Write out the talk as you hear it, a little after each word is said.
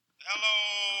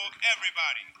Hello,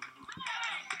 everybody.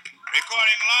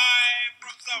 Recording live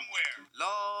from somewhere.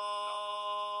 Lord,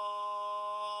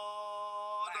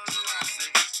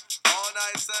 all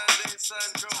night Sunday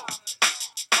Central.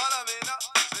 Follow me now.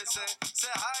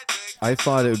 Say hi, Jake. I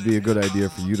thought it would be a good idea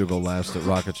for you to go last at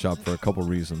Rocket Shop for a couple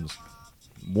reasons.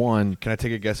 One, Can I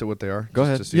take a guess at what they are? go Just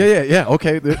ahead. to see? Yeah.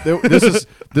 Okay,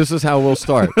 this is how we'll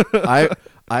start.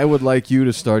 I would like you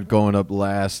to start going up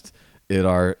last at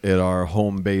our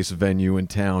home base venue in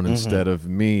town instead of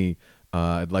me.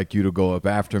 I'd like you to go up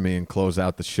after me and close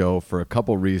out the show for a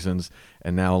couple reasons.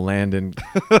 And now Landyn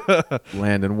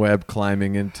Webb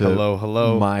climbing into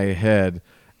Hello. my head,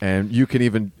 and you can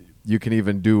even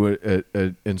do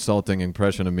a insulting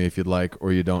impression of me if you'd like,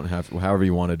 or you don't have to, however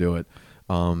you want to do it.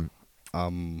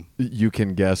 You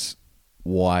can guess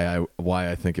why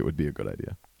I think it would be a good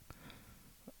idea.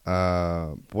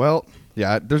 Well,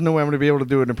 yeah. There's no way I'm going to be able to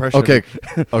do an impression. Okay.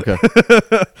 Okay.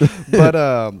 But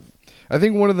I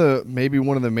think one of the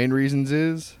main reasons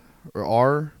is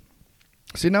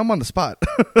see, now I'm on the spot.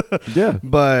 Yeah.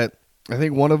 But I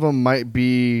think one of them might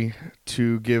be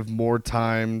to give more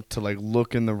time to like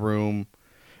look in the room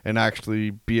and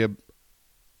actually be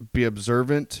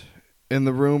observant in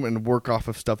the room and work off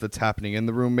of stuff that's happening in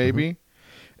the room, maybe.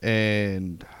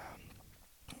 And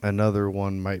another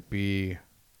one might be,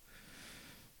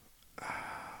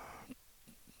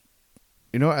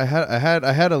 you know, I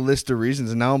had a list of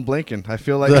reasons and now I'm blanking. I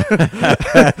feel like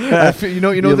You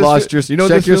lost your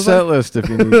check your set list if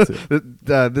you need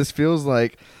to. This feels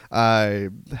like I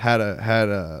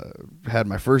had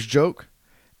my first joke,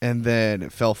 and then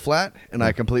it fell flat, and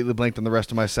I completely blanked on the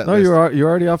rest of my set No, list. you're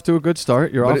already off to a good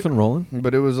start. You're off and rolling.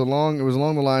 But it was along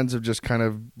the lines of just kind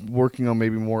of working on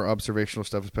maybe more observational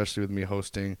stuff, especially with me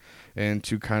hosting, and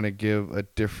to kind of give a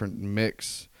different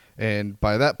mix. And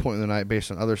by that point in the night,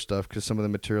 based on other stuff, because some of the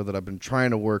material that I've been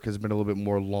trying to work has been a little bit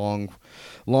more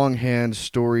longhand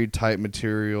story type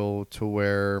material, to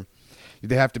where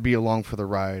they have to be along for the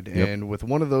ride. Yep. And with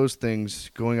one of those things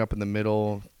going up in the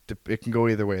middle, it can go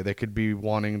either way. They could be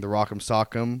wanting the rock'em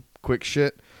sock'em quick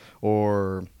shit,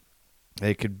 or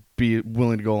they could be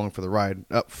willing to go along for the ride.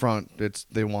 Up front,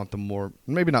 they want the more,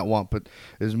 maybe not want, but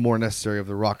is more necessary of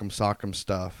the rock'em sock'em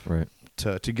stuff. Right.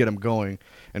 To get them going.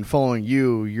 And following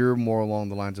you're more along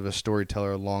the lines of a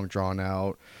storyteller, long drawn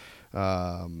out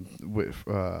with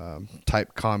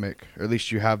type comic, or at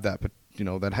least you have that. But you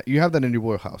know that you have that in your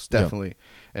wheelhouse, definitely.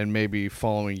 Yeah. And maybe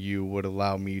following you would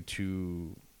allow me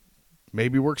to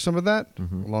maybe work some of that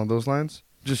along those lines.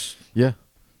 Just yeah.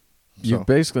 You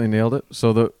basically nailed it.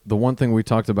 So the one thing we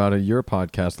talked about at your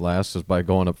podcast last is by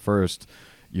going up first,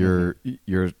 you're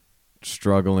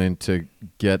struggling to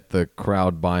get the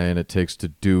crowd buy-in it takes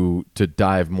to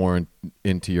dive more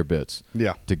into your bits.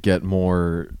 Yeah. To get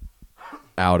more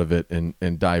out of it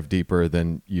and dive deeper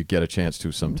than you get a chance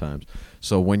to sometimes.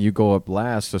 So when you go up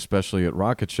last, especially at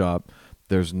Rocket Shop,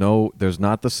 there's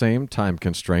not the same time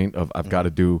constraint of I've got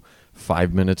to do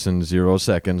 5 minutes and 0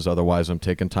 seconds, otherwise I'm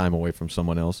taking time away from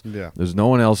someone else. Yeah. There's no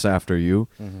one else after you.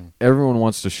 Everyone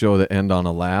wants to show the end on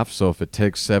a laugh, so if it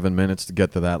takes 7 minutes to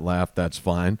get to that laugh, that's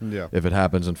fine. Yeah. If it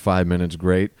happens in 5 minutes,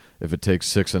 great. If it takes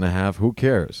 6.5, who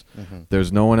cares?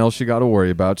 There's no one else you got to worry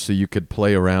about, so you could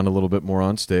play around a little bit more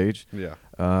on stage. Yeah.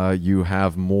 You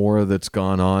have more that's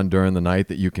gone on during the night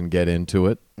that you can get into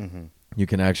it. You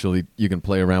can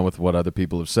play around with what other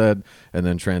people have said and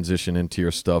then transition into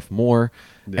your stuff more.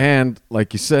 Yeah. And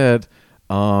like you said,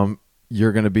 it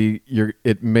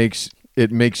makes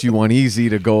you uneasy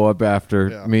to go up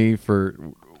after me for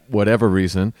whatever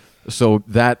reason. So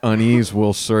that unease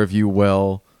will serve you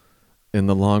well in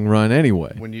the long run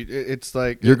anyway. When it's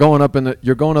like you're going up in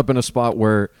a spot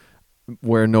where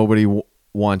nobody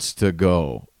wants to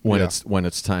go when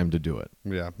it's time to do it.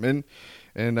 Yeah.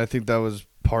 And I think that was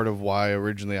part of why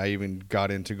originally I even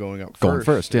got into going up first. Going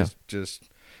first, yeah. Just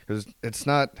because it's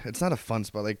not a fun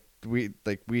spot. Like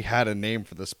we had a name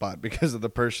for the spot because of the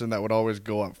person that would always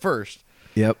go up first.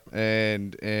 Yep.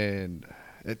 And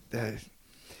it I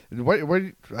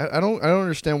don't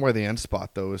understand why the end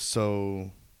spot though is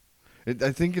so.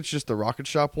 I think it's just the Rocket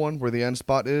Shop one where the end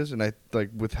spot is, and I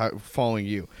like with following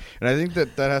you, and I think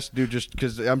that has to do just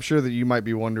because I'm sure that you might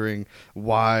be wondering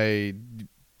why.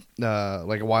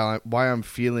 Why I'm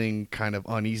feeling kind of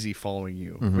uneasy following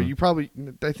you.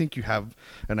 But I think you have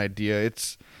an idea.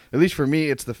 It's, at least for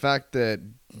me, it's the fact that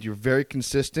you're very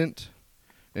consistent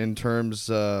in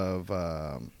terms of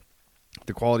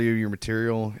the quality of your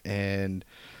material, and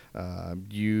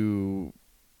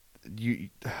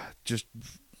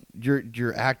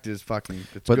your act is fucking.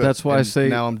 It's but good. that's why I say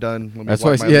now I'm done. That's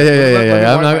why I say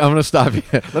yeah. I'm gonna stop you.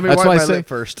 Let me wipe my lip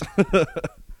first.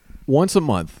 Once a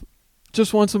month,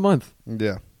 Just once a month.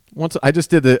 Yeah. Once I just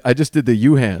did the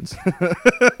you hands,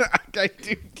 I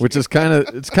do. which is kind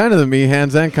of the me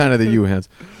hands and kind of the you hands.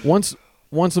 Once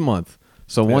a month.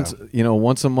 So once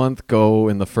a month go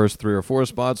in the first 3 or 4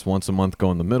 spots. Once a month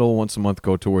go in the middle. Once a month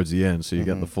go towards the end. So you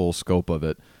get the full scope of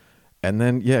it. And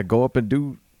then go up and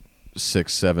do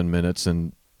 6-7 minutes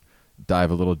and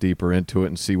dive a little deeper into it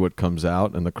and see what comes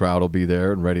out. And the crowd will be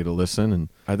there and ready to listen. And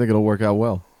I think it'll work out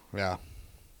well. Yeah.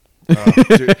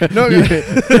 No,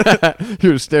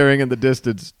 you're staring in the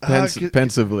distance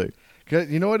pensively.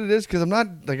 You know what it is? Because I'm not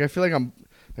I feel like I'm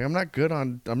not good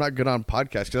on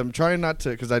podcasts because I'm trying not to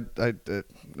because I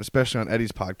especially on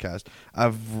Eddie's podcast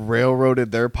I've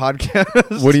railroaded their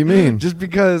podcast. What do you mean? Just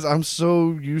because I'm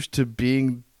so used to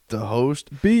being the host.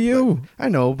 Be you. I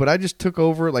know, but I just took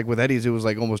over. Like with Eddie's, it was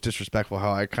like almost disrespectful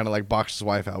how I kind of like boxed his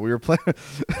wife out. We were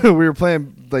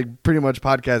playing like pretty much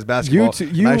podcast basketball.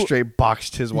 And I straight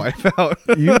boxed his wife out.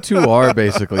 You two are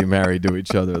basically married to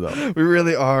each other, though. We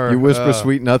really are. You whisper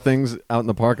sweet nothings out in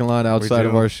the parking lot outside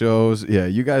of our shows. Yeah,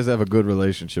 you guys have a good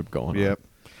relationship going on. Yep.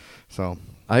 So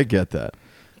I get that,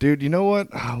 dude. You know what?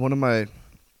 One of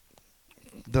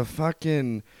the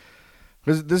fucking.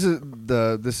 This is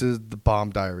the Bomb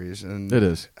Diaries, and it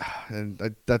is,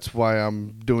 and that's why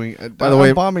I'm doing. By the way,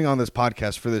 I'm bombing on this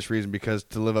podcast for this reason because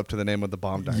to live up to the name of the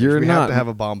Bomb Diaries, we have to have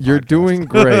a bomb. You're podcast. doing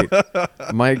great.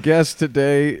 My guest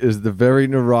today is the very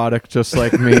neurotic, just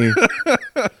like me,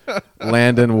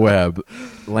 Landyn Webb.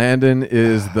 Landyn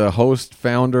is the host,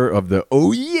 founder of the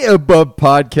Oh Yeah Bub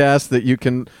podcast that you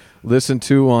can listen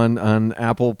to on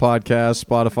Apple Podcasts,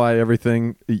 Spotify,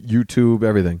 everything, YouTube,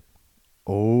 everything.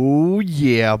 Oh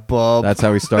yeah, bub. That's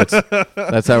how he starts.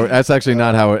 That's actually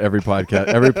not how every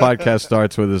podcast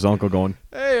starts with his uncle going,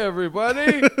 "Hey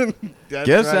everybody,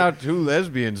 guess right. how 2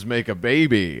 lesbians make a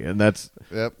baby," and that's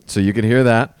Yep. So you can hear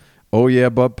that. Oh Yeah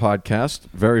Bub podcast,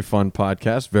 very fun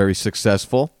podcast, very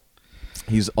successful.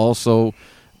 He's also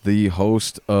the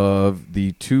host of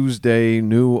the Tuesday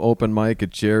new open mic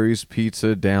at Jerry's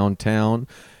Pizza downtown,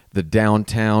 the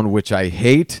downtown which I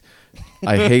hate.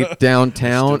 I hate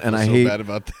downtown, and I hate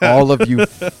all of you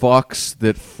fucks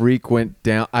that frequent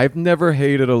down. I've never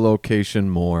hated a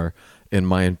location more in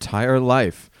my entire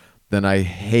life than I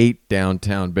hate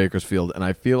downtown Bakersfield, and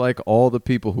I feel like all the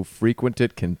people who frequent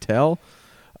it can tell.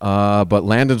 But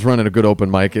Landon's running a good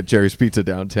open mic at Jerry's Pizza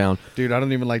downtown. Dude, I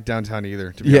don't even like downtown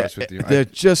either, to be honest with you. They're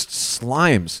just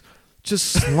slimes.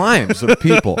 Just slimes of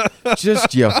people.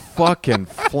 Just you fucking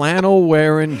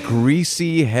flannel-wearing,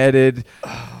 greasy-headed,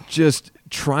 just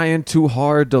trying too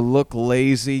hard to look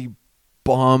lazy,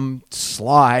 bum,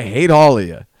 sly. Hate all of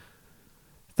you.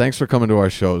 Thanks for coming to our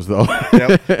shows, though.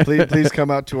 Yep. Please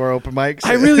come out to our open mics.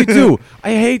 I really do.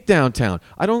 I hate downtown.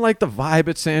 I don't like the vibe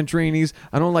at Sandrini's.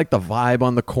 I don't like the vibe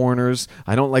on the corners.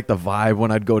 I don't like the vibe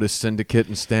when I'd go to Syndicate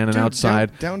and standing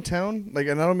outside. Downtown, like,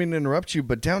 and I don't mean to interrupt you,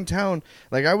 but downtown,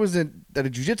 like, I was at a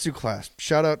jiu-jitsu class.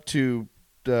 Shout out to,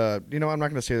 I'm not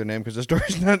going to say their name because the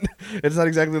story's not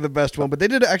exactly the best one, but they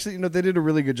did actually, they did a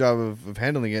really good job of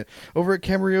handling it over at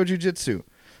Camarillo Jiu-Jitsu.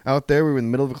 Out there, we were in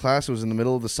the middle of a class. It was in the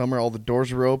middle of the summer. All the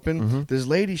doors were open. Mm-hmm. This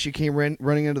lady, she came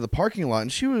running into the parking lot,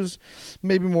 and she was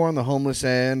maybe more on the homeless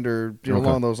end or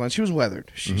along those lines. She was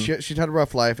weathered. She'd had a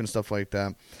rough life and stuff like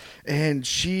that. And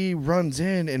she runs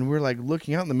in, and we're like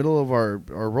looking out in the middle of our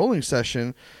rolling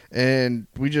session, and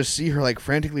we just see her like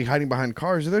frantically hiding behind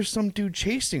cars. And there's some dude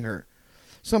chasing her.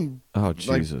 Some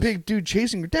like big dude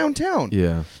chasing her downtown.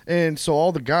 Yeah. And so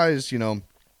all the guys,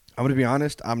 I'm going to be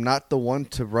honest, I'm not the one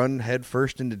to run head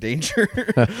first into danger.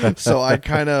 So I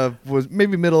kind of was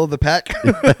maybe middle of the pack.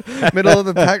 I'm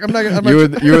not You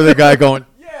were the guy going,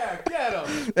 yeah, get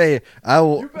him. Hey,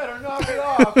 You better knock it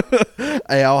off.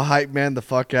 Hey, I'll hype man the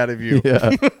fuck out of you.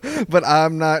 Yeah. But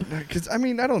I'm not, because, I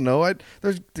don't know.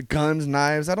 There's the guns,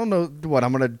 knives. I don't know what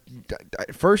I'm going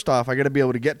to. First off, I got to be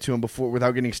able to get to him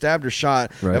without getting stabbed or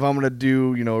shot. Right. If I'm going to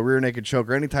do, a rear naked choke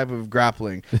or any type of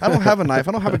grappling. I don't have a knife.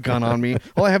 I don't have a gun on me.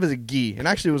 All I have is a gi. And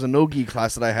actually, it was a no-gi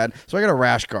class that I had. So I got a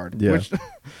rash guard. Yeah.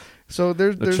 So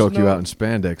there's choke you out in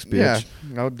spandex, bitch.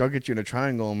 Yeah. I'll get you in a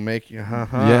triangle and make you,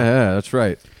 Yeah, that's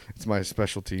right. It's my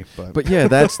specialty. But yeah,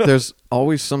 there's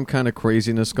always some kind of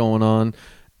craziness going on.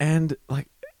 And like,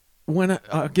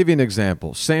 I'll give you an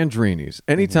example. Sandrini's.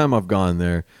 Anytime I've gone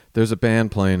there, there's a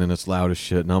band playing and it's loud as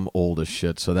shit and I'm old as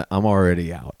shit, so that I'm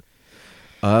already out.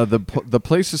 The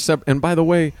place is separate. And by the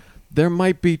way, there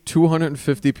might be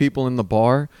 250 people in the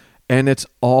bar, and it's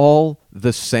all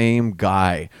the same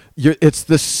guy. It's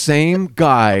the same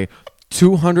guy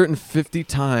 250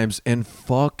 times, and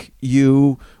fuck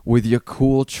you with your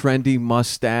cool, trendy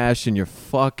mustache and your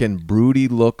fucking broody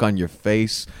look on your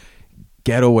face.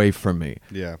 Get away from me.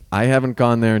 Yeah. I haven't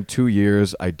gone there in 2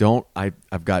 years. I've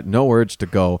got no urge to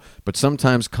go, but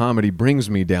sometimes comedy brings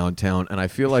me downtown, and I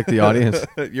feel like the audience.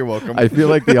 You're welcome. I feel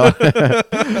like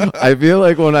I feel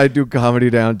like when I do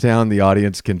comedy downtown, the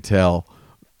audience can tell.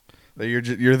 That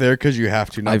you're there because you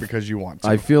have to, not because you want to.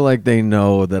 I feel like they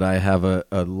know that I have a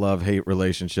love-hate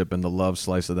relationship, and the love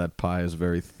slice of that pie is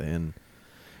very thin.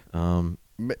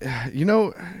 You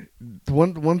know,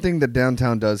 one thing that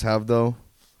downtown does have, though,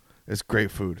 is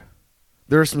great food.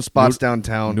 There are some spots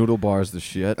downtown. Noodle bar's the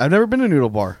shit. I've never been to Noodle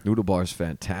Bar. Noodle bar's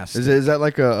fantastic. Is that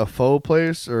like a pho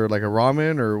place or like a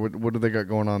ramen, or what do they got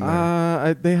going on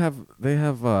there? They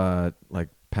have like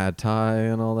pad thai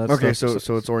and all that stuff. Okay,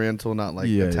 so it's Oriental, not like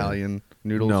Italian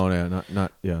noodles. No,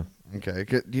 not yeah. Okay,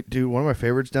 dude, one of my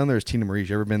favorites down there is Tina Marie's.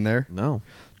 You ever been there? No.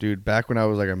 Dude, back when I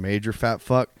was like a major fat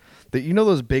fuck, you know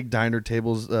those big diner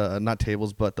tables, not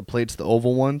tables, but the plates, the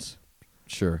oval ones?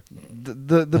 Sure.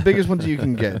 The biggest ones you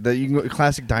can get. That you can go,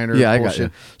 classic diner bullshit. I got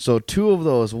you. So 2 of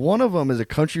those. One of them is a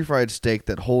country fried steak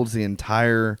that holds the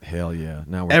entire hell yeah.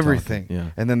 Now we're everything. Talking. Yeah.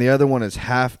 And then the other one is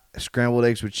half scrambled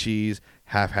eggs with cheese,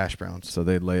 half hash browns. So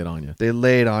they lay it on you. They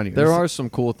lay it on you. There are some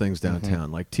cool things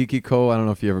downtown, like Tiki Co. I don't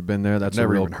know if you've ever been there. That's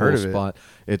Never a real even cool heard of it. spot.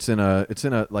 It's in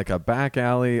a like a back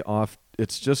alley off.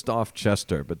 It's just off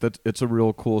Chester, but it's a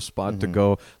real cool spot to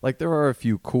go. Like there are a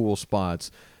few cool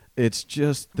spots. It's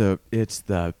just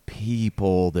the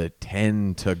people that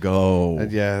tend to go.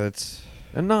 Yeah, that's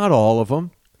and not all of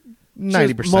them.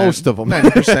 90%. Most of them.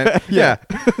 90%. Yeah.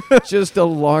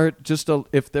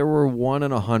 If there were 1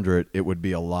 in 100, it would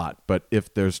be a lot. But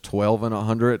if there's 12 in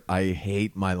 100, I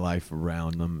hate my life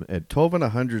around them. 12 in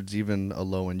 100 is even a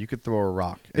low one. You could throw a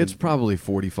rock. It's probably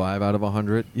 45 out of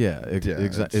 100. Yeah,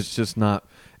 exactly. It's just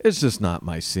not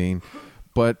my scene.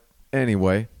 But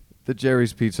anyway, the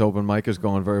Jerry's Pizza open mic is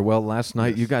going very well. Last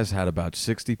night, you guys had about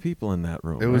 60 people in that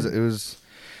room. I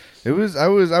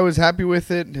was happy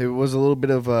with it. It was a little bit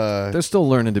of a... They're still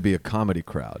learning to be a comedy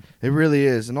crowd. It really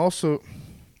is. And also,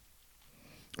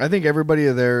 I think everybody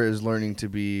there is learning to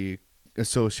be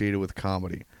associated with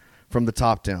comedy from the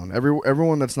top down.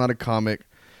 Everyone that's not a comic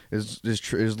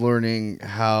is learning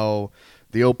how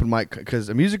the open mic... Because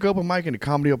a music open mic and a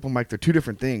comedy open mic, they're 2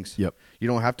 different things. Yep. You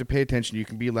don't have to pay attention. You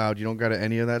can be loud. You don't got to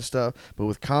any of that stuff. But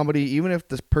with comedy, even if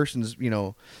this person's,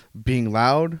 being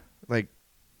loud, like,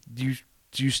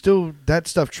 you still, that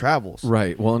stuff travels.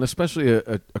 Right. Well, and especially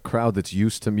a crowd that's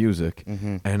used to music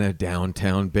and a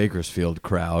downtown Bakersfield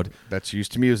crowd that's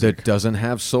used to music that doesn't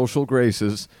have social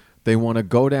graces. They want to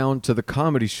go down to the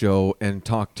comedy show and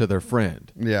talk to their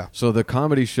friend. Yeah. So the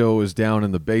comedy show is down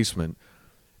in the basement,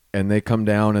 and they come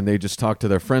down and they just talk to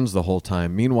their friends the whole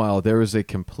time. Meanwhile, there is a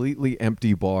completely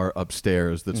empty bar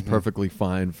upstairs that's perfectly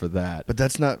fine for that. But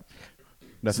that's not...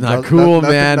 That's not cool,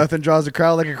 man. Nothing draws a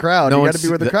crowd like a crowd. You got to be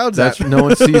where the crowd's at. No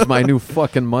one sees my new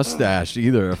fucking mustache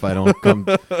either if I don't come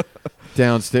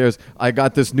downstairs. I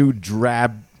got this new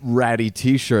drab, ratty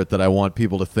T-shirt that I want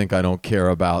people to think I don't care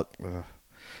about.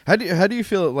 How do you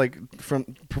feel like from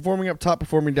performing up top,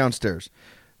 performing downstairs?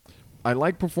 I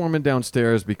like performing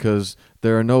downstairs because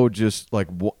there are no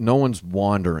one's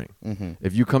wandering. Mm-hmm.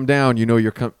 If you come down, you know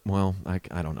you're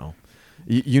I don't know.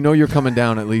 You know you're coming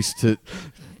down at least to...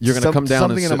 You're going to come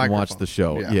down and sit and watch the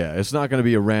show. Yeah. It's not going to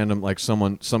be a random, like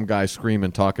some guy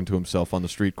screaming, talking to himself on the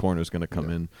street corner is going to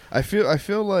come in. I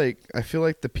feel like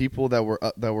the people that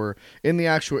were in the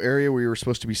actual area where you were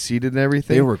supposed to be seated and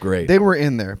everything. They were great. They were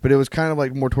in there, but it was kind of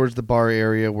like more towards the bar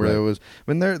area where there was.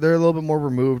 I mean, they're a little bit more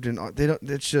removed, and they don't.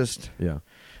 It's just. Yeah.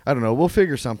 I don't know. We'll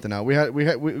figure something out. We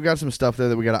got some stuff there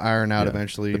that we got to iron out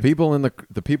eventually. The people in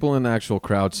the actual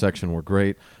crowd section were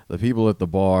great. The people at the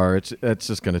bar, it's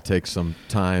just going to take some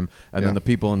time. And then the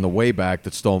people in the way back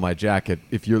that stole my jacket,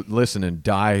 if you're listening,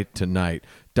 die tonight.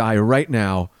 Die right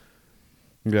now.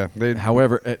 Yeah.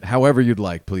 However you'd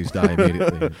like, please die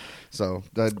immediately. So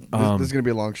this is going to be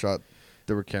a long shot.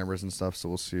 There were cameras and stuff, so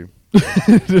we'll see.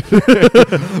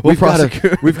 We've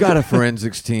got a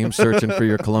forensics team searching for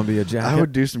your Columbia jacket. I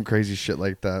would do some crazy shit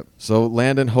like that. So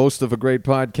Landyn, host of a great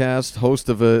podcast, host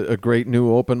of a great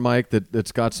new open mic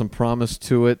that's got some promise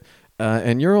to it,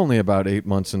 and you're only about 8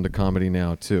 months into comedy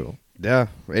now too. Yeah,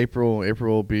 April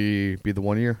will be the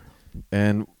 1 year.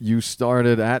 And you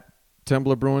started at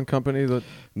Tembler Brewing Company?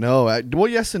 No. Well,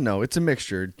 yes and no. It's a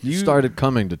mixture. You started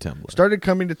coming to Tembler. Started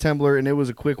coming to Tembler, and it was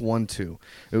a quick 1-2.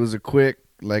 It was a quick,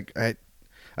 I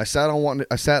sat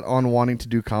on wanting to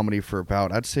do comedy for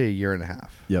about, I'd say, a year and a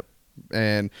half. Yep.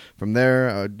 And from there,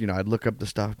 I'd look up the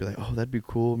stuff, be like, oh, that'd be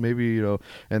cool, maybe,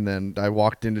 And then I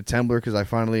walked into Tembler because I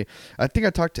think I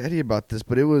talked to Eddie about this,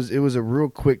 but it was a real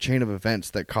quick chain of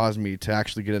events that caused me to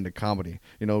actually get into comedy.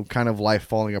 Kind of life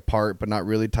falling apart, but not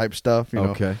really type stuff.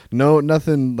 Okay. No,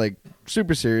 nothing like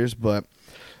super serious, but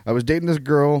I was dating this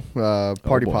girl,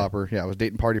 Party Popper. Yeah, I was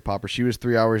dating Party Popper. She was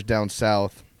 3 hours down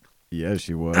south. Yeah,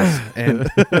 she was. And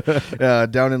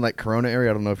down in like Corona area.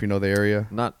 I don't know if you know the area.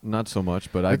 Not so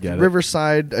much, but I get it.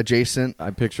 Riverside adjacent.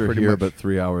 I picture pretty here, much. but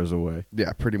 3 hours away.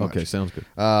 Yeah, pretty much. Okay, sounds good.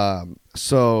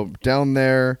 So down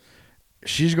there,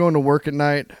 she's going to work at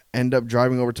night, end up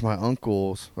driving over to my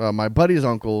uncle's, my buddy's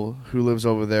uncle who lives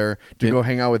over there to go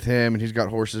hang out with him, and he's got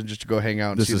horses just to go hang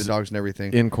out and see the dogs and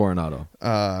everything. In Coronado.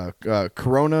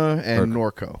 Corona and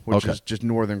Norco, which Okay. is just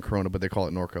northern Corona, but they call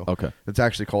it Norco. Okay. It's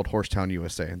actually called Horsetown,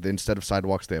 USA. Instead of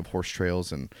sidewalks, they have horse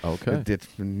trails, and it's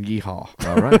yeehaw.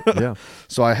 All right, yeah.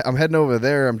 So I'm heading over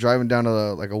there. I'm driving down to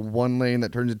a 1 lane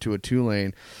that turns into a 2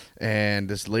 lane. And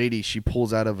this lady, she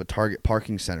pulls out of a Target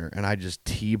parking center, and I just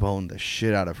T-boned the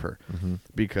shit out of her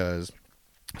because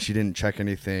she didn't check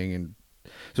anything. And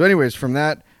so anyways, from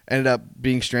that, ended up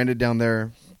being stranded down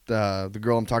there. The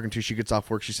girl I'm talking to, she gets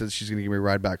off work. She says she's going to give me a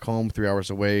ride back home 3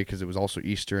 hours away because it was also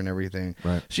Easter and everything.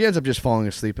 Right. She ends up just falling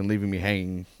asleep and leaving me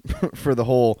hanging for the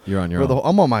whole... You're on your own.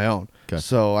 I'm on my own. Okay.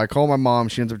 So I call my mom.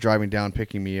 She ends up driving down,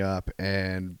 picking me up,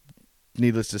 and...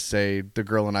 needless to say, the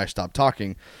girl and I stopped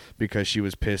talking because she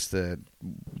was pissed that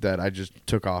I just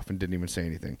took off and didn't even say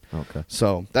anything. Okay.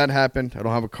 So that happened. I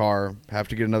don't have a car. Have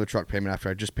to get another truck payment after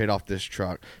I just paid off this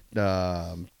truck.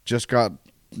 Just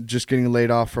getting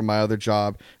laid off from my other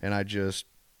job, and I just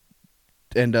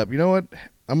end up. You know what?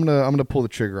 I'm gonna pull the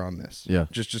trigger on this. Yeah.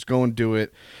 Just go and do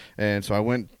it. And so I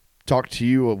went talked to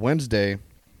you on Wednesday,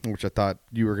 which I thought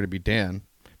you were gonna be Dan.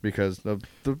 Because the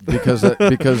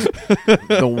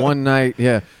one night,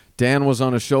 Dan was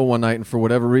on a show one night, and for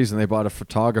whatever reason, they bought a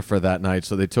photographer that night,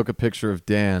 so they took a picture of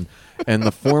Dan. And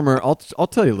the former, I'll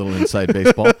tell you a little inside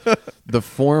baseball. The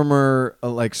former,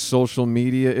 social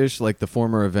media-ish, the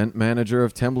former event manager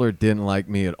of Tembler didn't like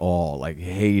me at all,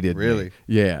 hated me. Really?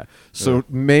 Yeah. So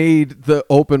made the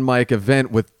open mic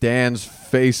event with Dan's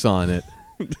face on it.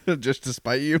 Just to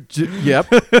spite you? Yep.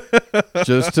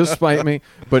 Just to spite me.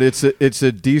 But it's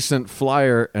a decent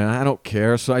flyer, and I don't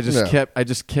care. So I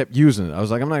just kept using it. I was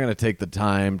like, I'm not going to take the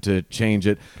time to change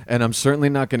it, and I'm certainly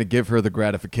not going to give her the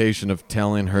gratification of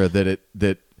telling her that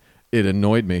it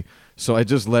annoyed me. So I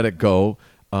just let it go,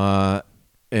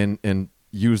 and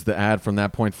use the ad from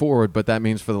that point forward. But that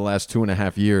means for the last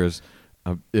 2.5 years.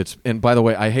 And by the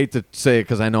way, I hate to say it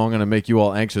because I know I'm going to make you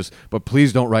all anxious, but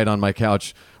please don't write on my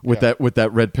couch with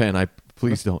that red pen.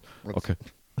 Please don't. Okay.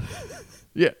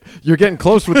 Yeah, you're getting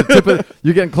close with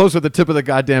the tip of the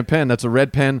goddamn pen. That's a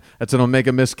red pen. That's an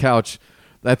Omega Mist couch.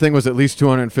 That thing was at least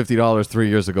 $250 3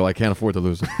 years ago. I can't afford to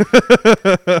lose it.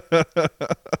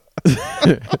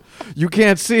 You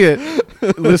can't see it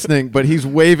listening, but he's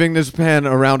waving this pen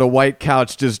around a white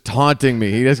couch, just taunting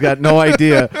me. He has got no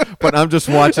idea, but I'm just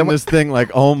watching this thing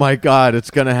like, oh my God, it's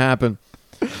going to happen.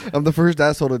 I'm the first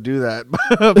asshole to do that.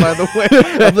 By the way,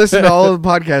 I've listened to all of the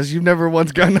podcasts. You've never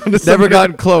once gotten on to Never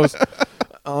gotten close.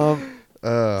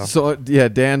 So yeah,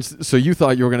 Dan. So you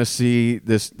thought you were going to see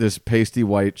this pasty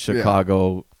white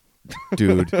Chicago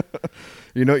dude.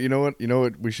 You know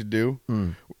what we should do?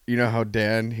 You know how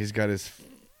Dan, he's got his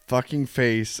fucking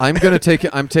face. I'm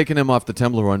taking him off the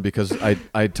Tembler one because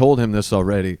I told him this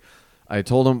already. I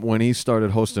told him when he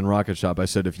started hosting Rocket Shop, I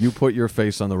said, if you put your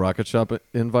face on the Rocket Shop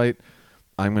invite,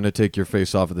 I'm going to take your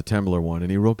face off of the Tembler one.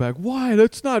 And he wrote back, why?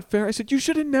 That's not fair. I said, you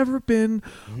should have never been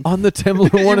on the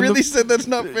Tembler one. You really said that's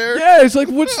not fair? Yeah, it's like,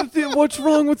 what's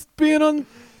wrong with being on?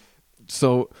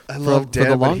 So I love Dan, for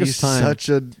the longest time.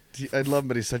 I love him,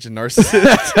 but he's such a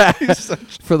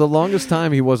narcissist. For the longest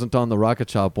time, he wasn't on the Rocket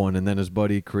Shop one, and then his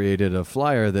buddy created a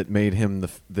flyer that made him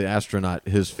the astronaut,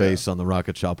 his face on the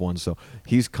Rocket Shop one. So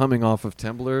he's coming off of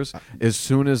Temblers as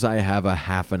soon as I have a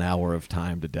half an hour of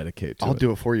time to dedicate to I'll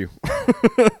do it for you.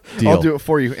 Deal. I'll do it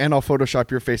for you, and I'll Photoshop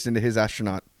your face into his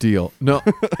astronaut. Deal. No.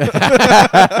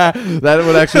 That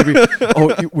would actually be...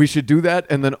 Oh, we should do that,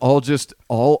 and then I'll just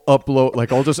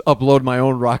upload my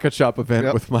own Rocket Shop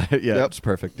event with my... Yeah, it's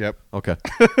perfect. Yep. Okay.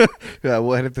 Yeah,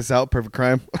 we'll edit this out. Perfect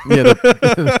crime. Yeah.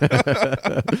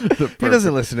 He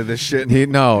doesn't listen to this shit.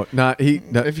 No.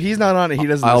 If he's not on it, he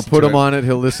doesn't. I'll listen put to him it. on it.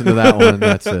 He'll listen to that one, and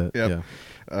that's it. Yep.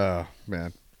 Yeah.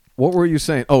 Man. What were you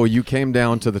saying? Oh, you came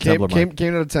down to the Temblor mic.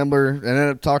 Came to the Temblor and ended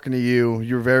up talking to you.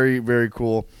 You were very, very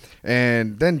cool.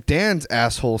 And then Dan's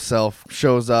asshole self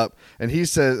shows up, and he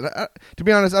says, to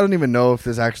be honest, I don't even know if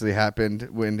this actually happened,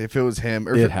 if it was him.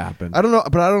 Or it happened. I don't know,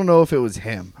 but I don't know if it was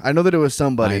him. I know that it was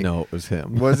somebody. I know it was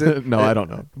him. Was it? No, I don't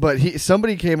know. But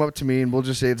somebody came up to me, and we'll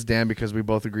just say it's Dan because we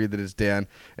both agreed that it's Dan.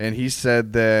 And he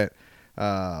said that,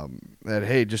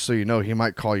 hey, just so you know, he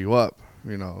might call you up,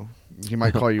 He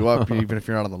might call you up even if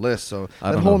you're not on the list. So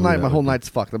that whole night, my whole night's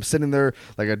fucked. I'm sitting there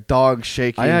like a dog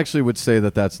shaking. I actually would say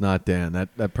that that's not Dan.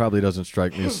 That probably doesn't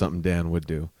strike me as something Dan would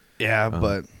do. Yeah,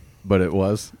 but it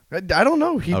was. I don't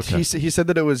know. He said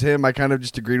that it was him. I kind of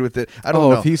just agreed with it. I don't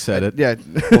know if he said it. Yeah.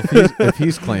 Well, if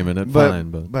he's claiming it,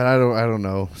 fine. But I don't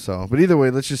know. So, but either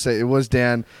way, let's just say it was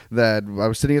Dan. That I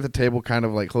was sitting at the table, kind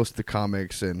of like close to the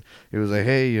comics, and he was like,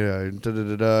 "Hey,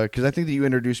 because I think that you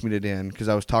introduced me to Dan because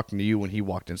I was talking to you when he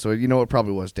walked in. So it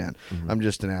probably was Dan. Mm-hmm. I'm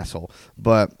just an asshole.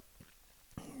 But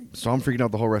so I'm freaking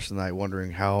out the whole rest of the night, wondering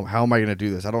how am I going to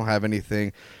do this? I don't have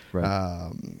anything.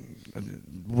 Right.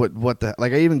 What the I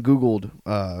even Googled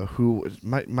who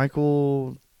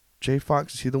Michael J.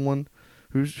 Fox, is he the one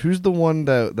who's the one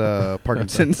that the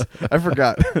Parkinson's? I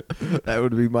forgot. That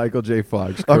would be Michael J.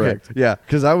 Fox, correct. Okay, yeah,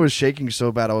 because I was shaking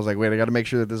so bad I was like, wait, I got to make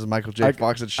sure that this is Michael J.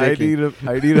 Fox that's shaking.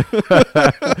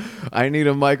 I need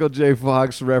a Michael J.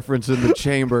 Fox reference in the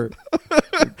chamber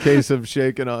in case of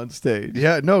shaking on stage.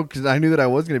 Yeah, no, because I knew that I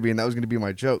was going to be, and that was going to be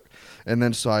my joke. And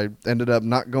then so I ended up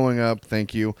not going up,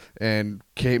 thank you, and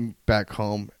came back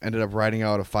home, ended up writing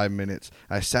out a 5 minutes.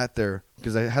 I sat there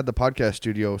because I had the podcast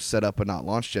studio set up but not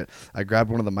launched yet. I grabbed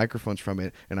one of the microphones from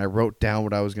it, and I wrote down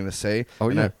what I was going to say. Oh,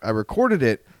 and yeah. I recorded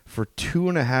it for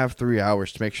 2.5, 3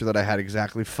 hours to make sure that I had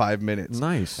exactly 5 minutes.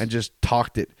 Nice. And just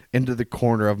talked it into the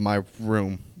corner of my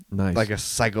room. Nice. Like a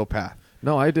psychopath.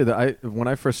 No, I did. When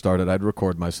I first started, I'd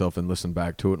record myself and listen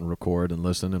back to it and record and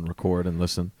listen and record and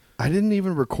listen. I didn't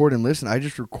even record and listen. I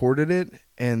just recorded it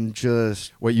and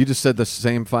just... Wait, you just said the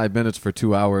same 5 minutes for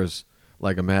 2 hours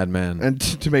like a madman. And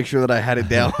to make sure that I had it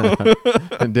down.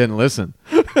 And didn't listen.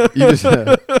 You just,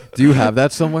 do you have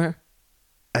that somewhere?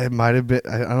 It might have been.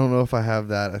 I don't know if I have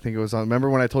that. I think it was on... Remember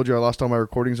when I told you I lost all my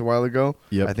recordings a while ago?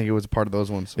 Yep. I think it was a part of those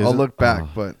ones. Is I'll it? look back, Oh.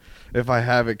 but if I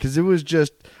have it... Because it was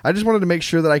just... I just wanted to make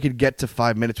sure that I could get to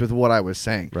 5 minutes with what I was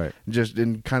saying. Right. Just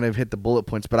and kind of hit the bullet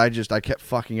points. But I kept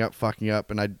fucking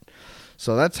up, and I...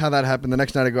 So that's how that happened. The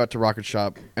next night I go out to Rocket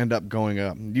Shop, end up going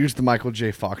up. Used the Michael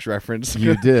J. Fox reference.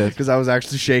 You did. Because I was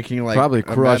actually shaking like probably a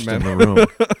crushed in madman. the room.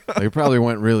 It probably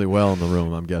went really well in the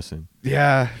room, I'm guessing.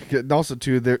 Yeah. And also,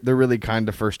 too, they're really kind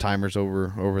of first-timers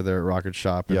over there at Rocket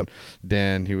Shop. And Yep.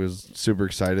 Dan, he was super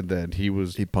excited that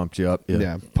he pumped you up.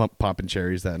 Yeah. popping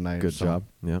cherries that night. Good job.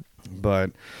 Yeah. But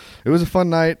it was a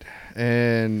fun night.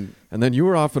 And then you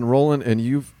were off and rolling, and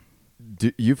you've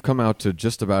come out to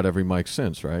just about every mic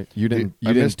since, right? You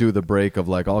didn't do the break of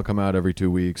like I'll come out every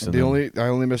 2 weeks. And I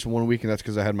only missed 1 week, and that's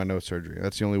because I had my nose surgery.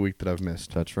 That's the only week that I've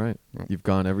missed. That's right. Yep. You've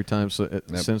gone every time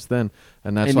since then,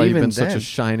 and that's And why you've even been such a then,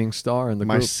 shining star in the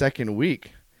My group. second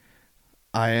week,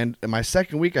 I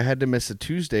had to miss a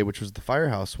Tuesday, which was the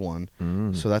Firehouse one.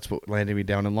 So that's what landed me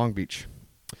down in Long Beach.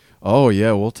 Oh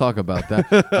yeah, we'll talk about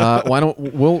that. Why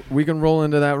don't we can roll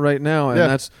into that right now, and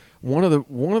that's one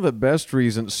of the best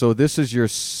reasons. So this is your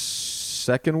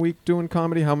second week doing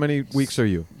comedy. How many weeks are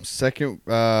you? Second,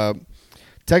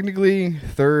 technically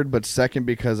third, but second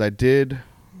because I did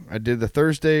the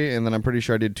Thursday, and then I'm pretty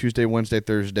sure I did Tuesday, Wednesday,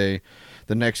 Thursday,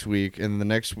 the next week, and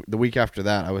the week after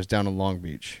that I was down in Long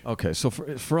Beach. Okay, so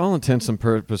for all intents and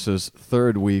purposes,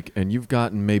 third week, and you've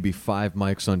gotten maybe 5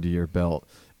 mics under your belt.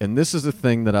 And this is the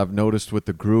thing that I've noticed with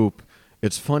the group.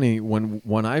 It's funny,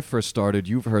 when I first started,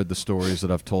 you've heard the stories that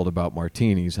I've told about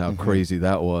martinis, how crazy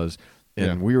that was.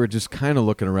 And we were just kind of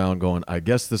looking around going, I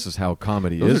guess this is how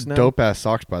comedy Those is are now. dope-ass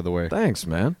socks, by the way. Thanks,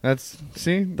 man.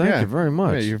 Thank you very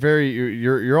much. Yeah,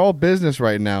 you're all business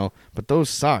right now, but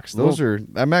those socks,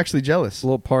 I'm actually jealous. A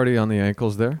little party on the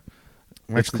ankles there.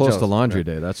 I'm It's actually close to jealous. laundry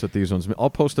day. That's what these ones mean. I'll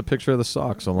post a picture of the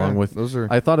socks along with. those are.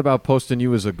 I thought about posting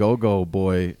you as a go-go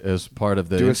boy as part of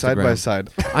the Do it Instagram. side by side.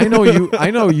 I know you. I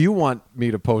know you want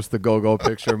me to post the go-go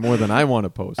picture more than I want to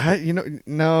post.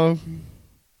 No.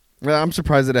 Well, I'm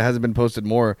surprised that it hasn't been posted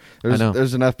more. I know.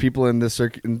 There's enough people in this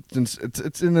circuit.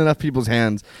 It's in enough people's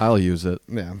hands. I'll use it.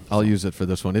 Yeah. I'll use it for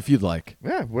this one if you'd like.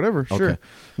 Yeah, whatever. Okay. Sure.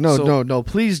 No.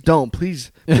 Please don't.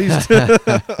 Please.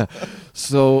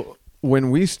 So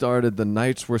when we started, the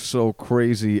nights were so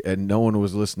crazy and no one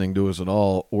was listening to us at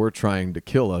all or trying to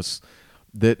kill us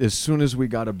that as soon as we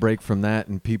got a break from that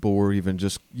and people were even you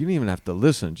didn't even have to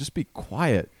listen. Just be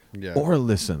quiet or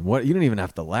listen. You didn't even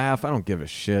have to laugh. I don't give a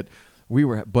shit.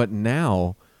 But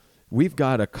now we've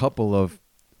got a couple of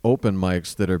open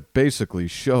mics that are basically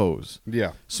shows.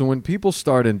 Yeah. So when people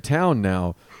start in town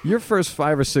now, your first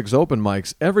 5 or 6 open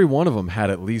mics, every one of them had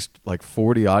at least like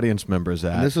 40 audience members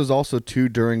at. And this was also too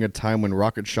during a time when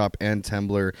Rocket Shop and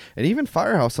Tembler and even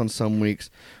Firehouse on some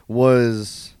weeks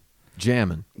was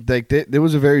jamming. Like there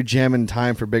was a very jamming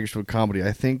time for Bakersfield comedy.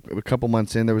 I think a couple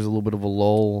months in there was a little bit of a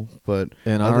lull, but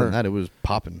other than that, it was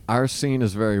popping. Our scene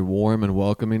is very warm and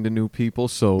welcoming to new people.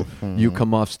 So you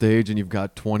come off stage and you've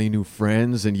got 20 new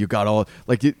friends, and you got all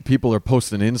people are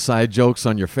posting inside jokes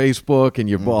on your Facebook, and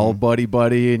you're all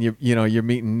buddy, and you're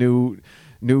meeting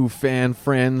new fan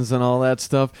friends and all that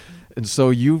stuff. And so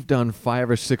you've done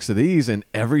 5 or 6 of these, and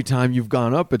every time you've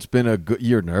gone up, it's been a good.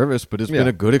 You're nervous, but it's been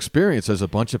a good experience. There's a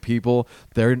bunch of people.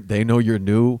 They know you're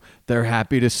new. They're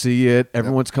happy to see it.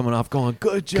 Everyone's coming off going,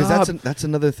 "Good job." Because that's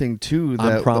another thing too. That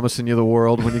I'm promising you the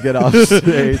world when you get off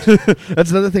stage.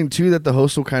 That's another thing too that the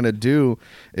host will kind of do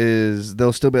is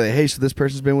they'll still be like, "Hey, so this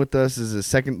person's been with us. This is a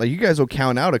second." Like you guys will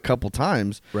count out a couple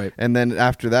times, right? And then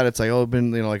after that, it's like, "Oh, it's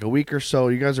been like a week or so."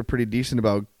 You guys are pretty decent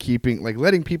about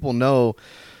letting people know.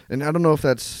 And I don't know if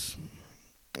that's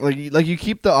like you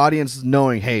keep the audience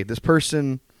knowing, hey, this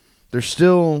person, they're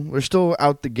still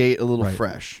out the gate a little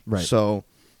fresh. Right. So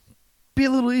be a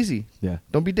little easy. Yeah.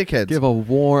 Don't be dickheads. Give a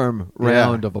warm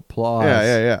round of applause.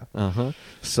 Yeah. Uh-huh.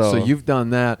 So you've done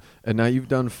that, and now you've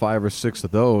done 5 or 6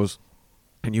 of those,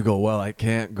 and you go, well, I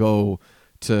can't go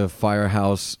to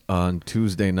Firehouse on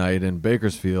Tuesday night in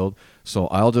Bakersfield, so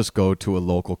I'll just go to a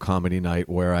local comedy night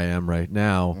where I am right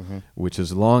now, which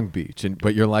is Long Beach.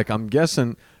 But you're like, I'm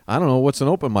guessing, I don't know, what's an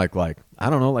open mic like?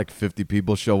 I don't know, like 50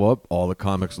 people show up, all the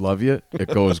comics love you, it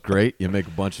goes great, you make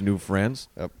a bunch of new friends,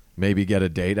 maybe get a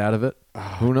date out of it.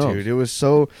 Who knows? Dude, it was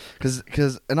so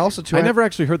because and also too, I never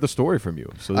actually heard the story from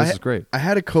you, so this is great. I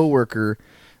had a coworker.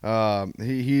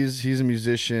 He's a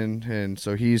musician, and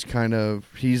so he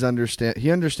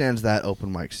understands that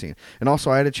open mic scene. And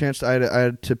also, I had I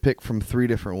had to pick from 3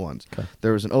 different ones. Okay.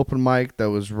 There was an open mic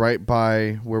that was right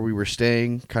by where we were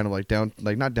staying, kind of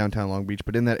not downtown Long Beach,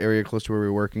 but in that area close to where we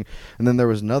were working. And then there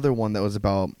was another one that was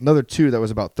another 2 that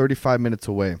was about 35 minutes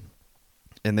away,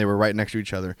 and they were right next to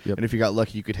each other. Yep. And if you got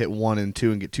lucky, you could hit 1 and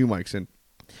 2 and get 2 mics in.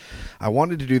 I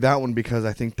wanted to do that one because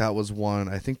I think that was one.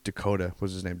 I think Dakota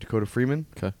was his name, Dakota Freeman.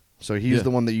 Okay. So he's the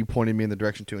one that you pointed me in the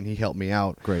direction to, and he helped me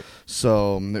out. Great.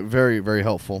 So very, very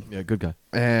helpful. Yeah, good guy.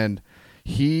 And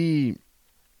he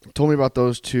told me about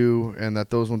those 2 and that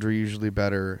those ones were usually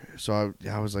better. So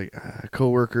I was like,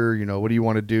 coworker, what do you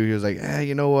want to do? He was like,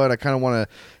 you know what? I kind of want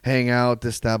to hang out,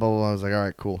 this, that, blah, blah, blah. I was like, all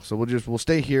right, cool. So we'll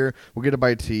stay here. We'll get a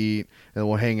bite to eat, and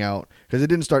we'll hang out. Because it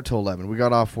didn't start till 11. We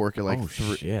got off work at 3.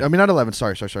 Shit. I mean, not 11.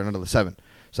 Sorry, not 11. 7.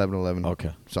 11.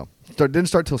 Okay. So didn't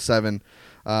start till 7.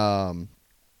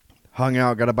 Hung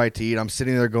out, got a bite to eat. I'm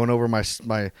sitting there going over my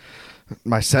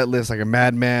set list like a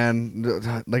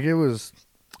madman. Like it was,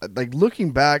 like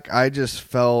looking back, I just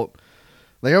felt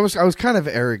like I was kind of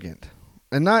arrogant,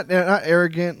 and not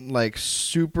arrogant like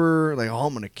super like, oh,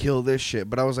 I'm gonna kill this shit.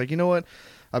 But I was like, you know what?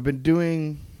 I've been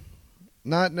doing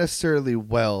not necessarily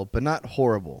well, but not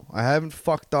horrible. I haven't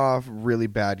fucked off really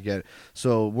bad yet.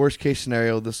 So worst case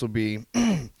scenario, this will be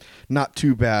not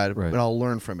too bad, right. But I'll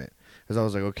learn from it. Because I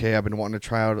was like, okay, I've been wanting to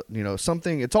try out,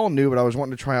 something. It's all new, but I was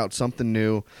wanting to try out something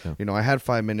new. Yeah. I had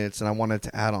 5 minutes, and I wanted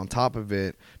to add on top of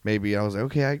it. Maybe I was like,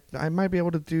 okay, I might be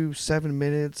able to do 7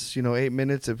 minutes, 8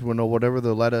 minutes, if whatever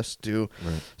they'll let us do.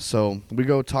 Right. So we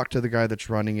go talk to the guy that's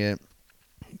running it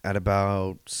at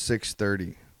about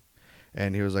 6:30,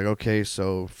 and he was like, okay,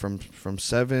 so from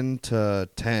 7 to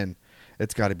 10,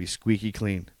 it's got to be squeaky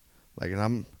clean. Like,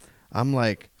 and I'm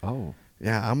like, oh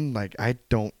yeah, I'm like, I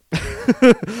don't.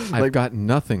 I've got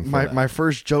nothing for that. My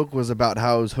first joke was about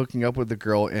how I was hooking up with the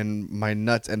girl, and my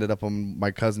nuts ended up on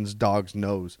my cousin's dog's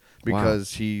nose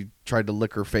because he tried to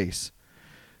lick her face.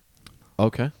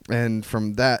 Okay. And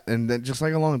from that, and then just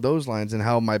like along those lines, and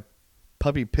how my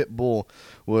puppy pit bull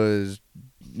was,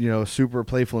 super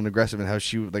playful and aggressive, and how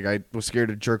I was scared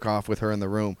to jerk off with her in the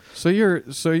room. So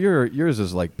yours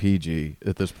is like PG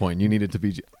at this point. You need it to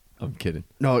PG. I'm kidding.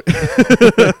 No.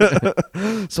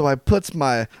 So I puts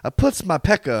my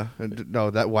pekka.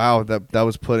 No, that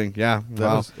was pudding. Yeah,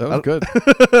 that was good.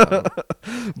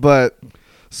 But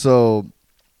so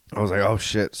I was like, oh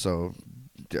shit. So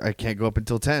I can't go up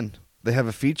until 10. They have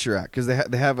a feature act because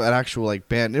they have an actual like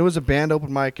band. It was a band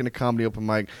open mic and a comedy open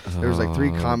mic. There was like 3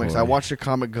 comics. Boy. I watched a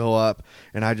comic go up,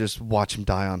 and I just watch him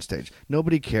die on stage.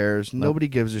 Nobody cares. Nope. Nobody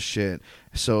gives a shit.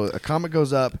 So a comic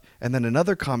goes up, and then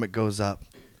another comic goes up.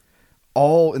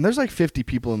 And there's like 50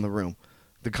 people in the room.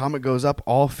 The comic goes up,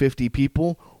 all 50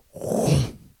 people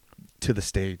to the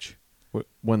stage.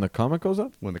 When the comic goes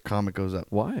up? When the comic goes up.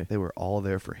 Why? They were all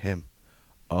there for him.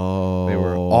 Oh. They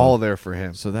were all there for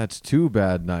him. So that's 2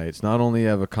 bad nights. Not only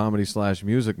have a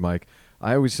comedy/music mic,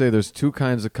 I always say there's 2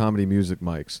 kinds of comedy music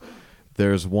mics.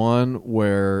 There's one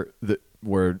where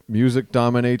music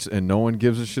dominates and no one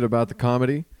gives a shit about the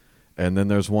comedy, and then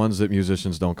there's ones that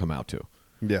musicians don't come out to.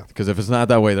 Yeah. Because if it's not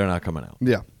that way, they're not coming out.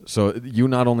 Yeah. So you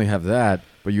not only have that,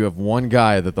 but you have one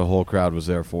guy that the whole crowd was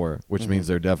there for, which means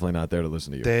they're definitely not there to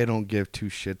listen to you. They don't give 2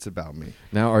 shits about me.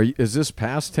 Now, is this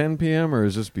past 10 p.m. or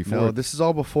is this before? No, this is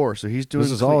all before. So he's doing.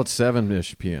 This is all at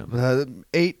 7-ish p.m.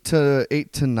 8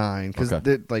 to 9. Because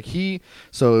Okay.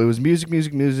 So it was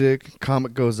music.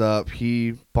 Comic goes up.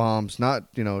 He bombs.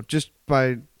 Not just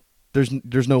by.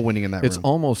 There's no winning in that It's room.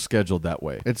 almost scheduled that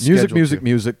way. It's music, scheduled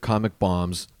music, comic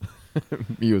bombs,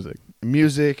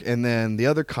 music, and then the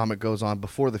other comic goes on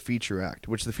before the feature act.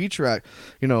 Which the feature act,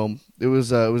 it was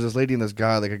this lady and this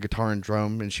guy, like a guitar and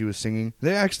drum, and she was singing.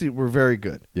 They actually were very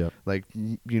good. Yeah. Like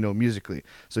musically.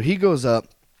 So he goes up.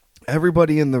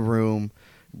 Everybody in the room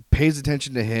pays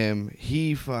attention to him.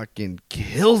 He fucking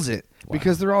kills it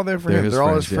because they're all there for him. They're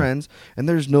all his friends, and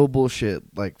there's no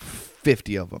bullshit. Like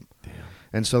 50 of them. Damn.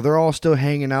 And so they're all still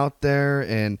hanging out there,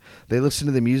 and they listen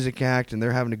to the music act, and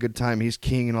they're having a good time. He's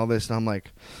king and all this, and I'm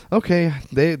like, okay,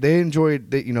 they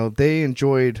enjoyed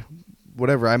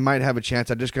whatever. I might have a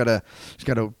chance. I just gotta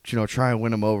try and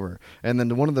win them over. And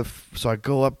then so I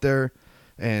go up there,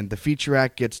 and the feature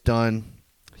act gets done.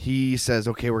 He says,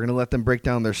 okay, we're gonna let them break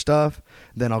down their stuff.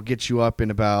 Then I'll get you up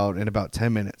in about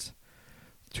 10 minutes.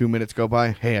 2 minutes go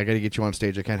by. Hey, I got to get you on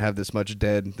stage. I can't have this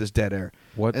dead air.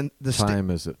 What and time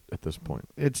is it at this point?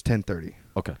 It's 10:30.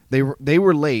 Okay. They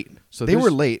were late. So they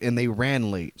were late and they ran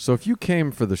late. So if you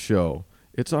came for the show,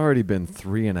 it's already been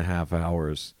 3.5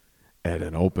 hours at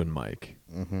an open mic.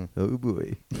 Mm-hmm. Oh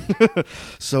boy.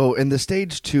 So in the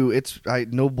stage 2, it's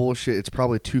no bullshit. It's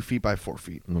probably 2 feet by 4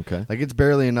 feet. Okay. Like it's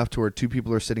barely enough to where 2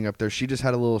 people are sitting up there. She just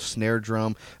had a little snare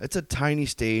drum. It's a tiny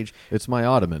stage. It's my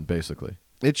ottoman, basically.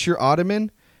 It's your ottoman.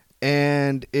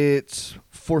 And it's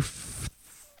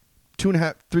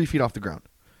 2.5, 3 feet off the ground.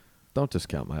 Don't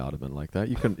discount my ottoman like that.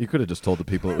 You could have just told the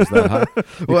people it was that high.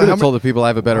 You Well, could have told the people I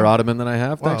have a better ottoman than I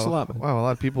have. Wow, Thanks a lot. Man. Wow, a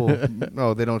lot of people.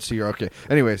 No, they don't see your. Okay.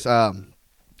 Anyways,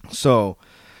 so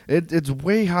it's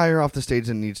way higher off the stage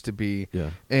than it needs to be. Yeah.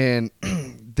 And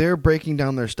they're breaking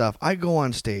down their stuff. I go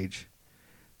on stage.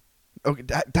 Okay,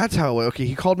 that's how it went. Okay,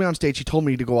 he called me on stage. He told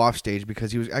me to go off stage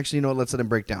because he was actually, let's let him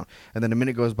break down. And then a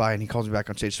minute goes by and he calls me back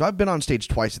on stage. So I've been on stage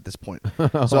twice at this point.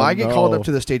 So I get called up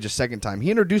to the stage a second time.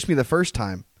 He introduced me the first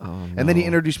time, and then he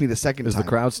introduced me the second time. Is the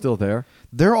crowd still there?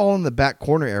 They're all in the back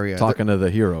corner area. Talking to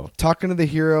the hero. Talking to the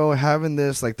hero, having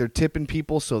this, like they're tipping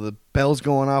people. So the bell's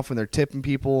going off when they're tipping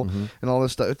people and all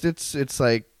this stuff. It's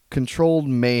like controlled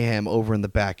mayhem over in the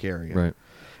back area. Right.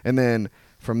 And then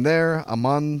from there, I'm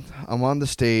on the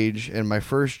stage, and my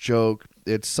first joke,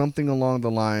 it's something along the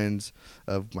lines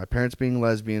of my parents being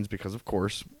lesbians, because of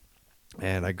course,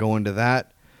 and I go into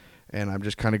that, and I'm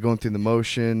just kind of going through the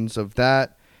motions of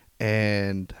that,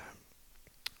 and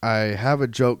I have a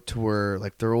joke to where,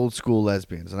 like, they're old school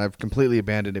lesbians, and I've completely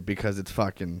abandoned it because it's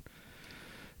fucking...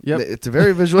 Yep. It's a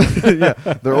very visual... Yeah,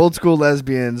 they're old school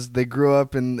lesbians. They grew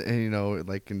up in,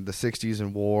 like in the 60s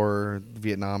in war,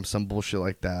 Vietnam, some bullshit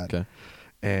like that. Okay.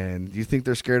 And you think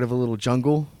they're scared of a little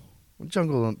jungle?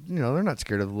 Jungle, they're not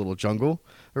scared of the little jungle.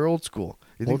 They're old school.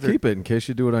 Well, keep it in case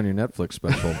you do it on your Netflix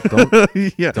special.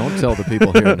 Don't tell the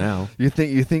people here now. You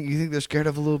think they're scared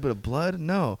of a little bit of blood?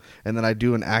 No. And then I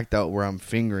do an act out where I'm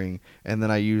fingering, and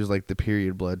then I use like the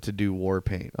period blood to do war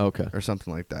paint. Okay. Or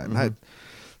something like that. And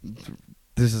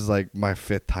this is like my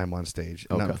 5th time on stage.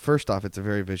 Okay. Now, first off, it's a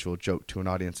very visual joke to an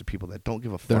audience of people that don't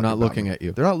give a fuck. They're not looking me. at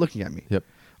you. They're not looking at me. Yep.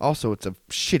 Also, it's a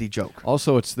shitty joke.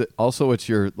 Also, it's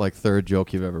your like 3rd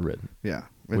joke you've ever written. Yeah.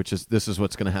 This is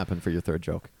what's going to happen for your 3rd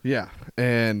joke. Yeah.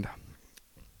 And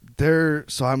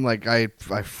so I'm like, I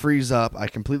freeze up. I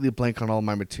completely blank on all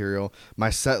my material. My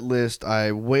set list,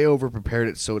 I way over prepared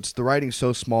it. So the writing's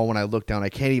so small when I look down, I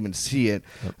can't even see it.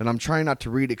 Yep. And I'm trying not to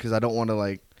read it because I don't want to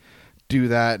like do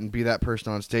that and be that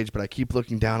person on stage. But I keep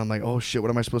looking down. I'm like, oh shit,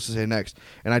 what am I supposed to say next?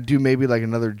 And I do maybe like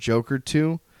another joke or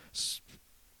two.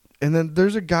 And then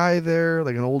there's a guy there,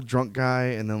 like an old drunk guy,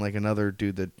 and then like another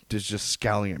dude that is just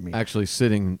scowling at me. Actually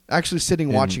sitting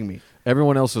watching me.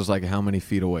 Everyone else is like how many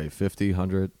feet away? 50,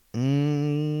 100?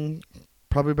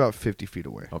 Probably about 50 feet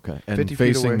away. Okay. And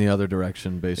facing the other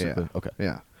direction, basically. Yeah. Okay.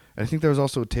 Yeah. And I think there was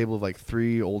also a table of like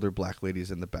 3 older black ladies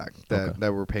in the back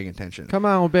that were paying attention. Come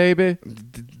on, baby.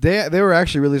 They were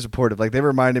actually really supportive. Like they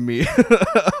reminded me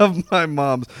of my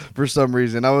moms for some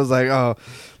reason. I was like, oh,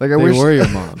 like I wish they were your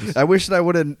moms. I wish that I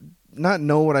would have not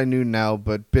know what I knew now,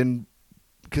 but been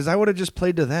because I would have just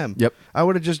played to them. Yep. I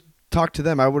would have just talked to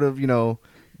them. I would have,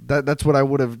 that's what I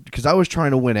would have, because I was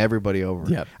trying to win everybody over.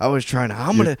 Yep. I was trying to,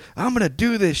 I'm gonna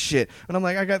do this shit, and I'm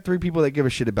like, I got 3 people that give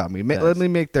a shit about me. Let me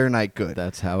make their night good.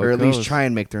 That's how it or at goes. least try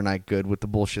and make their night good with the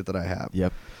bullshit that I have.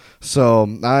 Yep. So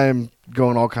I'm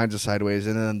going all kinds of sideways,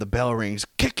 and then the bell rings,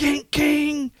 king,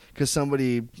 king, because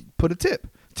somebody put a tip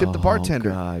the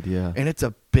bartender. Oh God, yeah. And it's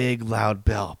a big, loud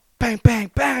bell, bang,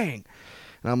 bang, bang.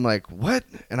 And I'm like, what?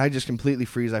 And I just completely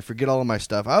freeze. I forget all of my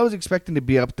stuff. I was expecting to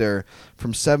be up there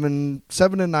from 7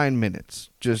 to 9 minutes,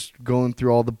 just going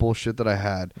through all the bullshit that I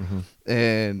had. Mm-hmm.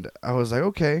 And I was like,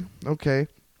 okay.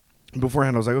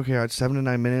 Beforehand, I was like, okay, I had 7 to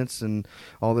 9 minutes and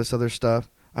all this other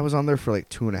stuff. I was on there for like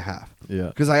 2.5. Yeah.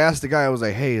 Because I asked the guy, I was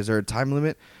like, hey, is there a time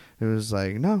limit? It was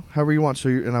like, no, however you want.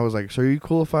 And I was like, so are you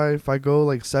cool if I go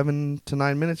like 7 to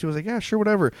 9 minutes? He was like, yeah, sure,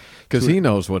 whatever. Because So he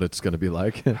knows what it's going to be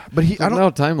like. But I don't no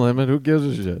time limit. Who gives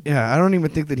a shit? Yeah, I don't even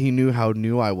think that he knew how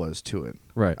new I was to it.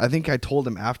 Right. I think I told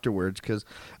him afterwards because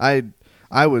I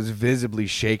was visibly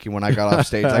shaking when I got off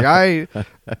stage. Like I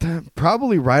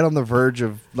probably right on the verge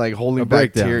of like holding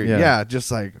back breakdown, tears. yeah. Yeah, just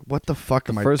like what the fuck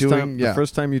am I doing? The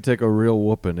first time you take a real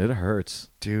whooping, it hurts.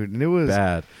 Dude, and it was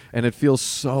bad, and it feels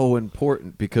so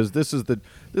important because this is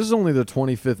only the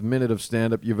 25th minute of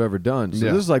stand-up you've ever done. So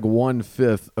Yeah. this is like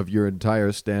 1/5 of your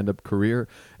entire stand-up career,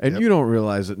 and Yep. you don't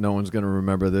realize that no one's going to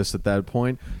remember this at that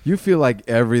point. You feel like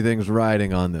everything's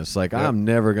riding on this. Like Yep. I'm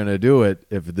never going to do it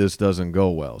if this doesn't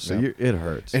go well. So Yep. it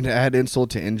hurts. And to add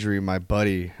insult to injury, my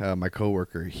buddy, my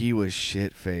coworker, he was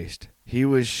shit-faced.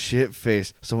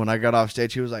 So when I got off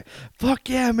stage, he was like, fuck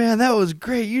yeah, man, that was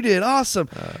great. You did awesome.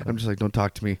 I'm just like, don't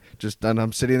talk to me. And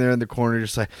I'm sitting there in the corner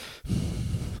just like,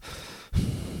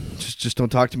 just don't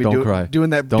talk to me. Don't cry.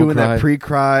 Doing that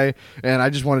pre-cry. And I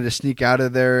just wanted to sneak out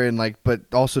of there. And like, but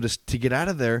also to get out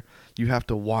of there, you have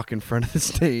to walk in front of the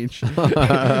stage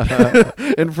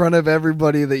in front of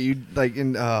everybody that you like.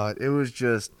 And it was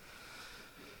just,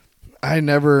 I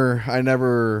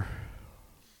never.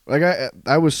 Like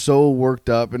I was so worked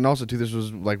up, and also too, this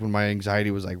was like when my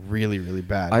anxiety was like really, really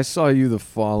bad. I saw you the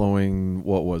following.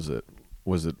 What was it?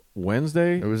 Was it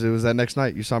Wednesday? It was that next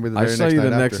night. You saw me the very I next saw night. you the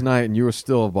after. next night, and you were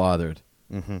still bothered.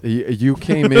 Mm-hmm. You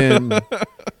came in.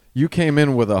 You came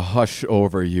in with a hush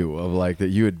over you of like that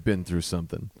you had been through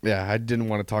something. Yeah, I didn't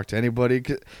want to talk to anybody.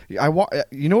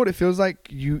 You know what it feels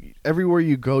like? Everywhere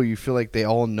you go, you feel like they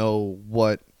all know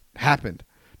what happened.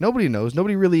 Nobody knows.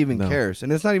 Nobody really even cares,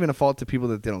 and it's not even a fault to people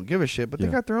that they don't give a shit. But they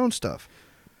got their own stuff.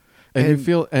 And you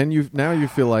feel, you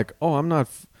feel like, oh, I'm not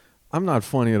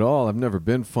funny at all. I've never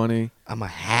been funny. I'm a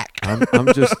hack. I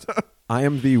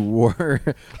am the worst.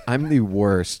 I'm the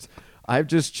worst. I've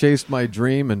just chased my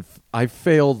dream, and I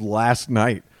failed last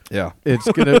night. Yeah, it's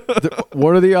gonna.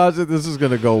 What are the odds that this is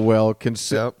gonna go well?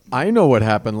 Yep. I know what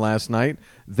happened last night.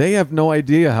 They have no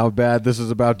idea how bad this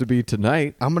is about to be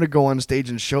tonight. I'm gonna go on stage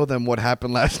and show them what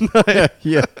happened last night.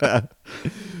 Yeah.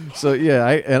 So yeah,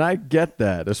 I get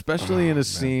that, especially in a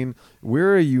scene.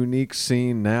 We're a unique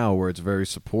scene now where it's very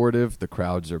supportive. The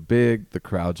crowds are big. The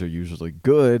crowds are usually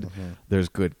good. Mm-hmm. There's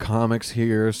good comics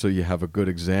here, so you have a good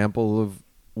example of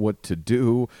what to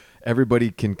do.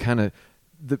 Everybody can kind of.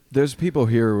 There's people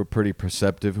here who are pretty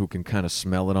perceptive who can kind of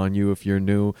smell it on you if you're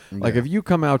new. Yeah. Like if you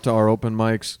come out to our open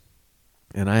mics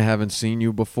and I haven't seen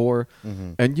you before,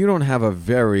 mm-hmm. and you don't have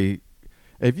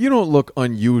if you don't look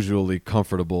unusually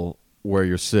comfortable where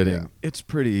you're sitting, it's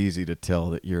pretty easy to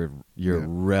tell that you're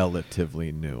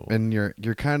relatively new. And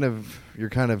you're kind of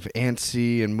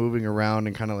antsy and moving around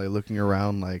and kind of like looking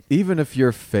around like. Even if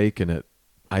you're faking it,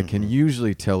 I can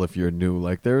usually tell if you're new.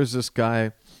 Like there was this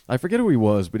guy, I forget who he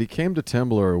was, but he came to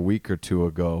Temblor a week or two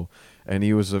ago, and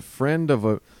he was a friend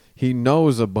of he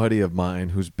knows a buddy of mine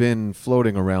who's been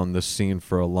floating around this scene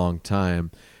for a long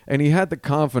time, and he had the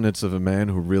confidence of a man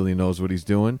who really knows what he's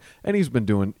doing, and he's been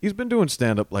doing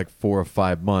stand-up like 4 or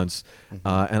 5 months,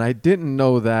 and I didn't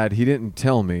know that. He didn't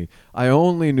tell me. I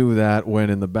only knew that when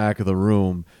in the back of the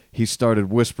room, he started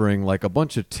whispering like a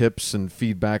bunch of tips and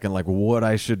feedback and like what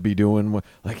I should be doing.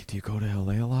 Like, do you go to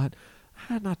LA a lot?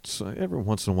 Not so, every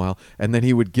once in a while. And then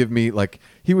he would give me like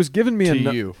he was giving me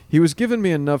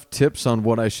enough tips on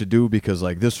what I should do because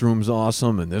like this room's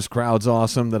awesome and this crowd's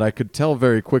awesome that I could tell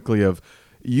very quickly of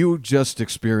you just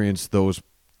experienced those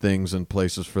things and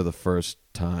places for the first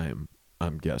time.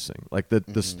 I'm guessing like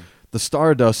the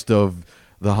stardust of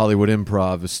the Hollywood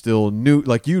Improv is still new.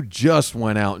 Like you just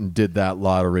went out and did that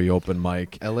lottery open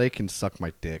mic. LA can suck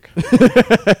my dick.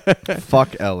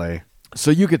 Fuck LA. So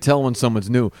you could tell when someone's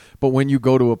new, but when you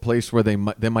go to a place where they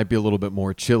might be a little bit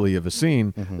more chilly of a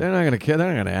scene, they're not going to care. They're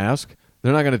not going to ask.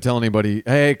 They're not going to tell anybody,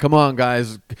 "Hey, come on,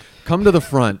 guys, come to the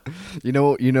front." You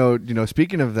know.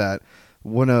 Speaking of that,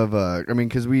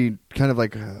 because we kind of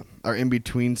like our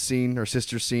in-between scene, our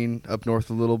sister scene up north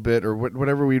a little bit, or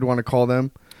whatever we'd want to call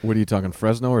them. What are you talking,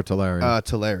 Fresno or Tulare?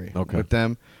 Tulare. Okay. With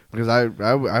them, because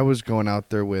I was going out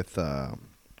there with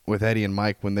Eddie and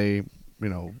Mike when they,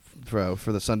 for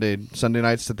the Sunday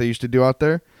nights that they used to do out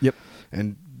there. Yep.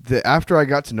 And after I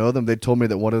got to know them, they told me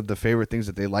that one of the favorite things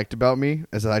that they liked about me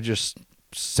is that I just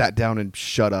sat down and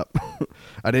shut up.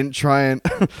 I didn't try and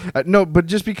no, but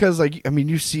just because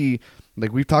you see,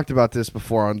 like we've talked about this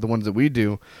before on the ones that we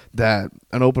do, that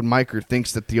an open micer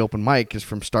thinks that the open mic is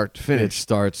from start to finish. It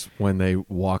starts when they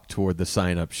walk toward the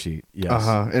sign-up sheet. Yes.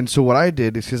 And so what I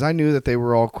did is, because I knew that they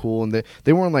were all cool and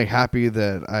they weren't like happy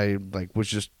that I was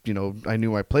just, I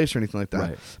knew my place or anything like that.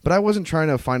 Right. But I wasn't trying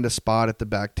to find a spot at the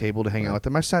back table to hang out with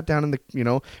them. I sat down in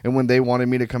the, and when they wanted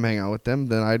me to come hang out with them,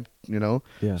 then I'd,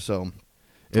 Yeah. So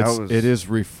it is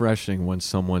refreshing when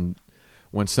someone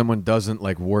doesn't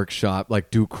like workshop,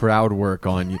 like do crowd work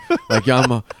on you. Like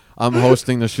I'm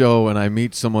hosting the show and I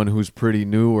meet someone who's pretty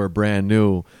new or brand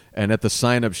new, and at the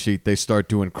sign up sheet they start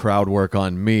doing crowd work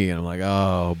on me, and I'm like,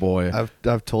 oh boy.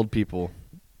 I've told people,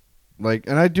 like,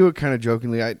 and I do it kind of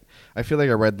jokingly. I feel like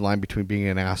I read the line between being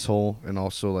an asshole and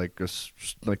also like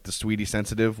the sweetie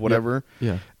sensitive, whatever.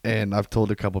 Yeah. And I've told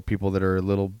a couple people that are a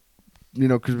little,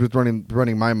 because with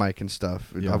running my mic and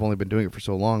stuff, I've only been doing it for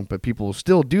so long, but people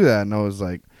still do that, and I was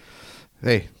like,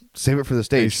 hey, save it for the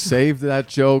stage. Hey, save that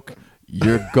joke.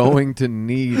 You're going to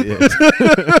need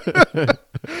it.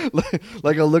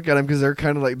 like I'll look at them because they're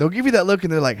kind of like, they'll give you that look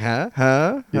and they're like, huh,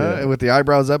 Yeah. and with the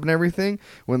eyebrows up and everything.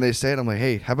 When they say it, I'm like,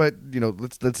 hey, how about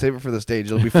let's save it for the stage.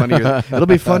 It'll be funnier. It'll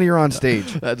be funnier on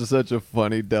stage. That's such a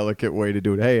funny, delicate way to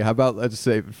do it. Hey, how about let's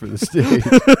save it for the stage?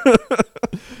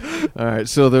 All right,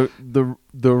 so the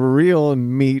real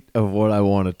meat of what I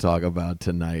want to talk about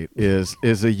tonight is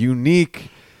a unique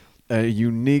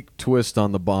twist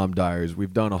on the Bomb Diaries.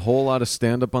 We've done a whole lot of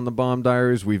stand up on the Bomb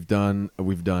Diaries. We've done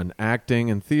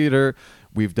acting and theater.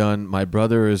 My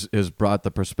brother has brought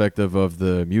the perspective of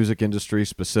the music industry,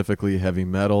 specifically heavy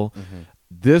metal. Mm-hmm.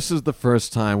 This is the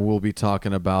first time we'll be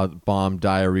talking about Bomb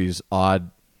Diaries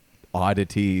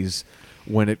oddities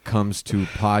when it comes to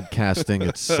podcasting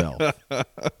itself.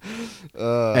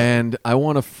 And I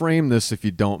want to frame this, if you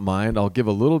don't mind. I'll give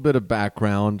a little bit of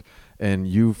background and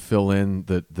you fill in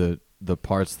the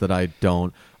parts that I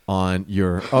don't, on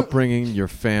your upbringing, your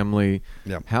family,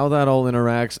 how that all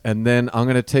interacts, and then I'm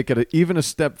going to take it even a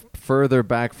step further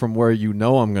back from where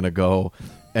I'm going to go,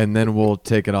 and then we'll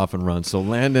take it off and run. So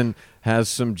Landyn has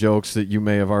some jokes that you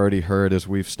may have already heard as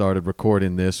we've started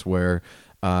recording this, where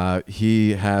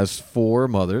he has 4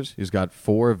 mothers. He's got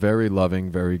 4 very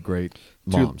loving, very great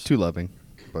moms. Too loving,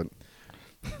 but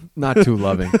not too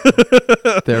loving.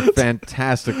 They're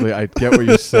fantastically. I get what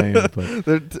you're saying,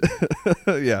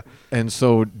 but yeah. And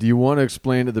so, do you want to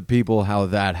explain to the people how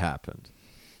that happened?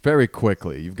 Very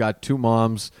quickly. You've got 2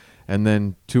 moms and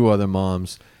then 2 other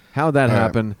moms. How that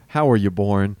happened? How were you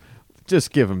born?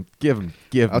 Just give them.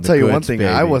 I'll tell you one thing. Baby.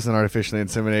 I wasn't artificially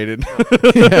inseminated.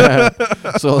 Yeah.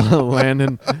 So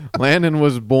Landyn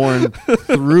was born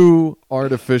through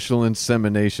artificial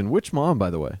insemination. Which mom, by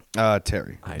the way?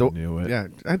 Terry. I knew it. Yeah,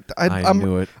 I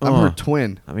knew it. I'm her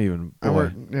twin. I'm even. I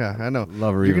know.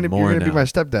 Love her you're even gonna, more You're gonna now. be my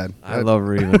stepdad. I love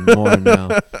her even more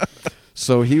now.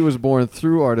 So he was born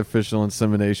through artificial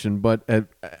insemination, but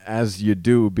as you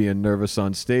do, being nervous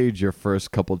on stage your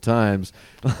first couple times.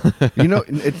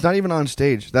 It's not even on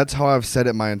stage. That's how I've said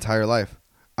it my entire life.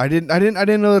 I didn't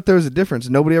know that there was a difference.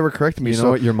 Nobody ever corrected me. You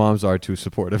know what? Your moms are too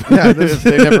supportive. Yeah,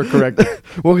 they never corrected.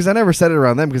 Well, because I never said it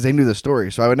around them because they knew the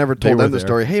story. So I would never told them the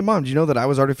story. Hey, mom, do you know that I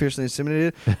was artificially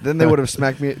inseminated? Then they would have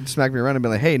smacked me around and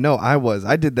been like, hey, no,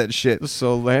 I did that shit.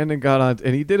 So Landyn got on,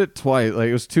 and he did it twice. Like,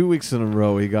 it was 2 weeks in a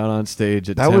row. He got on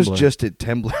stage at That Tembler. was just at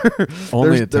Tembler.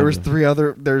 Only at There Tembler. was 3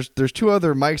 other. There's 2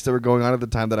 other mics that were going on at the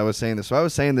time that I was saying this. So I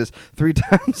was saying this 3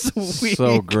 times a week.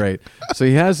 So great. So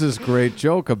he has this great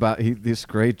joke about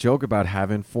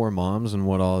having 4 moms and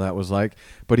what all that was like.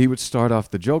 But he would start off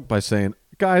the joke by saying,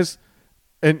 guys,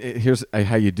 and here's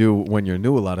how you do when you're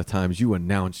new a lot of times, you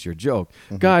announce your joke.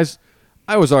 Mm-hmm. Guys,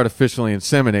 I was artificially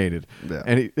inseminated. Yeah.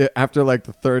 And after like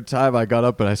the 3rd time I got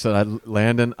up and I said,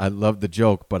 Landyn, I love the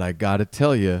joke, but I got to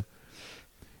tell you,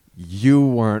 you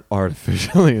weren't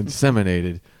artificially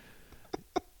inseminated.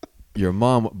 Your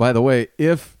mom, by the way,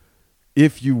 if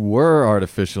you were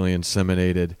artificially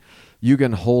inseminated, you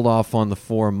can hold off on the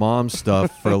 4 mom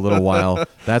stuff for a little while.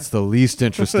 That's the least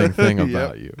interesting thing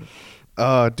about you.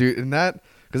 Oh, dude, and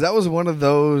because that was one of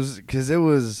those, because it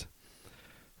was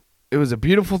a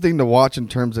beautiful thing to watch in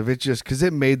terms of it, just because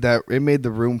it made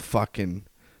the room fucking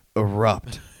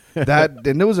erupt.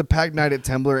 and it was a packed night at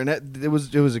Tembler, and it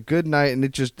was a good night, and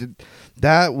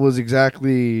that was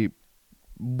exactly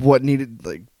what needed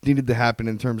to happen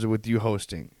in terms of with you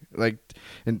hosting. Like,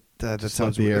 and that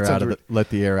sounds weird. Let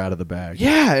the air out of the bag.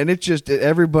 Yeah, and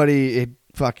it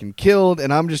fucking killed,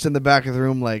 and I'm just in the back of the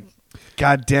room like,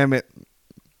 God damn it.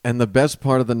 And the best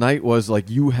part of the night was, like,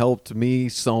 you helped me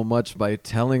so much by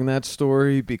telling that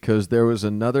story, because there was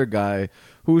another guy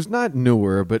who's not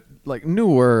newer, but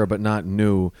not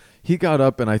new. He got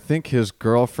up, and I think his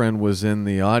girlfriend was in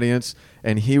the audience,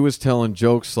 and he was telling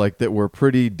jokes like that were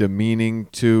pretty demeaning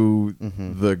to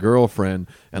the girlfriend.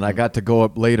 And I got to go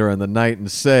up later in the night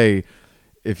and say,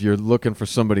 if you're looking for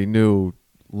somebody new,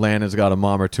 Landon's got a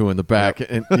mom or two in the back. Yep.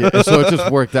 And so it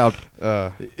just worked out.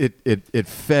 It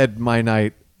fed my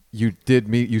night.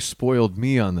 You spoiled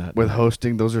me on that with night.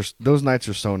 Hosting. Those nights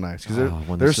are so nice, because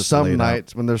there's some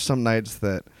nights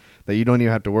that you don't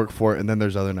even have to work for it, and then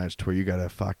there's other nights where you gotta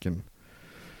fucking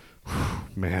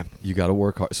man, you gotta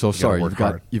work hard. So sorry,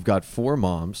 you've got 4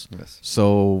 moms. Yes.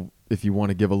 So if you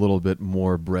want to give a little bit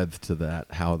more breadth to that,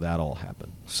 how that all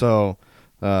happened. So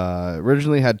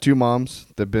originally had 2 moms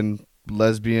that've been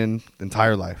lesbian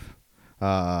entire life.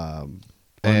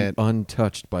 And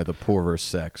untouched by the poorer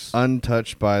sex.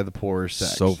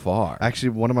 So far. Actually,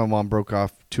 one of my mom broke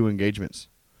off 2 engagements.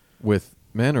 With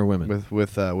men or women?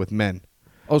 With men.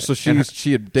 Oh, so she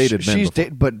had dated men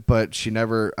before. But she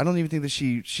never. I don't even think that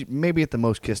she maybe at the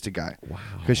most kissed a guy. Wow.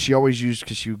 Because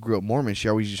she grew up Mormon. She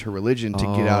always used her religion to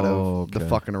get out of the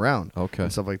fucking around. Okay.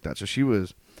 And stuff like that. So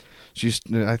she's.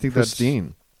 I think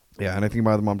Christine. Yeah, and I think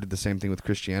my other mom did the same thing with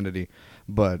Christianity.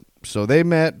 But so they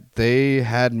met, they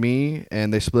had me,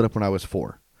 and they split up when I was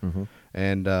 4. Mm-hmm.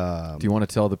 And do you want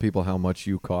to tell the people how much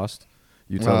you cost?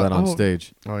 You tell that on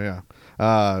stage. Oh yeah.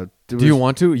 Do you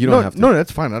want to? You don't have to. No,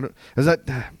 that's fine. I don't. Is that?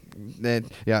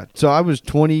 Yeah. So I was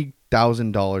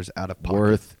 $20,000 out of pocket.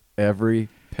 Worth every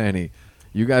penny.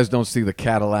 You guys don't see the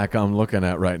Cadillac I'm looking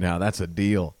at right now. That's a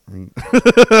deal. You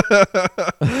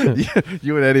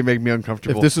and Eddie make me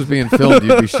uncomfortable. If this was being filmed,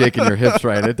 you'd be shaking your hips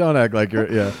right. Don't act like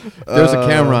you're. Yeah. If there's a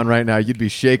camera on right now, you'd be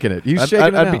shaking it.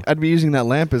 I'd be using that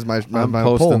lamp as my I'm my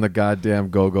posting pole. the goddamn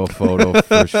go-go photo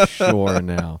for sure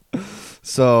now.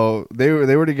 So they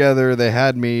were together. They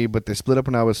had me, but they split up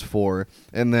when I was 4.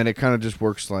 And then it kind of just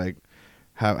works like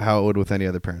how it would with any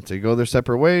other parents. They go their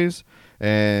separate ways.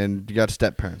 And you got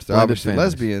step parents. They're obviously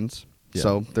lesbians,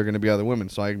 so they're going to be other women.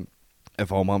 So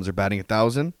if all moms are batting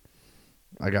 1,000,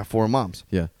 I got 4 moms.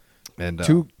 Yeah, and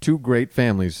two great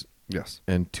families. Yes,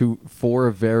 and 4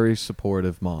 very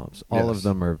supportive moms. All of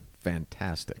them are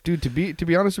fantastic, dude. To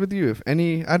be honest with you, if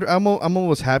any, I'm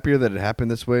almost happier that it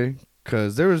happened this way,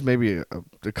 because there was maybe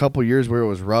a couple years where it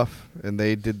was rough and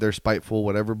they did their spiteful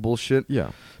whatever bullshit.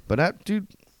 Yeah, but dude.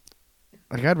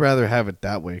 Like, I'd rather have it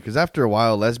that way, because after a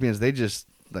while, lesbians, they just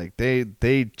like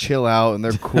they chill out and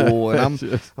they're cool, and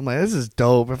I'm like, this is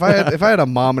dope. If I had a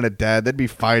mom and a dad, they'd be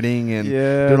fighting and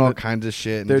doing all kinds of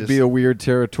shit. And there'd be a weird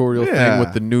territorial thing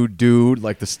with the new dude,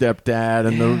 like the stepdad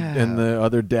and the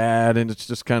other dad, and it's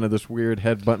just kind of this weird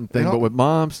headbutting thing. But with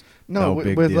moms, no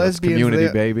big with deal. lesbians, it's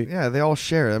community, baby. Yeah, they all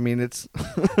share. I mean, it's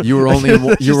you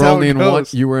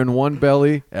were in one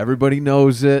belly. Everybody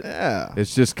knows it. Yeah,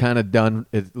 it's just kind of done.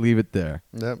 Leave it there.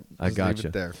 Yep, I got you.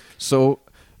 There. So,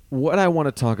 what I want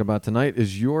to talk about tonight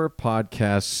is your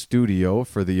podcast studio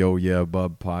for the Oh Yeah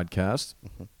Bub podcast.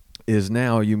 Mm-hmm. Is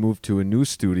now you moved to a new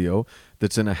studio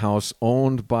that's in a house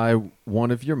owned by one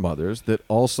of your mothers that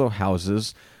also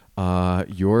houses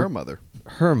her mother.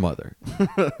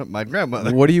 My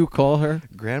grandmother. What do you call her?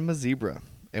 Grandma Zebra.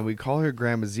 And we call her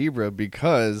Grandma Zebra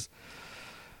because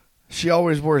she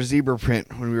always wore zebra print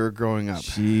when we were growing up.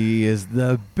 She is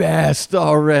the best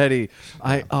already.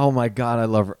 Oh my God, I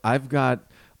love her. I've got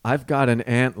an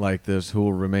aunt like this who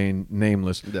will remain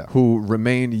nameless, who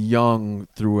remained young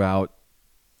throughout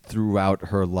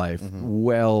her life. Mm-hmm.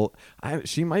 Well,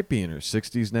 she might be in her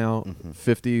 60s now,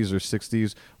 50s or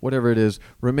 60s, whatever it is.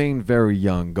 Remained very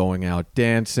young, going out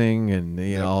dancing and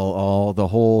all the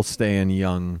whole staying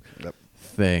young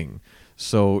thing.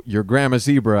 So your Grandma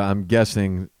Zebra, I'm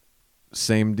guessing,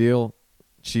 same deal.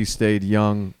 She stayed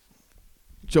young.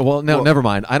 Well, never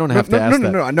mind. I don't have to ask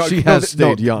that. No, she has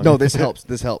stayed young. No, this helps.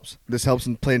 This helps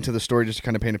and play into the story just to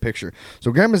kind of paint a picture.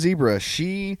 So Grandma Zebra,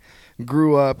 she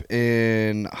grew up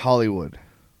in Hollywood.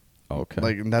 Okay.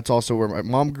 And that's also where my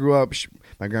mom grew up.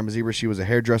 My Grandma Zebra, she was a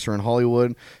hairdresser in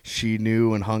Hollywood. She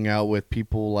knew and hung out with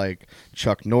people like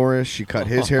Chuck Norris. She cut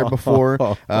his hair before.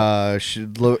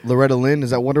 Loretta Lynn, is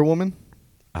that Wonder Woman?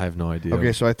 I have no idea.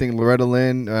 Okay, so I think Loretta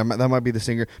Lynn, that might be the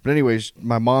singer. But anyways,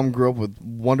 my mom grew up with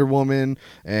Wonder Woman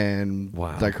and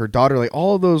like her daughter, like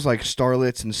all of those like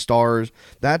starlets and stars.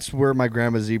 That's where my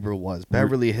Grandma Zebra was.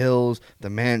 Beverly Hills, the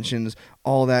mansions,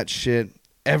 all that shit,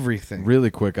 everything. Really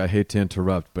quick, I hate to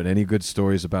interrupt, but any good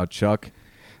stories about Chuck?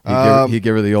 He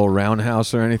give her the old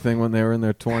roundhouse or anything when they were in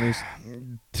their 20s?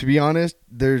 To be honest,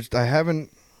 it's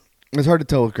hard to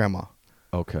tell with Grandma.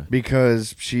 Okay.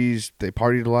 Because they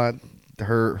partied a lot.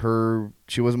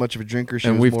 She wasn't much of a drinker.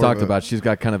 We've talked about she's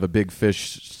got kind of a big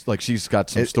fish. Like she's got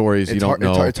some stories you don't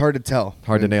know. It's hard to tell.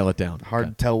 Hard to nail it down. Hard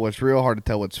to tell what's real. Hard to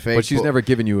tell what's fake. But she's never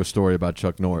given you a story about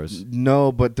Chuck Norris.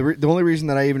 No, but the only reason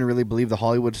that I even really believe the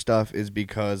Hollywood stuff is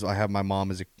because I have my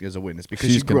mom as a witness. Because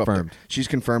she's she grew confirmed. up there. She's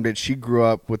confirmed it. She grew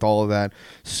up with all of that.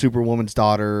 Superwoman's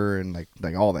daughter and like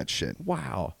all that shit.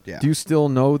 Wow. Yeah. Do you still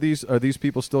know these? Are these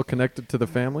people still connected to the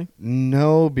family?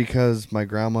 No, because my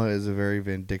grandma is a very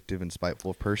vindictive and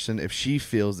spiteful person. If she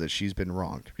feels that she's been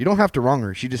wronged, you don't have to wrong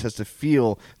her. She just has to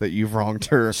feel that you've wronged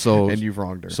her, and you've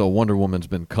wronged her. So Wonder Woman's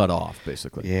been cut off,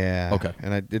 basically. Yeah. Okay.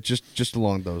 And it's just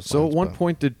along those lines. So at one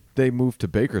point, did they move to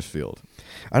Bakersfield?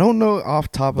 I don't know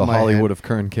off top the of my Hollywood head. of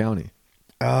Kern County.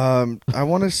 I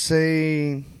want to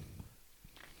say,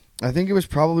 I think it was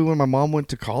probably when my mom went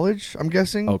to college. I'm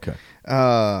guessing. Okay.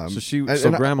 Grandma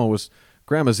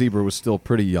Zebra was still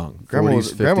pretty young. Grandma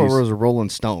 40s, 50s. Grandma was a rolling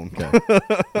stone. Okay.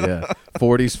 Yeah.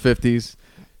 40s, 50s.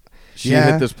 She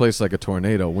hit this place like a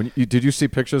tornado. Did you see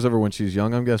pictures of her when she's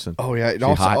young, I'm guessing? Oh, yeah.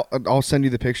 Hot? I'll send you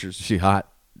the pictures. She hot?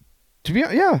 To be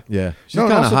honest, yeah. She's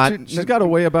kind of hot. She's got a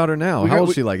way about her now. How old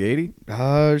is she, like 80?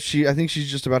 I think she's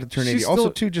just about to turn 80. Also,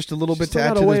 too, just a little bit to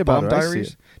add to the Bomb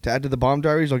Diaries. To add to the Bomb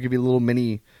Diaries, I'll give you a little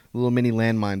mini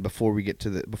landmine before we get to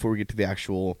the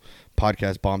actual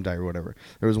podcast Bomb Diary or whatever.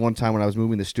 There was one time when I was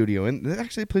moving the studio in.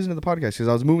 Actually, it plays into the podcast because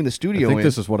I was moving the studio in. I think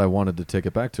this is what I wanted to take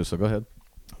it back to, so go ahead.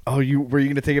 Oh, were you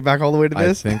going to take it back all the way to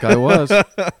this? I think I was.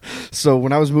 So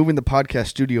when I was moving the podcast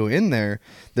studio in there,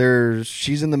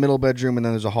 she's in the middle bedroom, and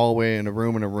then there's a hallway and a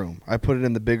room. I put it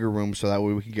in the bigger room so that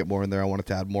way we could get more in there. I wanted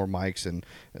to add more mics and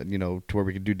to where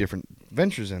we could do different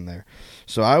ventures in there.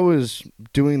 So I was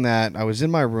doing that. I was in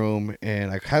my room,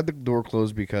 and I had the door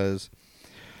closed because...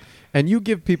 And you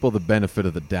give people the benefit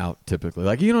of the doubt, typically.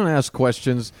 Like, you don't ask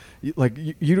questions. Like,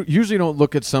 you usually don't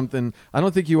look at something. I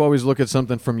don't think you always look at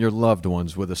something from your loved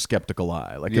ones with a skeptical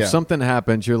eye. Like, if something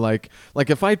happens, you're like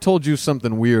if I told you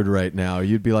something weird right now,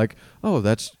 you'd be like, oh,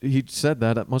 he said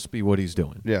that. That must be what he's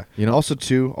doing. Yeah. Also,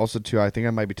 too, I think I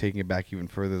might be taking it back even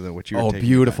further than what you were taking. Oh,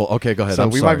 beautiful. Okay, go ahead. So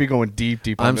we might be going deep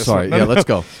on I'm this sorry. one. Yeah, let's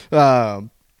go.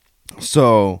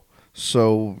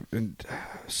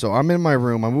 So I'm in my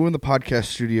room. I'm moving the podcast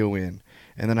studio in,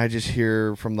 and then I just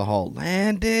hear from the hall,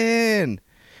 Landyn,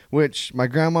 which my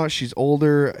grandma, she's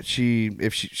older. She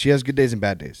has good days and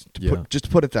bad days. Just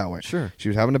to put it that way. Sure. She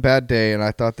was having a bad day, and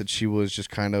I thought that she was just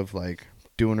kind of like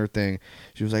doing her thing.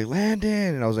 She was like, Landyn,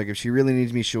 and I was like, if she really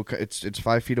needs me, it's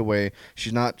 5 feet away.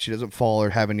 She doesn't fall or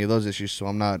have any of those issues, so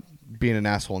I'm not being an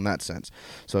asshole in that sense.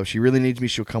 So if she really needs me,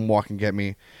 she'll come walk and get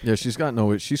me. Yeah, she's spry.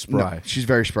 No, she's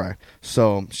very spry.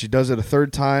 So she does it a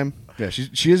third time. Yeah,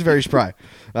 she is very spry.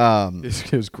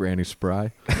 Is Granny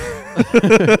spry?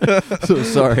 So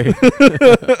sorry.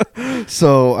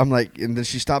 So I'm like, and then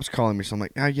she stops calling me. So I'm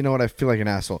like, you know what? I feel like an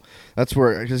asshole. That's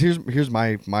where, because here's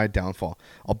my downfall.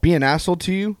 I'll be an asshole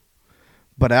to you,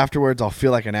 but afterwards I'll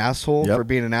feel like an asshole for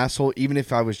being an asshole, even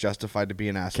if I was justified to be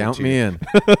an asshole. Count me in.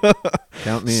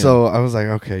 Count me in. So I was like,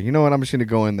 okay, you know what? I'm just gonna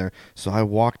go in there. So I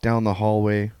walk down the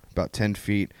hallway about 10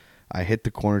 feet. I hit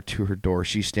the corner to her door.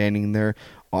 She's standing there,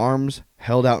 arms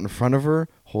held out in front of her,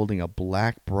 holding a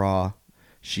black bra.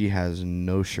 She has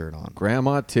no shirt on.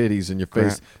 Grandma titties in your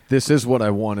face. This is what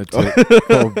I wanted to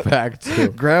go back to.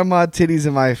 Grandma titties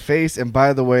in my face. And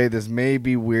by the way, this may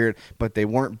be weird, but they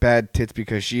weren't bad tits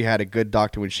because she had a good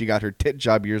doctor when she got her tit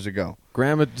job years ago.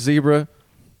 Grandma Zebra.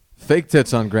 Fake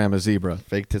tits on Grandma Zebra.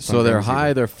 Fake tits. So they're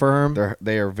high. They're firm.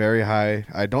 They are very high.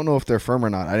 I don't know if they're firm or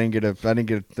not. I didn't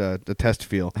get the test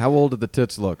feel. How old did the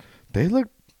tits look? They look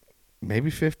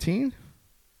maybe 15.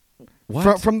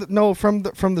 What? From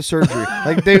the surgery.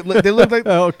 Like they look like.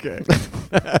 Okay.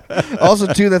 Also,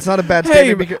 too, that's not a bad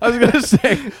statement. Hey, I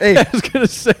was gonna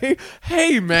say,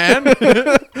 hey, man,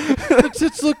 the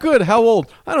tits look good. How old?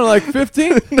 I don't know, like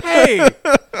 15. Hey.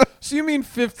 So you mean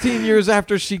 15 years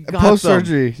after she got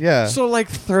post-surgery, yeah. So like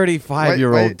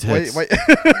 35-year-old tits. Wait.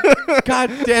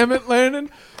 God damn it, Landyn.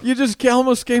 You just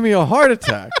almost gave me a heart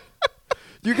attack.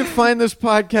 You can find this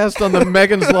podcast on the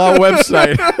Megan's Law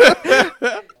website.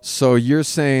 So you're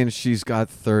saying she's got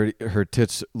 30, her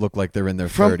tits look like they're in their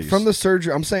 30s. From the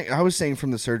surgery. I was saying from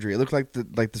the surgery. It looked like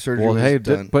the surgery was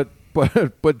done. But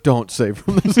but don't say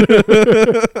from this.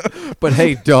 But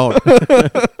hey, don't.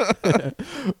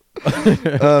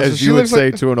 As you would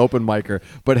say to an open micer.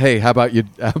 But hey, how about you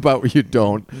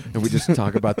don't? And we just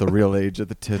talk about the real age of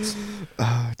the tits.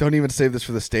 Don't even save this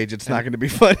for the stage. It's not going to be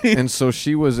funny. And so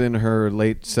she was in her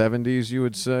late 70s, you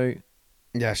would say?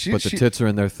 Yeah, but the tits are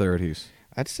in their 30s.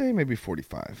 I'd say maybe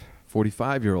 45.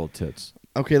 45-year-old tits.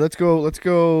 Okay, let's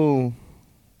go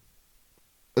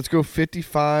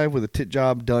 55 with a tit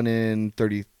job done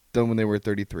when they were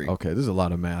 33. Okay, this is a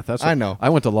lot of math. I know. I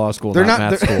went to law school, not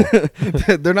math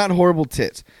school. They're not horrible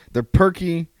tits. They're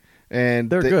perky and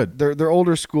they're good. They're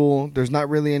older school. There's not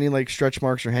really any like stretch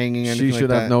marks or hanging. She should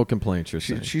have no complaints. You're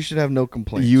saying she should have no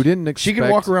complaints. You didn't expect. She can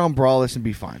walk around braless and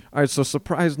be fine. All right. So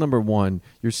surprise number 1,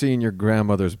 you're seeing your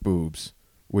grandmother's boobs,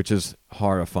 which is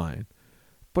horrifying.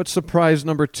 But surprise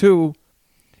number 2,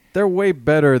 they're way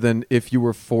better than if you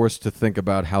were forced to think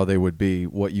about how they would be,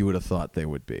 what you would have thought they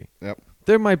would be. Yep.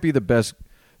 They might be the best.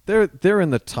 They're in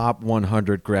the top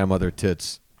 100 grandmother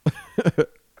tits.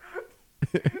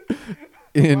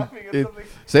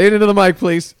 Say it into the mic,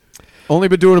 please. Only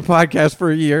been doing a podcast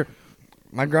for a year.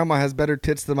 My grandma has better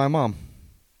tits than my mom.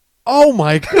 Oh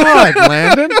my God,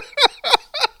 Landyn.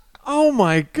 Oh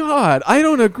my God. I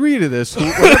don't agree to this.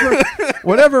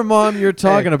 Whatever mom you're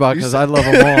talking about, because I love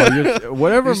them all.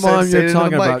 Whatever mom you're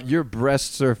talking about, your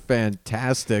breasts are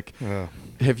fantastic.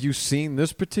 Have you seen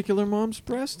this particular mom's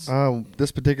breasts?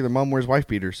 This particular mom wears wife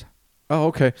beaters. Oh,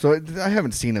 okay. So I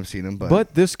haven't seen them,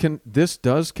 but this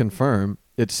does confirm.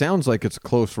 It sounds like it's a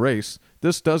close race.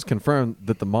 This does confirm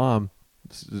that the mom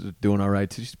is doing all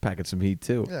right. She's packing some heat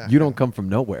too. Yeah. You don't come from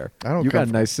nowhere. I don't. You got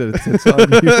a nice set of tits on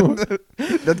you.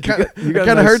 That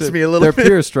kind of hurts me a little bit. They're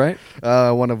pierced, right?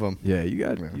 One of them. Yeah, you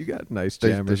got nice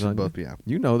jammers on both, you. Yeah.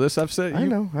 You know this. I've said. I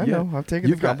know. I've taken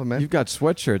the compliment. You've got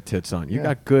sweatshirt tits on. You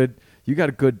got good. You got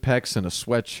a good pecs and a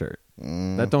sweatshirt.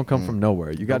 That don't come from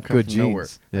nowhere. You got good jeans. Nowhere.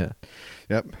 Yeah.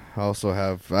 Yep. I also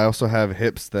have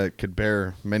hips that could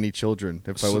bear many children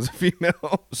if I was a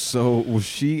female. So was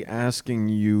she asking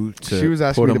you to she was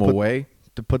asking put me them away?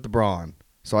 To put the bra on.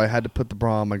 So I had to put the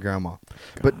bra on my grandma.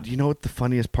 God. But you know what the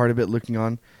funniest part of it looking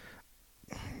on?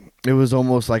 It was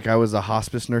almost like I was a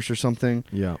hospice nurse or something.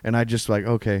 Yeah. And I just I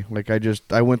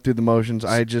went through the motions.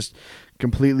 I just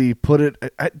completely put it.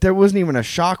 There wasn't even a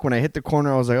shock when I hit the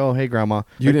corner. I was like, oh, hey, grandma.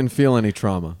 You didn't feel any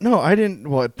trauma? No, I didn't.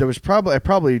 Well, there was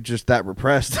probably just that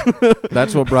repressed.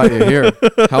 That's what brought you here.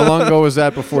 How long ago was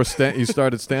that before you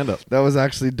started stand-up? That was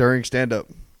actually during stand-up.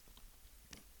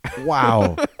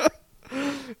 Wow.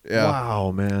 Yeah.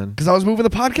 Wow, man. Because I was moving the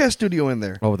podcast studio in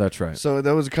there. Oh, that's right. So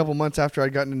that was a couple months after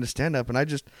I'd gotten into stand-up, and I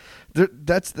just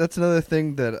that's another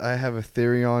thing that I have a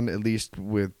theory on, at least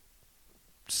with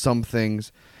some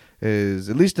things, is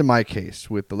at least in my case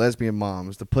with the lesbian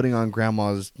moms, the putting on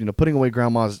grandma's, putting away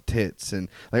grandma's tits, and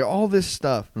like all this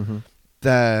stuff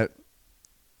that.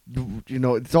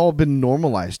 It's all been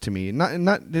normalized to me.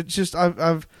 Not. It's just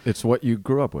I've. It's what you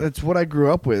grew up with. It's what I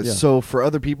grew up with. Yeah. So for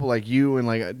other people like you and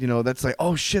that's like,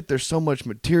 oh shit, there's so much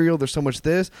material, there's so much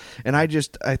this, and I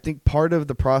think part of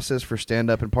the process for stand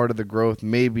up and part of the growth,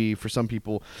 maybe for some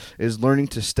people, is learning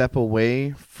to step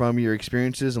away from your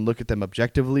experiences and look at them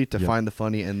objectively to find the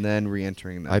funny, and then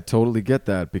re-entering them. I totally get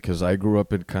that because I grew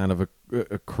up in kind of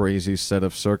a crazy set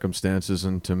of circumstances,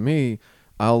 and to me,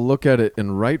 I'll look at it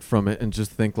and write from it and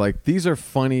just think like, these are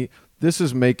funny. This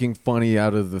is making funny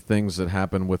out of the things that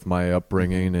happened with my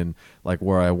upbringing and like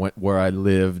where I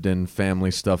lived and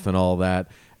family stuff and all that.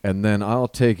 And then I'll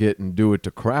take it and do it to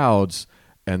crowds,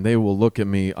 and they will look at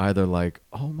me either like,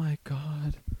 oh my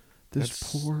God,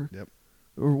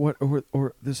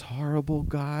 or this horrible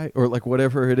guy, or like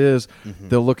whatever it is.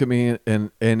 They'll look at me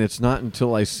and it's not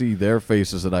until I see their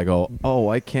faces that I go, oh,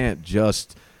 I can't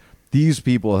just. These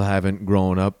people haven't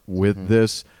grown up with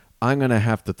this. I'm going to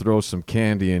have to throw some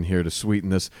candy in here to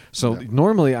sweeten this. So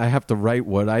normally I have to write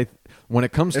when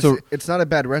it comes to... It's not a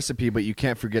bad recipe, but you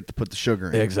can't forget to put the sugar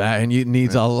in. Exactly. And it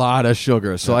needs a lot of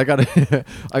sugar. So I got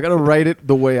to write it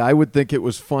the way I would think it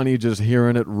was funny, just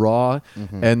hearing it raw,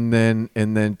 and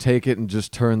then take it and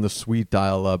just turn the sweet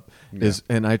dial up.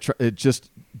 And I try it just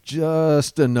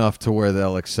enough to where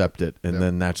they'll accept it. And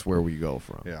then that's where we go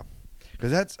from. Yeah.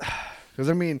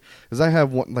 Because I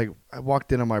have one, like, I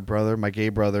walked in on my brother, my gay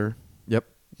brother. Yep.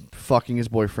 Fucking his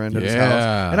boyfriend at his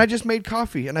house. And I just made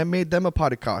coffee, and I made them a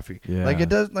pot of coffee. Yeah. Like, it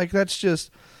does, like, that's just,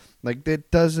 like,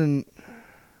 it doesn't.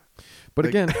 But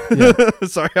like, again,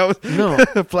 sorry, I was. No.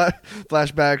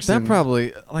 Flashbacks. That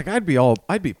probably, like, I'd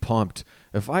be pumped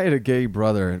if I had a gay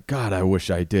brother, God, I wish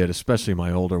I did, especially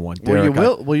my older one, Derek.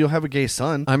 Well, you'll have a gay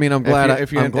son. I mean, I'm glad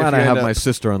I have my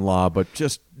sister-in-law, but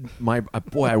just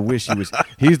I wish he was.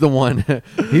 He's the one.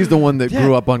 He's the one that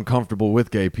grew up uncomfortable with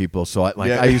gay people. So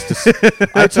I used to.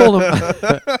 I told him.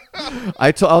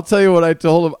 I'll tell you what I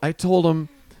told him.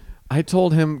 I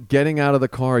told him getting out of the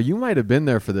car. You might have been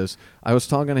there for this. I was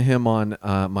talking to him on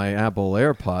my Apple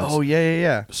AirPods. Oh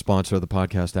yeah. Sponsor of the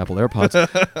podcast, Apple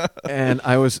AirPods. And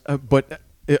I was,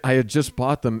 I had just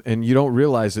bought them, and you don't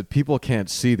realize that people can't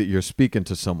see that you're speaking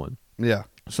to someone. Yeah.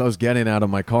 So I was getting out of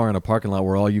my car in a parking lot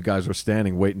where all you guys were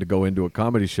standing waiting to go into a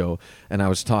comedy show, and I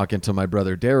was talking to my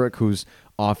brother Derek, who's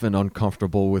often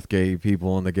uncomfortable with gay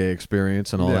people and the gay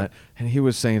experience and all that. And he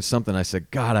was saying something. I said,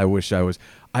 God, I wish I was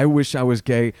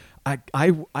gay.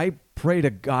 I pray to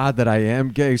God that I am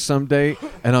gay someday,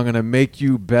 and I'm going to make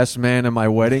you best man in my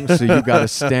wedding, so you got to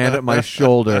stand at my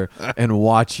shoulder and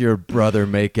watch your brother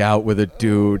make out with a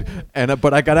dude.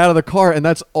 But I got out of the car, and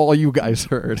that's all you guys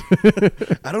heard.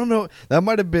 I don't know. That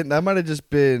might have just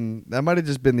been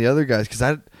the other guys, because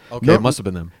it must have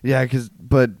been them. Yeah,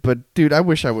 but dude, I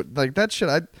wish I would like that shit.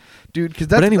 Because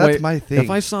that's my thing. If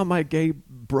I saw my gay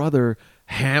brother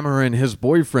hammering his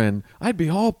boyfriend, I'd be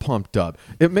all pumped up.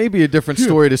 It may be a different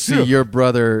story to see your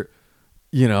brother,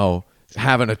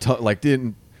 having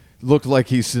didn't look like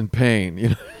he's in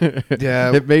pain.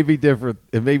 Yeah, it may be different.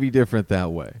 It may be different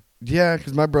that way. Yeah,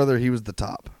 because my brother, he was the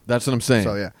top. That's what I'm saying.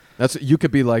 So yeah, you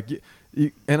could be like.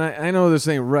 And I know this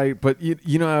ain't right, but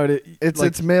you know how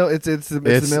it's male. It's the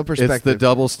male perspective. It's the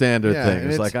double standard thing.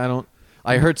 It's like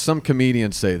I heard some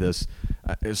comedian say this,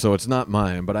 so it's not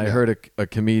mine, but I heard a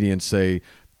comedian say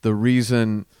the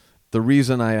reason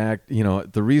I act,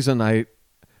 the reason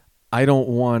I don't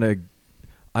want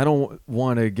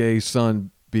a gay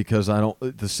son because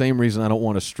the same reason I don't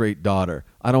want a straight daughter.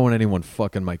 I don't want anyone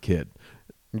fucking my kid.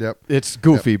 Yep. It's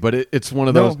goofy, but it's one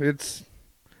of those. No,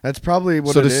 that's probably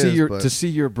what it is. So to see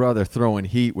your brother throwing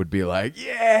heat would be like,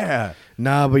 yeah.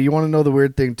 Nah, but you want to know the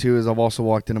weird thing too is I've also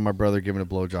walked into my brother giving a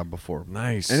blowjob before.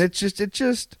 Nice. And it just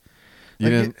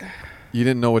you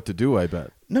didn't know what to do, I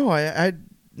bet. No,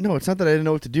 no, it's not that I didn't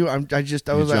know what to do. I was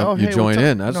like, oh, hey, you join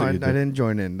in. That's no, what you did. I didn't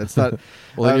join in. That's not.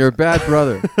 Well, then you're a bad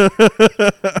brother.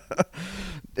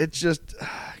 It's just.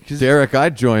 Derek,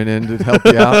 I'd join in to help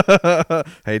you out.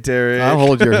 Hey, Derek. I'll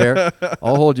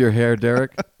hold your hair,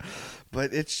 Derek.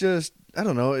 But it's just, I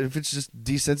don't know if it's just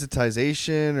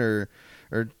desensitization or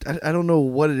I don't know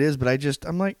what it is, but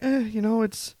I'm like,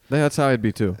 it's. That's how I'd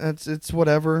be too. It's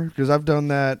whatever, because I've done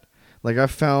that. Like I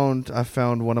found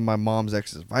one of my mom's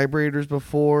ex's vibrators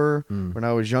before when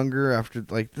I was younger. After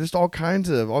like just all kinds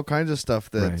of stuff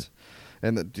that, right.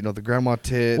 And the grandma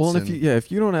tits. Well, and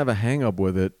if you don't have a hang up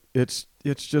with it, it's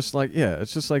just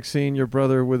like seeing your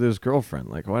brother with his girlfriend,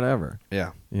 like whatever.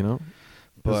 Yeah,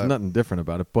 there's nothing different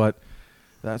about it, but.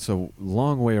 That's a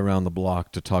long way around the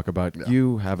block to talk about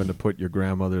you having to put your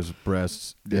grandmother's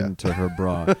breasts into her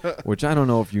bra, which I don't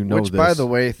know if you know. Which, by the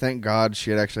way, thank God she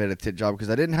had actually had a tit job,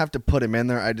 because I didn't have to put him in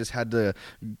there. I just had to.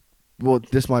 Well,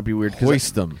 this might be weird.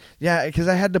 Hoist them. Yeah, because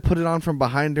I had to put it on from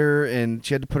behind her, and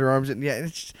she had to put her arms in. Yeah,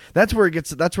 that's where it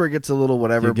gets a little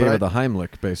whatever. You gave her the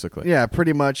Heimlich, basically. Yeah,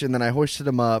 pretty much, and then I hoisted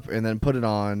him up and then put it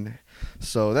on.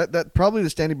 So that probably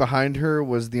the standing behind her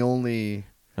was the only.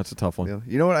 That's a tough one.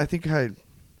 You know what? I think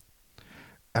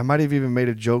I might have even made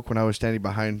a joke when I was standing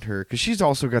behind her, because she's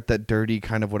also got that dirty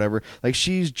kind of whatever. Like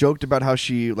she's joked about how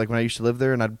she, like when I used to live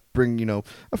there and I'd bring,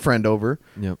 a friend over,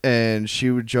 and she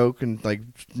would joke and like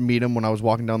meet him when I was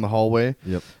walking down the hallway.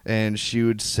 Yep. And she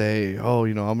would say, "Oh,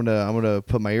 I'm gonna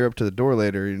put my ear up to the door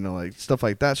later," like stuff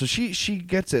like that. So she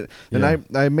gets it. And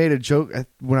I made a joke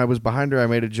when I was behind her. I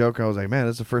made a joke. I was like, "Man,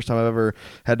 this is the first time I've ever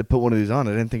had to put one of these on.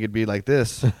 I didn't think it'd be like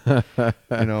this."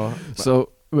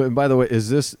 So. And by the way, is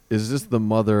this the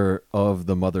mother of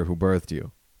the mother who birthed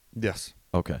you? Yes.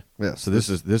 Okay. Yes. So this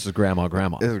is grandma.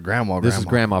 This is grandma. This is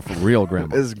grandma for real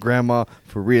grandma. This is grandma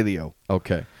for realio.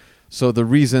 Okay. So the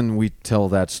reason we tell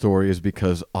that story is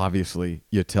because obviously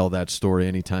you tell that story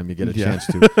anytime you get a chance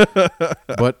to.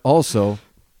 But also,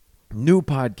 new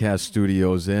podcast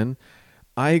studios in.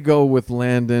 I go with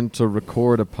Landyn to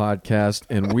record a podcast,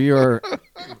 and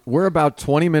we're about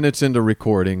 20 minutes into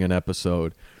recording an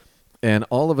episode. And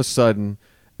all of a sudden,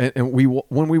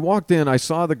 when we walked in, I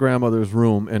saw the grandmother's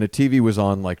room, and a TV was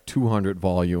on like 200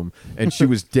 volume, and she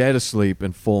was dead asleep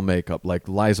in full makeup, like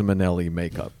Liza Minnelli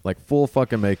makeup, like full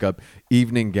fucking makeup,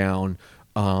 evening gown,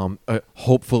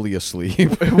 hopefully asleep.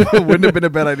 Wouldn't have been a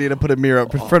bad idea to put a mirror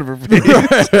up in front of her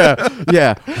face.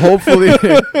 yeah.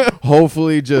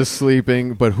 Hopefully just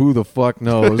sleeping, but who the fuck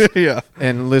knows? Yeah.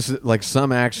 And listen, like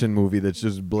some action movie that's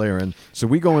just blaring. So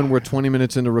we go in, we're 20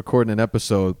 minutes into recording an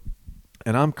episode,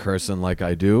 and I'm cursing like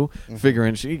I do,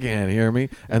 figuring she can't hear me.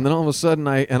 And then all of a sudden,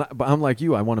 I'm like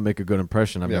you, I want to make a good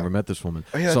impression. I've never met this woman.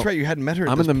 Oh, yeah, that's right. You hadn't met her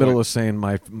at I'm this in the middle point. of saying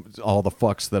all the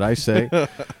fucks that I say.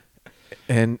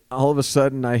 And all of a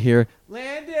sudden I hear,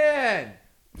 Landyn!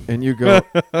 And you go,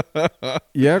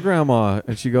 yeah, Grandma.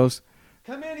 And she goes,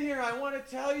 come in here. I want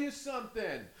to tell you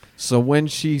something. So when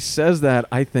she says that,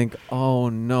 I think, oh,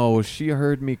 no, she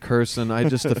heard me cursing. I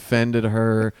just offended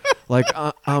her. Like,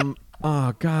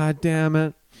 oh, God damn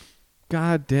it.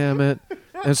 God damn it.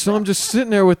 And so I'm just sitting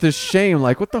there with this shame.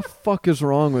 Like, what the fuck is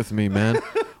wrong with me, man?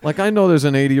 Like, I know there's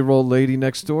an 80-year-old lady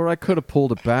next door. I could have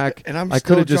pulled it back. And I'm I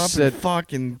still could have just dropping said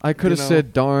fuck and I could have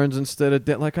said darns instead of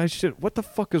like I should. What the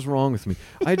fuck is wrong with me?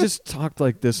 I just talked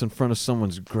like this in front of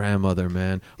someone's grandmother,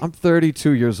 man. I'm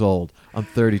 32 years old. And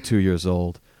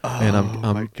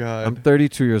my God. I'm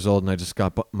 32 years old, and I just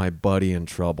got my buddy in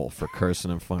trouble for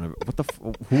cursing in front of it. What the?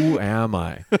 Who am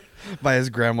I? By his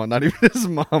grandma, not even his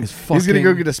mom. His He's gonna go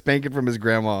fucking get a spanking from his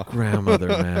grandma. Grandmother,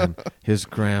 man. His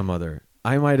grandmother.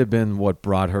 I might have been what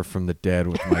brought her from the dead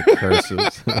with my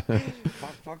curses.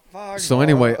 Fuck. So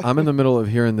anyway, I'm in the middle of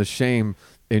hearing the shame,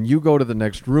 and you go to the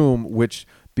next room, which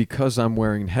because I'm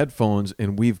wearing headphones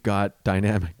and we've got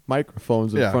dynamic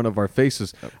microphones in front of our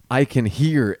faces, I can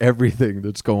hear everything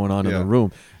that's going on in the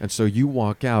room. And so you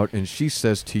walk out, and she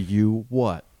says to you,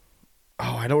 what?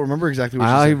 Oh, I don't remember exactly what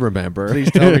she I said. remember.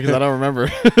 Please tell me, because I don't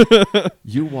remember.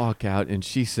 You walk out, and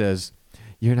she says,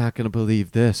 you're not going to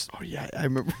believe this. Oh, yeah, I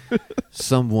remember.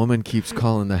 Some woman keeps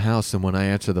calling the house, and when I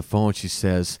answer the phone, she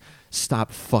says,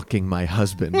 stop fucking my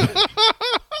husband.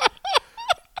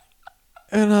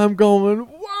 And I'm going,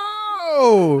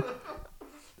 whoa!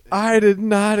 I did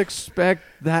not expect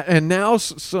that. And now,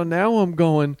 so now I'm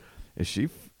going, is she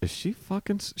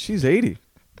fucking, she's 80.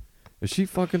 Is she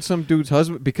fucking some dude's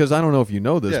husband? Because I don't know if you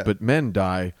know this, but men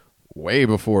die way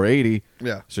before 80.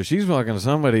 Yeah. So she's fucking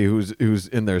somebody who's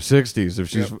in their 60s, if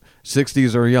she's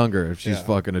 60s or younger, if she's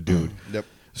fucking a dude. Yep.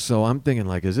 So I'm thinking,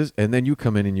 like, is this? And then you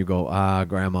come in and you go,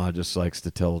 Grandma just likes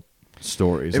to tell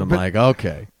stories. I'm like,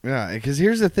 okay. Yeah, because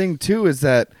here's the thing too, is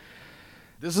that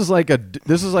this is like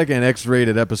an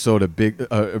X-rated episode of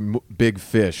Big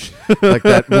Fish, like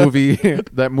that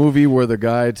movie where the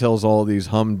guy tells all these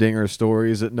humdinger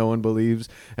stories that no one believes,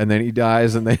 and then he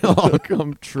dies, and they all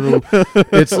come true.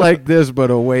 It's like this,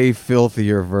 but a way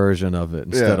filthier version of it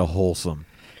instead of wholesome.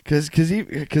 Because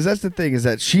that's the thing, is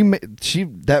that she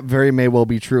that very may well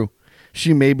be true.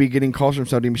 She may be getting calls from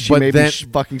somebody. She may be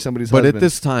fucking somebody's husband. But at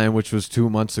this time, which was 2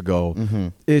 months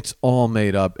ago, it's all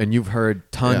made up. And you've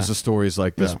heard tons of stories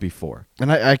like this before.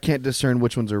 And I can't discern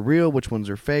which ones are real, which ones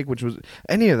are fake,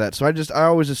 any of that. So I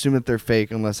always assume that they're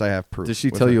fake unless I have proof. Does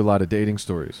she tell you a lot of dating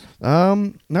stories?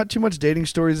 Not too much dating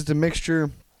stories. It's a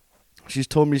mixture. She's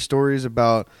told me stories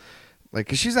about, like,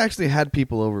 'cause she's actually had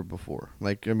people over before.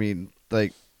 Like, I mean,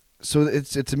 like, so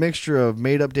it's a mixture of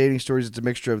made up dating stories. It's a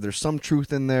mixture of there's some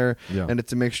truth in there, and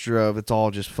it's a mixture of it's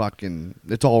all just fucking,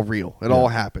 it's all real. It all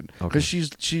happened. Because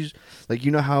she's like,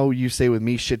 you know how you say with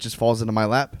me, shit just falls into my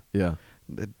lap. Yeah,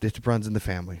 it runs in the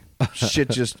family. Shit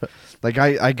just like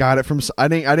I got it from. I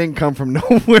didn't come from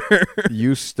nowhere.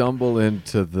 You stumble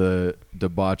into the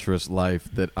debaucherous life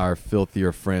that our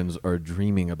filthier friends are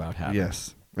dreaming about having.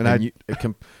 Yes, and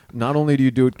not only do you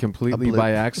do it completely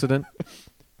by accident.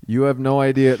 You have no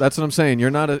idea. That's what I'm saying. You're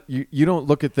not you don't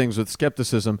look at things with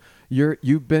skepticism.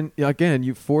 You've been, again,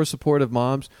 you 4 supportive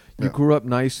moms. You grew up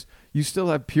nice. You still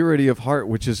have purity of heart,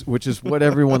 which is what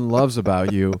everyone loves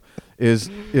about you.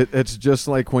 It's just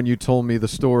like when you told me the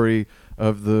story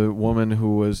of the woman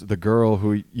who was the girl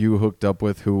who you hooked up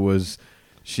with,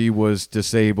 she was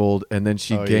disabled, and then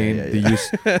she gained the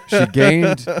use.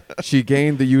 She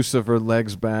gained the use of her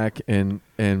legs back, and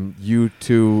you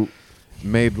two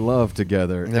made love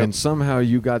together, and somehow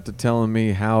you got to telling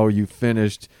me how you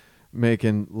finished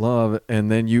making love, and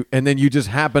then you just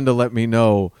happened to let me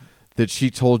know that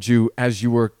she told you as you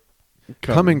were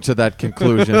coming to that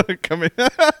conclusion.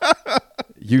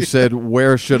 You said,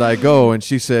 "Where should I go?" And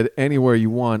she said, "Anywhere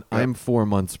you want." I'm 4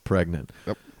 months pregnant,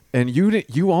 and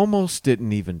you almost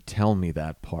didn't even tell me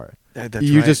that part. That's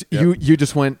you right. you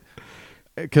just went.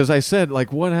 Because I said,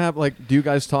 like, what happened? Like, do you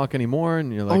guys talk anymore?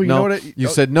 And you're like, you no. know what You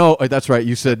said no. That's right.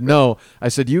 You said no. I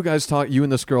said, you guys talk. You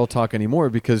and this girl talk anymore?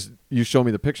 Because you showed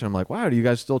me the picture. I'm like, wow. Do you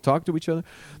guys still talk to each other?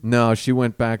 No. She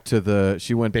went back to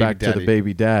the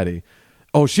baby daddy.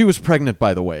 Oh, she was pregnant,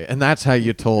 by the way, and that's how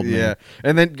you told me. Yeah,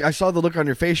 and then I saw the look on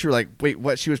your face. You were like, "Wait,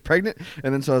 what? She was pregnant?"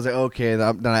 And then so I was like, "Okay."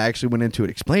 Then I actually went into it,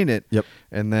 explained it. Yep.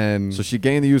 And then So she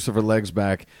gained the use of her legs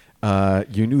back.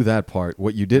 You knew that part.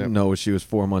 What you didn't know is she was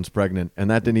 4 months pregnant, and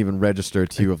that didn't even register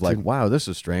to you of like, wow, this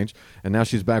is strange. And now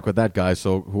she's back with that guy.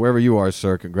 So whoever you are,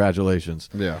 sir, congratulations.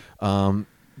 Yeah.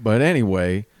 But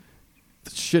anyway,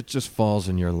 shit just falls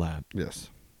in your lap. Yes.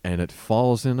 And it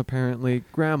falls in, apparently,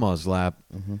 Grandma's lap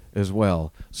as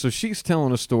well. So she's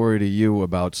telling a story to you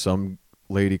about some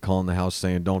lady calling the house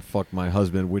saying, don't fuck my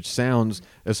husband, which sounds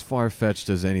as far-fetched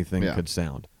as anything could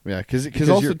sound. Yeah, because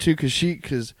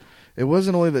it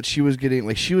wasn't only that she was getting,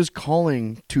 like, she was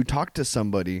calling to talk to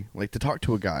somebody, like, to talk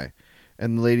to a guy.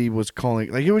 And the lady was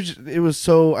calling, like, it was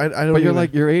so, I don't But even,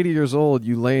 you're 80 years old,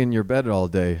 you lay in your bed all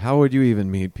day. How would you even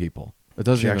meet people? It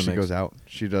doesn't she even actually make goes out.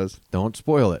 She does. Don't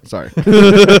spoil it. Sorry.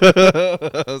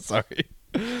 Sorry.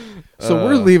 So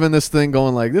we're leaving this thing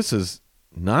going like, this is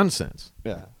nonsense.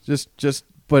 Yeah.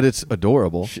 But it's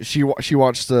adorable. She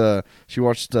watched a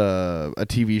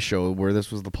TV show where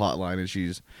this was the plot line, and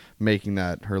she's making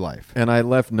that her life. And I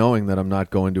left knowing that I'm not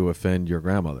going to offend your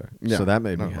grandmother. Yeah, So that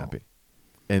made me happy.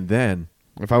 And then,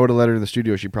 if I would have let her in the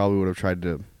studio, she probably would have tried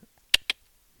to.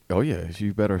 oh yeah,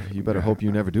 you better hope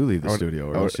you never do leave the studio.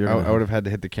 Or else I would have had to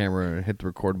hit the camera and hit the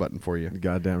record button for you.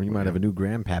 Goddamn, you might have a new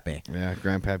grandpappy. Yeah,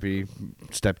 grandpappy,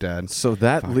 stepdad. So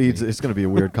that leads. It's going to be a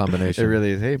weird combination. It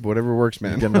really is. Hey, whatever works,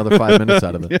 man. Get another 5 minutes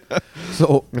out of it. Yeah.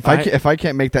 So if I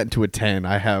can't make that into a 10,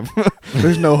 I have.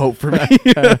 There's no hope for me.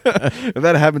 If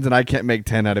that happens and I can't make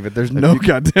 10 out of it, there's no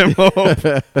goddamn hope.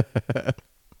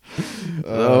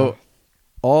 So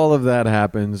all of that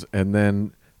happens, and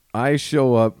then I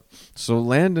show up. So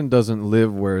Landyn doesn't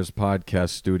live where his podcast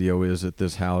studio is at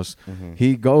this house.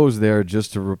 He goes there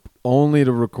just to only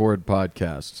to record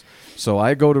podcasts. So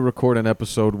I go to record an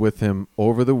episode with him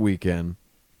over the weekend,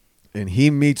 and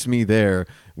he meets me there.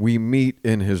 We meet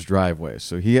in his driveway.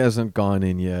 So he hasn't gone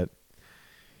in yet.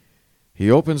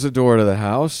 He opens the door to the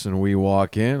house, and we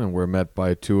walk in, and we're met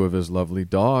by two of his lovely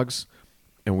dogs.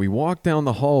 And we walk down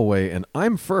the hallway, and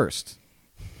I'm first.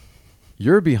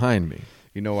 You're behind me.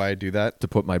 You know why I do that? To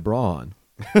put my bra on.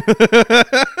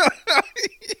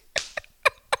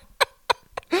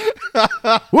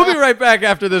 We'll be right back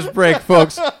after this break,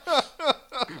 folks. That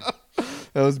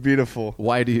was beautiful.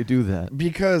 Why do you do that?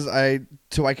 Because I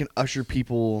can usher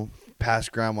people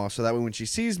past grandma, so that way when she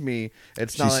sees me,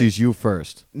 it's not she sees you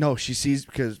first. No, she sees,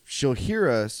 because she'll hear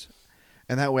us,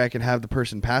 and that way I can have the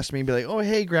person pass me and be like, oh,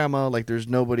 hey, grandma, like there's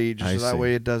nobody, just so that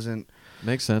way it doesn't.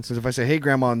 Makes sense. Because if I say, hey,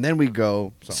 grandma, and then we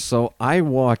go. So I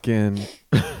walk in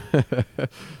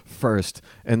first,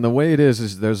 and the way it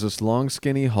is there's this long,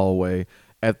 skinny hallway.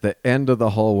 At the end of the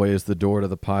hallway is the door to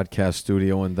the podcast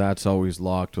studio, and that's always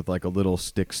locked with like a little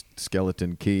stick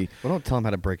skeleton key. Well, don't tell them how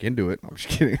to break into it. I'm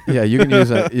just kidding. Yeah, you can use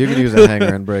a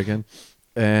hanger and break in.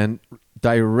 And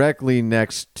directly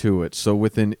next to it, so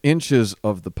within inches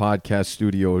of the podcast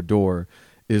studio door,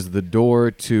 is the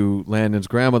door to Landyn's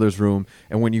grandmother's room.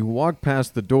 And when you walk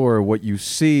past the door, what you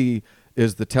see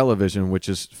is the television, which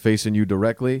is facing you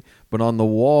directly. But on the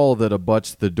wall that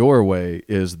abuts the doorway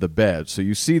is the bed. So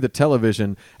you see the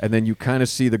television, and then you kind of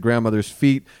see the grandmother's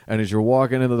feet. And as you're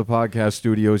walking into the podcast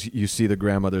studios, you see the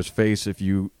grandmother's face if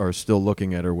you are still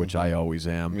looking at her, which I always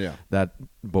am. Yeah. But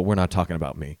we're not talking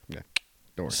about me. Yeah.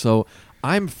 Don't worry. So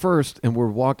I'm first, and we're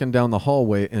walking down the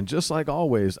hallway, and just like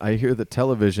always, I hear the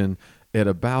television at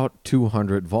about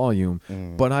 200 volume,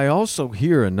 but I also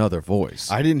hear another voice.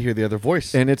 I didn't hear the other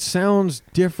voice. And it sounds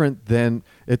different than,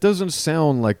 it doesn't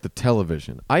sound like the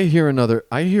television. I hear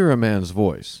a man's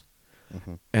voice.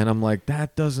 And I'm like,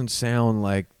 that doesn't sound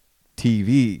like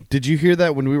TV. Did you hear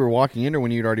that when we were walking in, or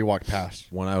when you'd already walked past?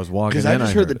 When I was walking in, because I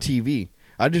just heard the TV.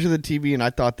 I just heard the TV, and I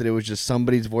thought that it was just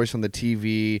somebody's voice on the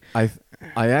TV. I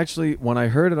actually, when I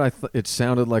heard it, it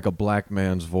sounded like a black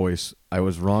man's voice. I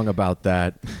was wrong about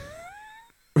that.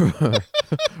 I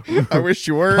wish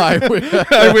you were. I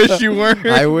wish you were.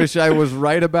 I wish I was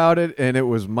right about it, and it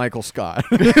was Michael Scott.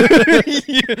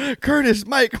 Curtis,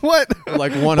 Mike, what?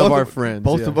 Like one of our friends.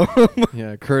 Both of them.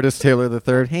 Yeah, Curtis Taylor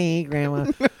III. Hey, Grandma.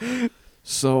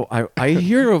 So I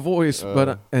hear a voice,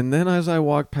 and then as I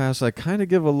walk past, I kind of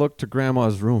give a look to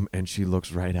Grandma's room, and she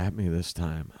looks right at me this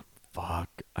time. Fuck.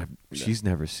 She's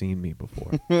never seen me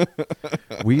before.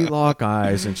 We lock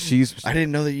eyes, and I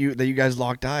didn't know that you guys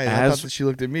locked eyes. I thought that she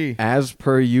looked at me. As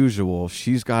per usual,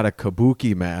 she's got a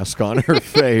kabuki mask on her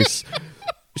face.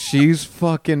 She's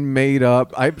fucking made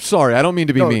up. I'm sorry, I don't mean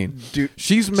to be mean. Dude,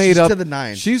 she's made up to the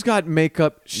nines. She's got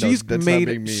makeup. She's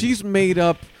made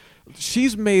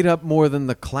up more than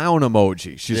the clown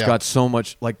emoji. She's got so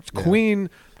much, like Queen.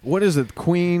 What is it?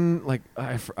 Queen? Like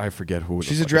I forget who.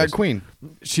 She's a drag queen.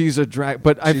 She's a drag,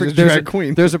 but I She's a forget. drag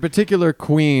queen. There's a particular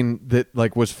queen that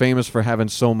like was famous for having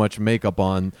so much makeup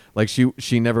on. Like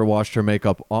she never washed her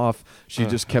makeup off. She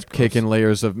just kept kicking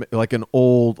layers of like an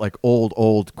old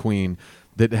queen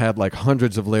that had like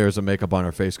hundreds of layers of makeup on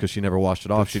her face because she never washed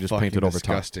it off. She just painted over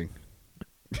top. Disgusting.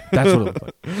 That's what it looked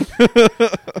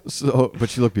like. So, but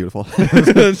she looked beautiful.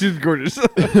 She's gorgeous.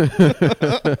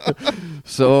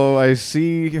 So I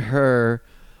see her,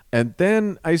 and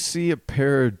then I see a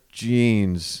pair of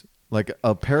jeans, like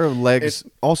a pair of legs.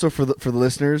 Also for the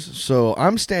listeners, so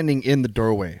I'm standing in the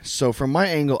doorway. So from my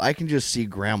angle, I can just see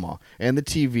Grandma and the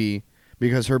TV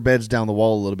because her bed's down the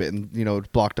wall a little bit and, it's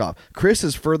blocked off. Chris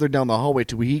is further down the hallway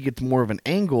to where he gets more of an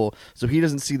angle, so he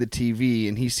doesn't see the TV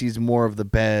and he sees more of the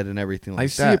bed and everything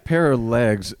like that. I see a pair of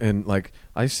legs and like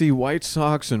I see white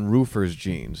socks and roofer's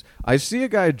jeans. I see a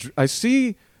guy. I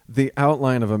see the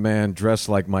outline of a man dressed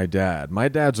like my dad. My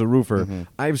dad's a roofer. Mm-hmm.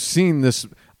 I've seen this.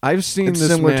 It's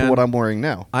similar man, to what I'm wearing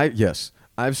now. Yes.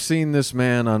 I've seen this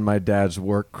man on my dad's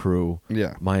work crew.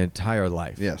 Yeah. My entire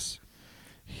life. Yes.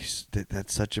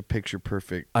 That's such a picture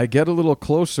perfect. I get a little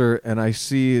closer and I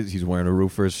see he's wearing a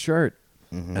roofer's shirt,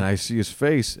 and I see his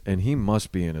face, and he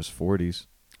must be in his 40s.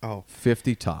 Oh,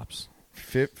 50 tops.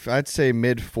 I'd say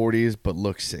mid 40s, but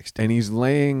looks 60. And he's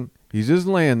just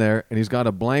laying there, and he's got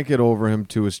a blanket over him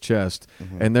to his chest,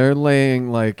 and they're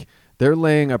laying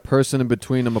a person in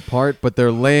between them apart, but they're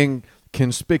laying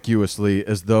conspicuously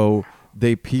as though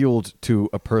they peeled to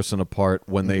a person apart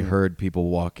when they heard people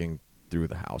walking through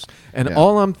the house. And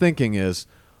all I'm thinking is,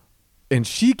 and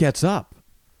she gets up.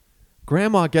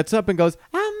 Grandma gets up and goes,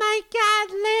 "Oh my God,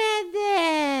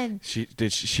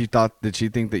 Landyn!" Did she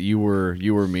think that you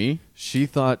were me? She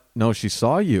thought, no, she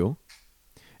saw you,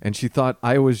 and she thought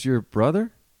I was your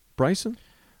brother, Bryson.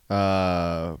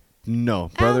 No,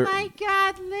 brother. Oh my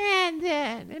God,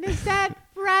 Landyn! And is that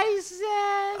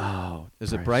Bryson? Oh,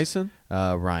 is it Bryson?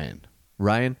 Ryan.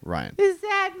 Ryan? Is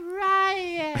that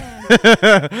Ryan?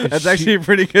 That's actually a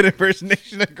pretty good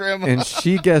impersonation of Grandma. And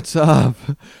she gets up,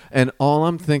 and all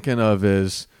I'm thinking of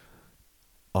is,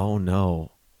 oh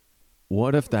no,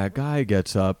 what if that guy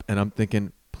gets up? And I'm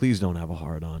thinking, please don't have a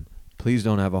hard on. Please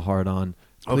don't have a hard on.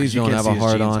 Please don't have a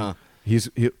hard on. Huh? He's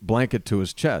blanket to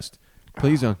his chest.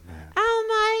 Please don't. Man. Oh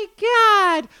my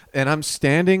God! And I'm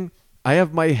standing. I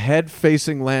have my head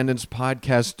facing Landon's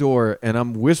podcast door, and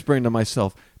I'm whispering to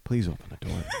myself, please open the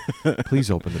door.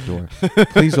 Please open the door.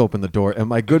 Please open the door. And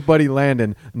my good buddy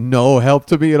Landyn, no help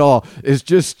to me at all, is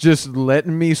just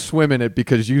letting me swim in it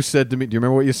because you said to me, do you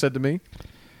remember what you said to me?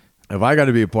 If I got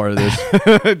to be a part of this.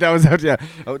 That was out, yeah.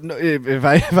 Oh, no, if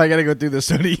I got to go through this,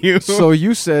 so do you. So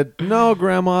you said, no,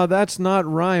 Grandma, that's not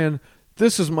Ryan.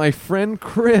 This is my friend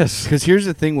Chris. Because here's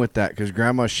the thing with that. Because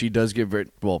Grandma, she does get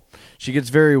she gets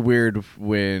very weird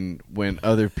when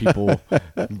other people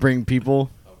bring people.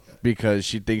 Because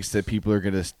she thinks that people are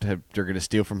gonna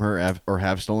steal from her or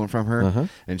have stolen from her,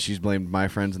 and she's blamed my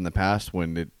friends in the past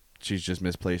when she's just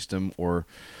misplaced them or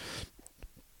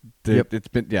it's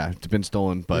been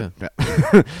stolen. But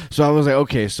so I was like,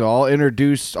 okay, so I'll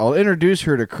introduce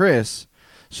her to Chris,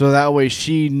 so that way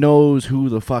she knows who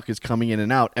the fuck is coming in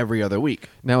and out every other week.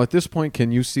 Now at this point,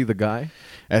 can you see the guy?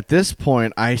 At this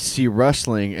point, I see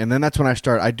rustling, and then that's when I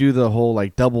do the whole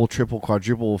like double, triple,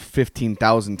 quadruple,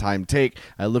 15,000 time take.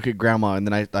 I look at Grandma, and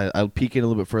then I peek in a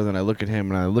little bit further, and I look at him,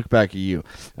 and I look back at you,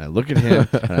 and I look at him,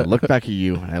 and I look back at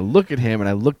you, and I look at him, and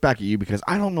I look back at you because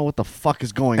I don't know what the fuck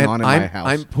is going on in my house.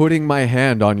 I'm putting my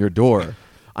hand on your door.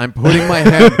 I'm putting my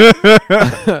hand.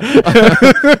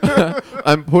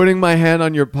 I'm putting my hand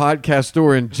on your podcast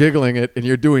door and jiggling it, and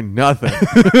you're doing nothing.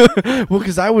 Well,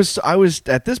 because I was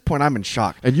at this point, I'm in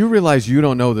shock. And you realize you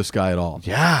don't know this guy at all.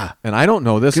 Yeah. And I don't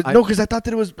know this. Because I thought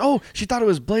that it was. Oh, she thought it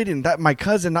was Bladen, that my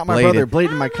cousin, not my brother.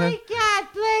 Bladen, my cousin. Oh my God,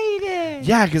 Landyn!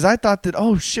 Yeah, because I thought that.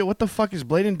 Oh shit, what the fuck is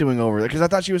Bladen doing over there? Because I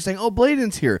thought she was saying, "Oh,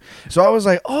 Bladen's here." So I was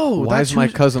like, "Oh, why is my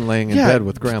cousin laying in bed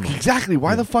with Grandma?" Exactly.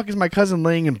 Why the fuck is my cousin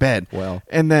laying in bed? Well.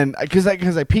 And then because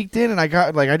I peeked in and I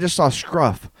got I just saw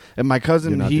scruff and my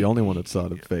cousin. You're not the only one that saw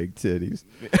the fake titties.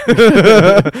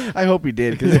 I hope he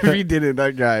did, because if he didn't,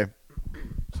 that guy.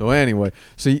 So anyway,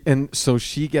 so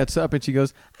she gets up and she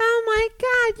goes, "Oh my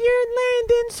God, you're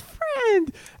Landon's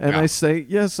friend." And I say,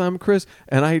 "Yes, I'm Chris."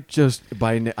 And I just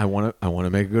I want to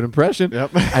make a good impression.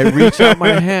 Yep. I reach out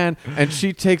my hand and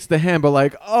she takes the hand, but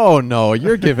like, "Oh no,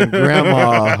 you're giving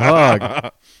Grandma a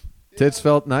hug." Tits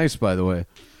felt nice, by the way.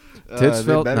 Tits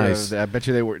felt nice. I bet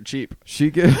you they weren't cheap. She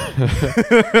gives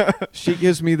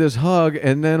me this hug,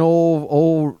 and then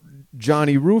old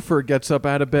Johnny Roofer gets up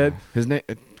out of bed. His name.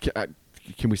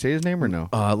 Can we say his name or no?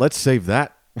 Let's save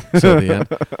that till the end.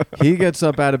 He gets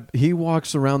up he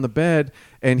walks around the bed,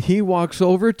 and he walks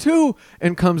over too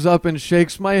and comes up and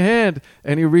shakes my hand,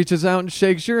 and he reaches out and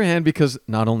shakes your hand because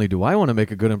not only do I want to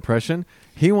make a good impression,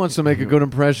 he wants to make a good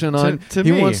impression on to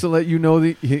he me. wants to let you know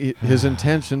his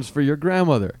intentions for your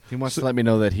grandmother. He wants to let me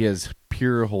know that he has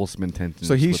pure wholesome intentions.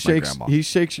 So he with my shakes grandma. he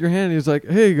shakes your hand. He's like,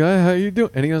 "Hey guy, how you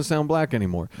doing?" And he doesn't sound black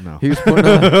anymore. No. He was putting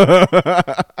on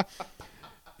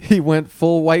he went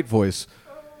full white voice.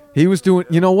 He was doing,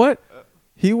 you know what?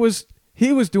 He was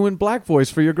doing black voice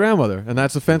for your grandmother, and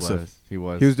that's offensive. He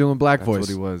was. He was doing black That's voice. what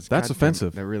he was. That's God damn it,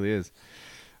 offensive. that really is.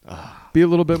 Be a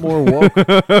little bit more woke. Be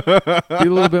a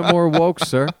little bit more woke,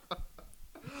 sir.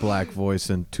 Black voice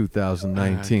in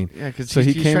 2019. Yeah, because so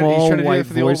he came all he's trying to do white it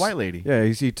for the old voice. white lady. Yeah,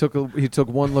 he took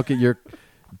one look at your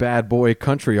bad boy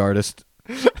country artist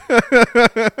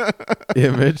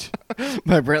image.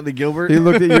 My Brantley Gilbert. He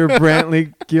looked at your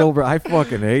Brantley Gilbert. I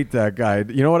fucking hate that guy.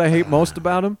 You know what I hate most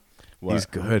about him? What? He's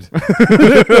good.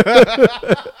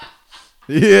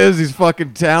 He is. He's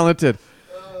fucking talented.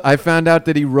 I found out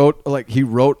that he wrote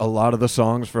a lot of the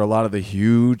songs for a lot of the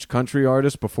huge country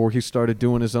artists before he started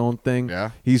doing his own thing.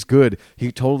 Yeah. He's good.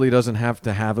 He totally doesn't have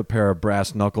to have a pair of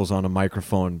brass knuckles on a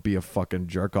microphone and be a fucking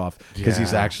jerk off because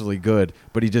he's Yeah. actually good,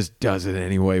 but he just does it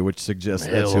anyway, which suggests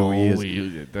that's who he is.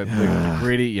 The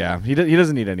gritty, yeah. He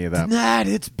doesn't need any of that. Tonight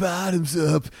it's bottoms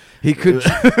up. He could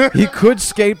he could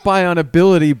skate by on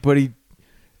ability, but he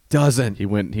doesn't. He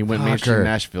went Fucker. mainstream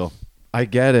Nashville. I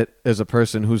get it as a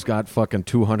person who's got fucking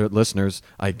 200 listeners.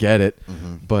 I get it.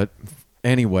 But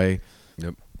anyway,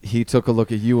 he took a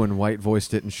look at you and white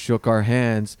voiced it and shook our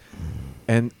hands.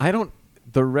 And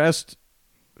the rest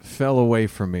fell away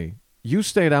from me. You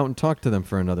stayed out and talked to them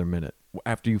for another minute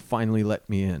after you finally let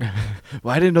me in.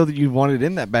 Well, I didn't know that you wanted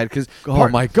in that bad because Oh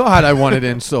my God, I wanted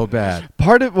in so bad.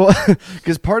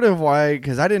 because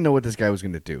I didn't know what this guy was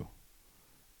going to do.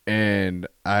 And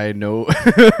I know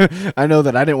I know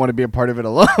that I didn't want to be a part of it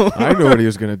alone. I knew what he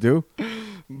was going to do.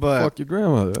 But Fuck your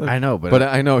grandmother. I know, but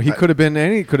I know he could have been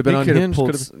could have been he could've unhinged.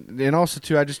 pulled and also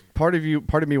too, part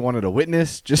of me wanted a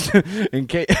witness just in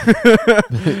case.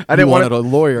 I didn't want a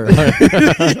lawyer.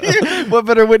 What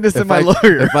better witness than my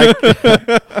lawyer?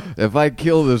 If I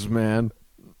kill this man,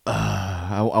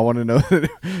 I want to know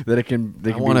that they can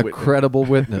I want a credible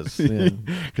witness. Yeah.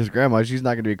 Because grandma, she's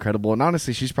not going to be credible, and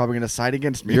honestly, she's probably going to side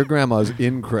against me. Your grandma's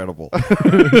incredible.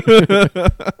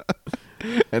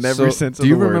 And every sense of do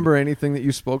you the word. remember anything that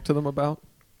you spoke to them about?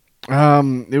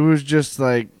 It was just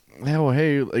like, oh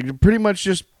hey, like pretty much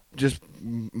just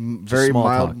very small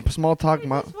mild talk. small talk.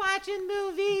 Just watching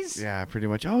movies. Yeah, pretty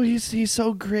much. Oh, he's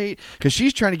so great. Because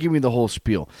she's trying to give me the whole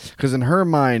spiel. Because in her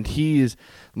mind, he is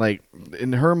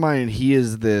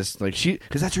this like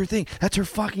because that's her thing. That's her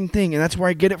fucking thing, and that's where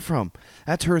I get it from.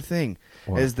 That's her thing.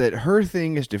 What? Is that her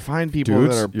thing is to find people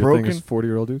Dudes? that are Your broken. thing is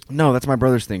 40-year-old dudes? No, that's my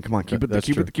brother's thing. Come on, keep That's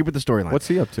it true. the storyline. What's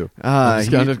he up to? I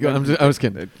I was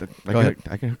kidding. Go ahead.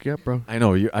 I can hook you up, bro. I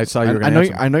know you. I saw you were I going know. to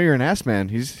answer. I know you're an ass man.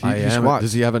 He's I am. squats.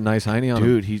 Does he have a nice hiney on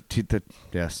him? Dude,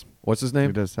 yes. What's his He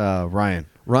name? does. Ryan.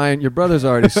 Ryan, your brother's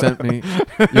already sent me.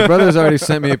 Your brother's already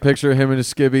sent me a picture of him and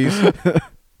his skibbies.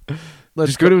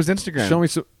 Just go to his Instagram. Show me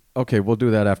some. Okay, we'll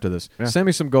do that after this. Yeah. Send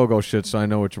me some go-go shit so I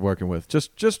know what you're working with.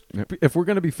 Just if we're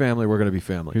gonna be family, we're gonna be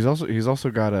family. He's also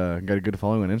got a good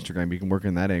following on Instagram. You can work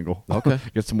in that angle. Okay.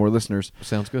 Get some more listeners.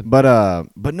 Sounds good. But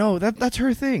no, that's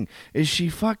her thing. Is she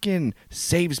fucking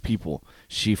saves people.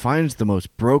 She finds the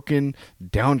most broken,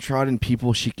 downtrodden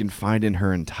people she can find in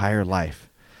her entire life.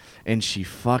 And she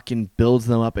fucking builds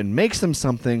them up and makes them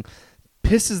something,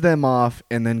 pisses them off,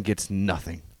 and then gets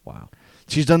nothing. Wow.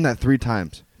 She's done that 3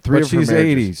 times. But of her she's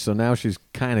marriages. 80, so now she's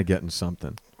kind of getting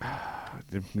something.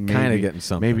 Kinda getting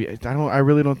something. Maybe I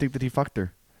really don't think that he fucked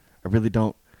her. I really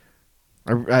don't.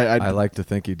 I like to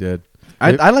think he did.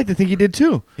 I like to think he did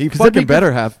too. He 'Cause that'd be fucking better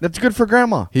good. have. That's good for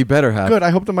grandma. He better have. Good. I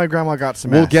hope that my grandma got some.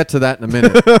 We'll ass. get to that in a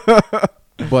minute.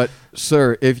 But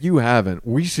sir, if you haven't,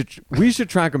 we should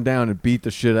track him down and beat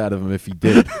the shit out of him if he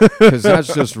did, because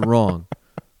that's just wrong.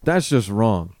 That's just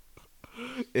wrong.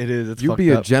 It is. It's You fucked be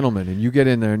a up. gentleman and you get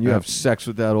in there and you Yep. have sex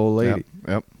with that old lady.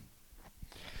 Yep.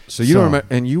 So you don't remember,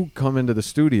 and you come into the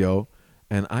studio,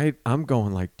 and I'm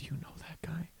going like, do you know that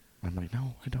guy? I'm like,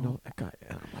 no, I don't. Know that guy?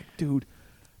 And I'm like, dude,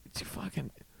 it's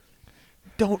fucking.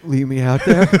 Don't leave me out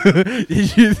there.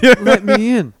 Let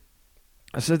me in.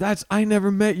 I said, I never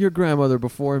met your grandmother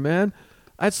before, man.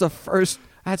 That's the first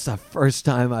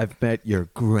time I've met your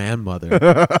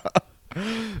grandmother.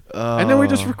 And then we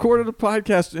just recorded a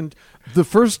podcast, and the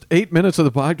first 8 minutes of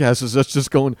the podcast is us just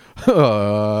going. It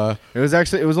was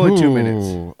only 2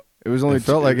 minutes. It was only It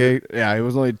felt like 8. Yeah, it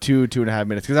was only 2.5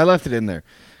 minutes because I left it in there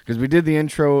because we did the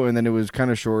intro and then it was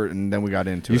kind of short and then we got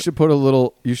into it. You should put a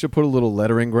little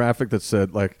lettering graphic that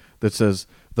says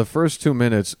the first 2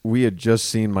 minutes we had just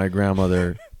seen my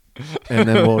grandmother, and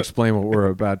then we'll explain what we're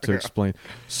about to explain.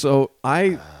 So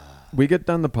we get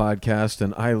done the podcast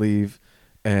and I leave,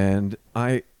 and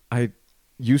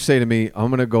you say to me, I'm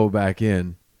gonna go back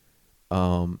in.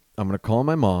 I'm gonna call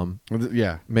my mom.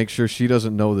 Yeah. Make sure she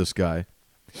doesn't know this guy.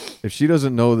 If she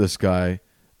doesn't know this guy,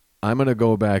 I'm gonna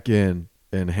go back in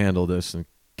and handle this and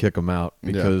kick him out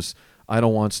because I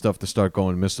don't want stuff to start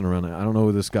going missing around. I don't know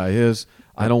who this guy is.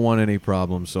 I don't want any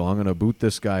problems, so I'm going to boot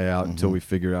this guy out until we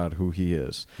figure out who he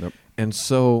is. Yep. And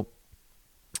so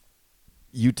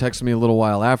you text me a little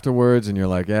while afterwards, and you're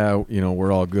like, yeah,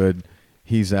 we're all good.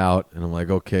 He's out. And I'm like,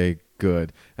 okay,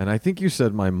 good. And I think you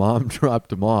said my mom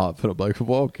dropped him off. And I'm like,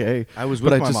 well, okay. I was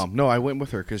with my mom. No, I went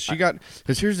with her because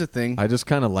because here's the thing. I just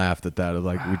kind of laughed at that.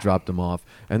 Like, we dropped him off.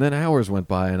 And then hours went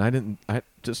by, and I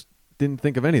just didn't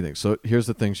think of anything. So here's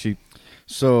the thing.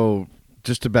 So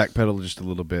just to backpedal just a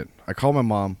little bit, I call my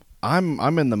mom.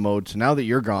 I'm in the mode. So now that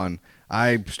you're gone,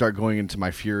 I start going into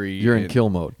my fury. You're in kill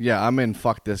mode. Yeah, I'm in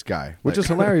fuck this guy. Which is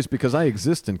hilarious because I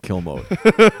exist in kill mode.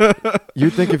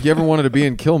 You'd think if you ever wanted to be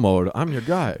in kill mode, I'm your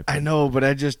guy. I know, but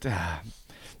I just...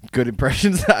 good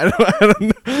impressions. I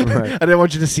didn't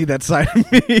want you to see that side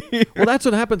of me. Well, that's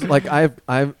what happens. Like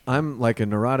I'm like a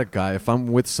neurotic guy. If I'm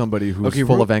with somebody who's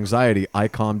full of anxiety, I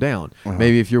calm down.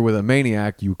 Maybe if you're with a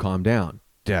maniac, you calm down.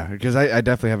 Yeah, because I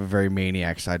definitely have a very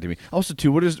maniac side to me. Also,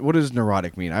 too, what does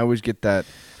neurotic mean? I always get that.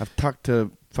 I've talked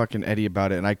to fucking Eddie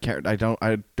about it, and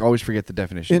I always forget the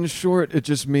definition. In short, it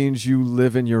just means you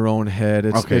live in your own head.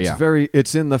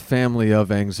 It's in the family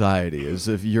of anxiety, as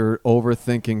if you're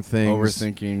overthinking things,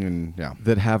 and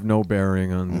that have no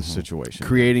bearing on the situation.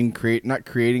 Not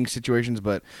creating situations,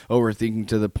 but overthinking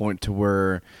to the point to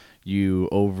where you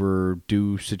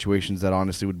overdo situations that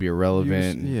honestly would be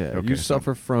irrelevant. You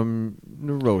suffer from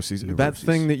neuroses. That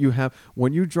thing that you have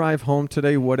when you drive home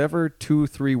today, whatever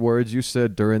 2-3 words you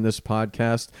said during this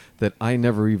podcast that I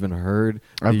never even heard,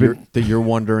 that you're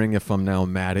wondering if I'm now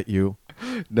mad at you.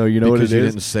 No, you know what it is? Because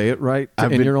you didn't say it right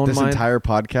in your own mind? This entire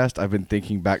podcast, I've been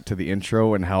thinking back to the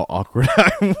intro and how awkward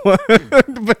I was.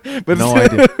 but no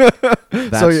idea.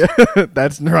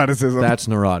 That's neuroticism. That's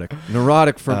neurotic.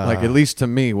 Neurotic, at least to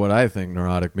me, what I think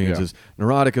neurotic means is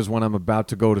neurotic is when I'm about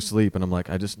to go to sleep and I'm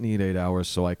like, I just need 8 hours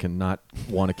so I can not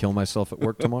want to kill myself at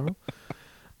work tomorrow.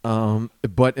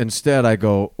 But instead I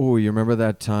go, oh, you remember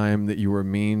that time that you were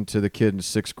mean to the kid in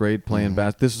 6th grade playing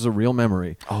basketball? This is a real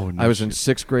memory. Oh, no I was in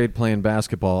 6th grade playing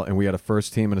basketball, and we had a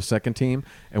first team and a second team,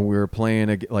 and we were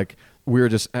playing we were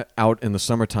just out in the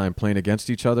summertime playing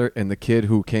against each other, and the kid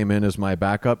who came in as my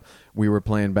backup, we were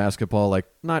playing basketball,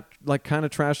 not kind of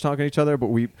trash talking each other,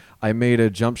 but I made a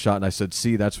jump shot, and I said,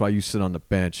 see, that's why you sit on the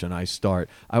bench and I start.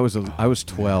 I was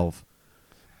 12.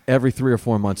 Every 3 or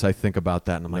 4 months, I think about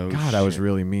that, and I'm like, God, I was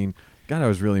really mean. God, I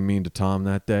was really mean to Tom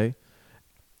that day.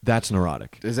 That's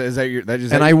neurotic.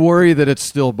 I worry that it's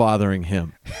still bothering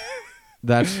him.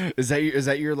 Is that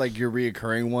your your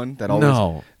reoccurring one? That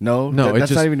always no.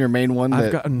 That's not even your main one.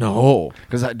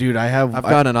 Because I've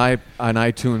got an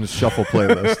iTunes shuffle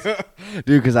playlist, dude.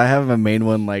 Because I have a main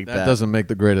one like that. That doesn't make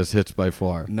the greatest hits by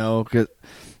far. No,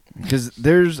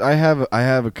 because I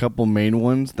have a couple main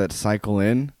ones that cycle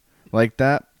in like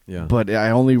that. Yeah. But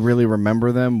I only really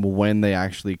remember them when they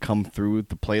actually come through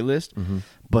the playlist. Mm-hmm.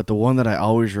 But the one that I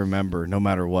always remember, no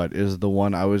matter what, is the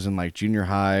one I was in junior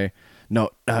high. No,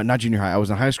 not junior high. I was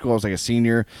in high school. I was a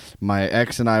senior. My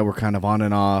ex and I were kind of on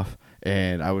and off.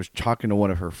 And I was talking to one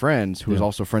of her friends who was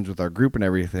also friends with our group and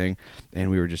everything.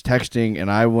 And we were just texting. And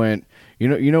I went, you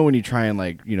know when you try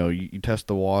and you test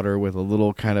the water with a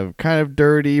little kind of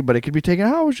dirty, but it could be taken,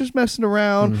 I was just messing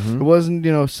around. Mm-hmm. It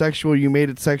wasn't, sexual. You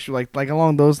made it sexual, like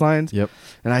along those lines. Yep.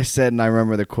 And I said, and I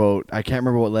remember the quote. I can't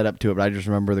remember what led up to it, but I just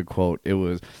remember the quote. It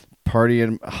was,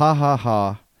 partying, ha, ha,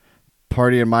 ha.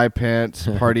 Party in my pants,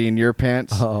 party in your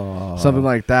pants, something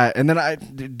like that. And then I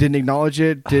didn't acknowledge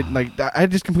it. I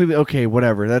just completely, okay,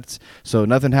 whatever. So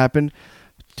nothing happened.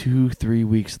 2-3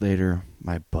 weeks later,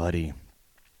 my buddy,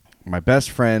 my best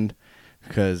friend,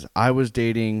 because I was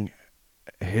dating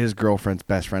his girlfriend's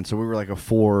best friend. So we were a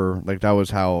 4, that was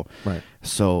how. Right.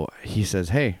 So he says,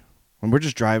 hey, when we're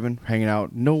just driving, hanging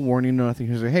out, no warning, no nothing.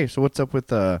 He's like, hey, so what's up with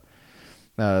the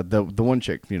one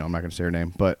chick, I'm not going to say her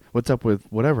name, but what's up with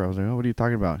whatever? I was like, oh, what are you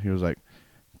talking about? He was like,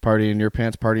 party in your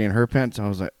pants, party in her pants. I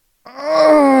was like,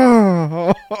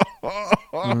 oh.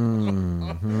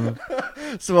 Mm-hmm.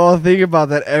 So I'll think about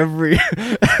that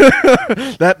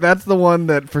that's the one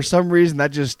that for some reason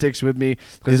that just sticks with me.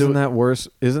 Isn't that worse?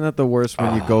 Isn't that the worst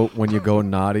when you go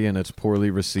naughty and it's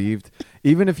poorly received?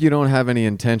 even if you don't have any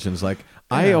intentions, like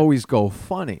I always go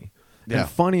funny. Yeah. And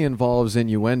funny involves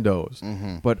innuendos.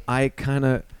 But I kind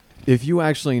of, if you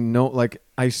actually know, like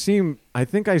I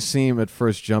think I seem at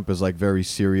first jump as like very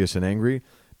serious and angry.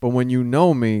 But when you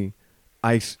know me,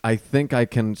 I think I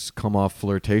can come off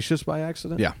flirtatious by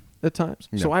accident. Yeah. At times.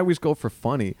 Yeah. So I always go for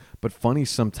funny, but funny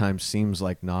sometimes seems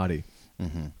like naughty.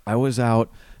 I was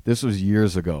out, this was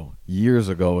years ago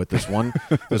at this one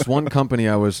company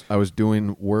I was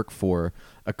doing work for.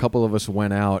 A couple of us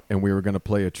went out and we were going to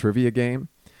play a trivia game.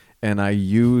 And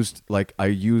we're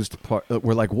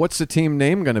like, what's the team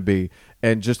name going to be?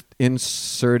 And just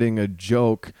inserting a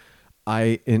joke,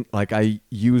 I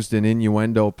used an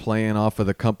innuendo playing off of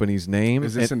the company's name.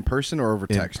 Is this in person or over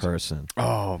text? In person.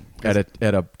 Oh, at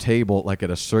a table, like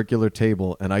at a circular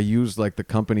table, and I used like the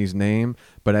company's name,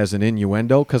 but as an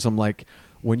innuendo, because I'm like,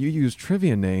 when you use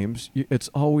trivia names, it's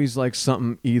always like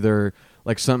something either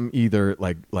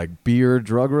like beer,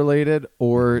 drug related,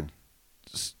 or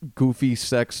goofy,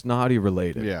 sex, naughty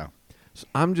related. Yeah. So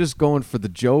I'm just going for the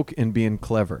joke and being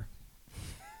clever.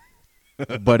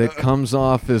 But it comes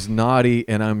off as naughty,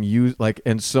 and I'm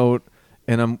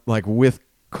with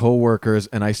coworkers,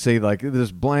 and I say like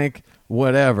this blank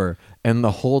whatever, and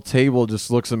the whole table just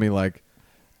looks at me like,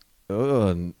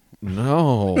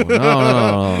 no.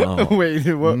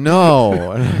 Wait, what? No.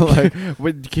 Like,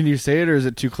 wait, can you say it, or is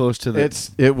it too close to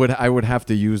the? I would have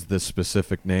to use the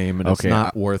specific name, and it's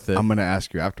not worth it. I'm gonna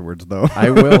ask you afterwards, though.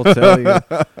 I will tell you.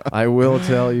 I will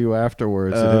tell you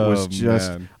afterwards. And it was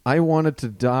just, man. I wanted to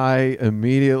die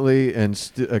immediately, and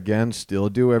still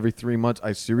do every 3 months.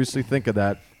 I seriously think of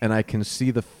that, and I can see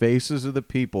the faces of the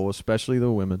people, especially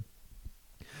the women,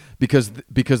 because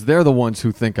they're the ones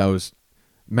who think I was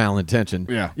malintentioned.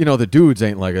 Yeah. You know, the dudes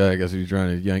ain't like, I guess he's trying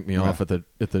to yank me off at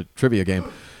the trivia game.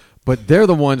 But they're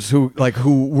the ones who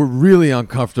were really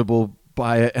uncomfortable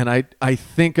by it, and I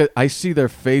think I see their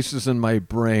faces in my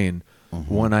brain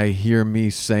when I hear me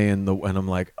saying and I'm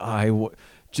like,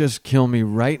 just kill me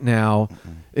right now.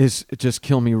 Just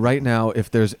kill me right now if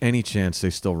there's any chance they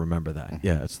still remember that.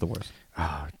 Yeah, it's the worst.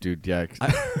 Oh, dude, yeah.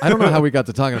 I don't know how we got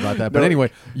to talking about that, but anyway,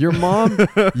 you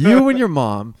and your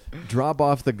mom drop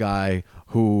off the guy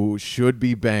who should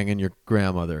be banging your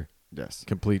grandmother. Yes.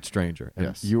 Complete stranger. And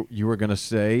yes. You were gonna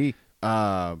say.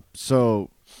 My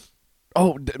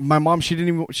mom,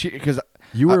 because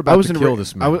you were about to kill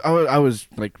this man. I was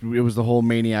like, it was the whole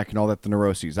maniac and all that, the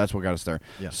neuroses. That's what got us there.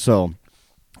 Yeah. So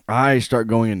I start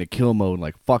going into kill mode,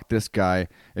 like, fuck this guy.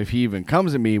 If he even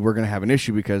comes at me, we're gonna have an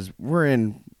issue because we're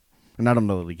in. And I don't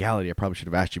know the legality. I probably should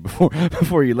have asked you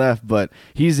before you left, but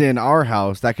he's in our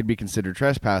house. That could be considered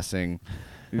trespassing.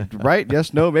 Right?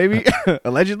 Yes, no, maybe?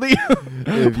 Allegedly?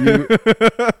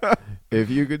 If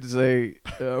you could say,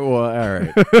 well, all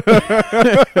right.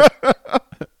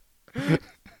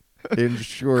 In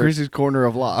short, Chris's corner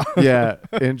of law. Yeah,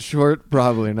 in short,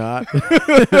 probably not.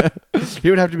 He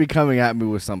would have to be coming at me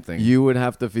with something. You would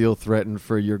have to feel threatened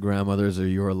for your grandmother's or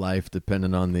your life,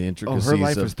 depending on the intricacies. Her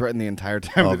life was threatened the entire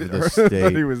time of the state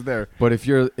that he was there. But if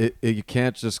you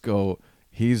can't just go,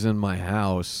 he's in my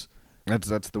house.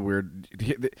 That's the weird.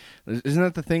 Isn't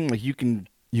that the thing? Like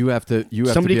you have to.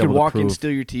 Somebody to be could able walk to prove, and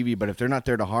steal your TV, but if they're not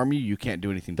there to harm you, you can't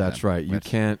do anything to That's them. right.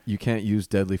 You can't use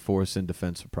deadly force in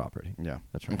defense of property. Yeah,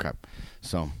 that's right. Okay,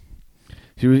 so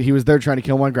he was there trying to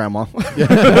kill my grandma.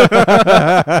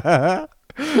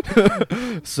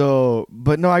 So,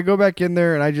 but no, I go back in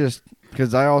there and I just,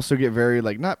 because I also get very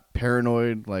like not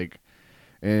paranoid like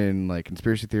in like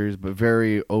conspiracy theories, but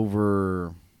very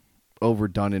overdone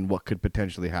in what could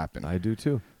potentially happen. I do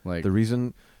too. Like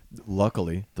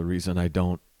luckily, the reason I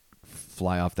don't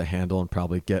fly off the handle and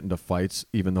probably get into fights,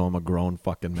 even though I'm a grown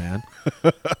fucking man,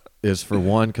 is for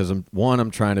one, because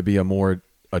I'm trying to be a more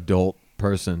adult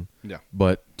person. Yeah.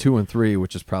 But 2 and 3,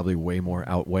 which is probably way more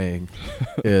outweighing,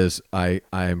 is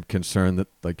I'm concerned that,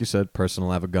 like you said, person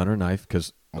will have a gun or knife,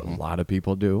 because a lot of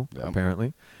people do,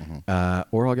 apparently,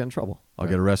 or I'll get in trouble. I'll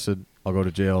get arrested. I'll go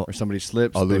to jail. Or somebody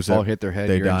slips, I'll they fall, hit their head,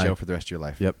 you're in jail for the rest of your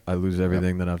life. Yep, I lose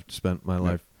everything that I've spent my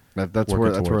life. That's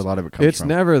where a lot of it comes from. It's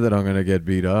never that I'm going to get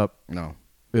beat up. No.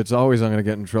 It's always I'm going to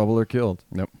get in trouble or killed.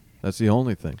 Yep. That's the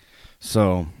only thing.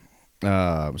 So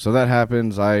that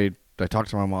happens. I talk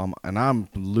to my mom, and I'm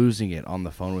losing it on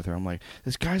the phone with her. I'm like,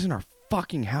 this guy's in our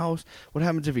fucking house. What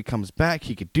happens if he comes back?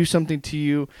 He could do something to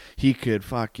you. He could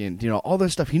fucking, all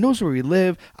this stuff. He knows where we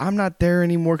live. I'm not there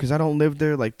anymore because I don't live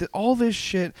there. Like, all this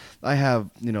shit. I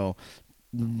have,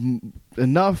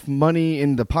 enough money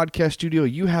in the podcast studio.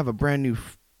 You have a brand new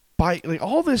bike. Like,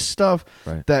 all this stuff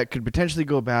that could potentially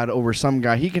go bad over some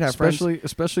guy. He could have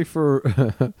especially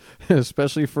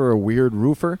for a weird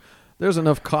roofer. There's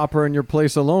enough copper in your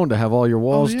place alone to have all your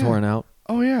walls torn out.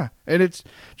 Oh yeah, and it's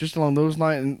just along those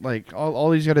lines. And like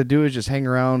all he's got to do is just hang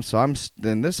around. So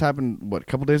then this happened a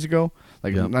couple days ago,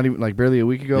 like not even like barely a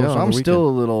week ago. Yeah, so I'm still a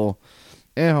little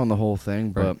on the whole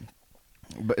thing, Right.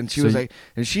 But and she was like,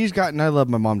 and she's gotten. I love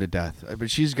my mom to death, but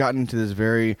she's gotten into this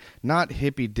very not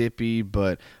hippy dippy,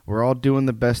 but we're all doing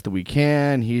the best that we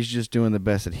can. He's just doing the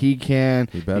best that he can.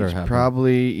 He better he's have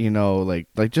probably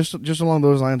like just along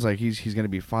those lines. Like he's gonna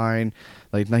be fine.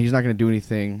 Like no, he's not gonna do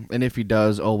anything. And if he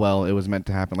does, oh well, it was meant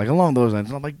to happen. Like along those lines.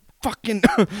 And I'm like, fucking,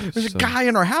 there's a guy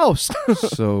in our house.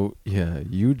 So yeah,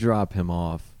 you drop him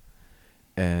off.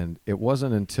 And it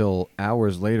wasn't until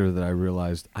hours later that I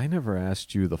realized I never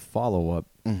asked you the follow-up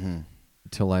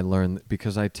until I learned,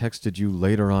 because I texted you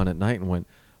later on at night and went,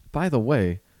 by the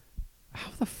way,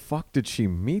 how the fuck did she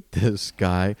meet this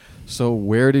guy? So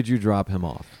where did you drop him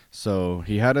off? So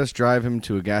he had us drive him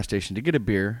to a gas station to get a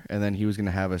beer, and then he was going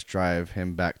to have us drive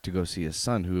him back to go see his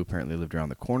son, who apparently lived around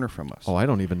the corner from us. Oh, I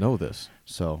don't even know this.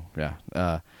 So, yeah.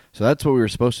 So that's what we were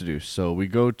supposed to do. So we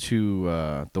go to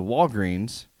the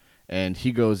Walgreens, and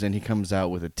he goes in, he comes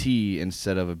out with a tea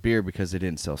instead of a beer because they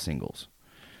didn't sell singles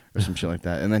or some shit like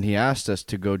that. And then he asked us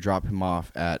to go drop him off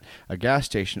at a gas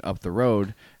station up the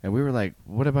road. And we were like,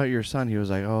 what about your son? He was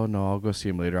like, oh, no, I'll go see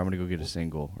him later. I'm going to go get a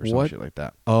single or some shit like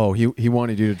that. Oh, he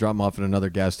wanted you to drop him off at another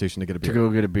gas station to get a beer. To go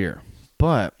get a beer.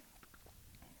 But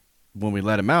when we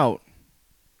let him out,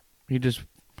 he just...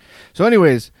 So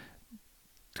anyways,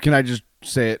 can I just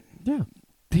say it? Yeah.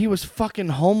 He was fucking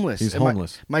homeless. He's And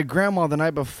homeless. My grandma the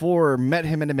night before met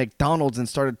him at a McDonald's and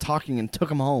started talking and took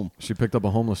him home. She picked up a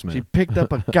homeless man. She picked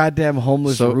up a goddamn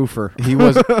homeless roofer. She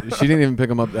didn't even pick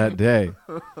him up that day.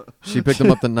 She picked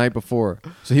him up the night before.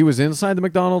 So he was inside the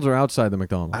McDonald's or outside the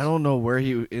McDonald's? I don't know where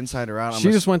he inside or out. She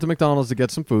just went to McDonald's to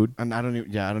get some food. And I don't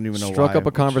even know. Struck why. up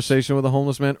a conversation with a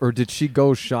homeless man, or did she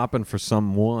go shopping for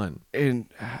someone?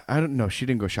 And I don't know. She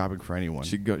didn't go shopping for anyone.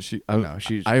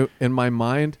 In my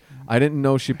mind, I didn't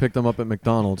know she picked him up at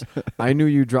McDonald's. I knew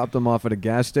you dropped him off at a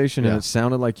gas station, and it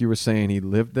sounded like you were saying he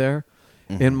lived there.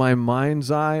 Mm-hmm. In my mind's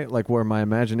eye, like where my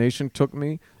imagination took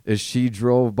me, is she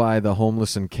drove by the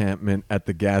homeless encampment at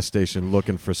the gas station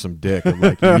looking for some dick. And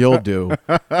like, you'll do.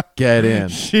 Get in.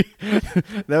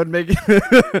 That would make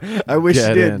it. I wish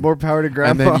she did. More power to grandma.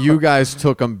 And then you guys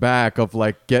took him back of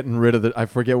like getting rid of I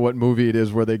forget what movie it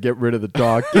is where they get rid of the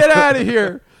dog. Get out of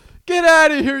here. Get out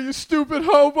of here, you stupid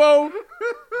hobo.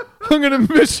 I'm going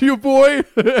to miss you, boy.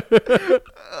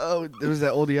 Oh, was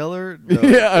that Old Yeller? No.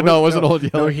 Yeah, no, it wasn't Old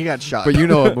Yeller. No, he got shot. But you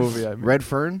know what movie I mean. Red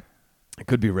Fern? It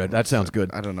could be Red. That sounds good.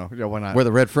 I don't know. Yeah, why not? Where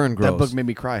the red fern grows. That book made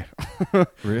me cry.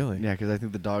 Really? Yeah, because I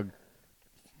think the dog...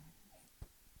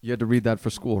 You had to read that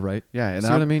for school, right? Yeah. And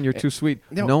See what I mean? You're too sweet.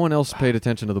 No one else paid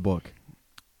attention to the book.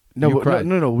 No,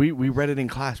 no. We read it in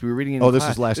class. We were reading it in class. Oh, this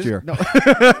was last year. No.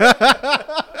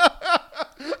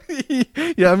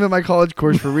 Yeah, I'm in my college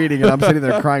course for reading, and I'm sitting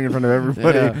there crying in front of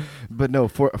everybody. Yeah. But no,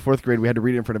 fourth grade, we had to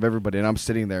read it in front of everybody, and I'm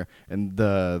sitting there, and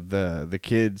the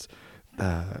kids,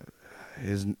 I'm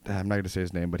not going to say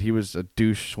his name, but he was a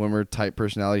douche swimmer type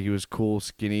personality. He was cool,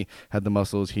 skinny, had the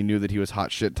muscles. He knew that he was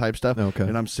hot shit type stuff. Okay.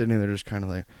 And I'm sitting there just kind of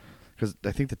like, because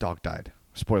I think the dog died.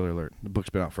 Spoiler alert, the book's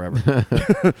been out forever.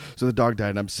 So the dog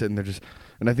died, and I'm sitting there just,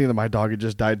 and I think that my dog had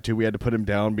just died too. We had to put him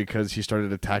down because he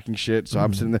started attacking shit. So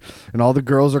I'm sitting there, and all the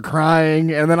girls are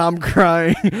crying, and then I'm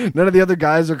crying. None of the other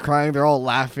guys are crying. They're all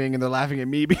laughing, and they're laughing at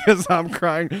me because I'm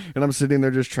crying. And I'm sitting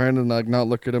there just trying to like not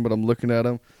look at him, but I'm looking at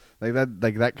him. Like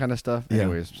that kind of stuff. Yeah.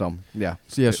 Anyways, so yeah.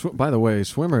 So yeah. By the way,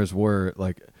 swimmers were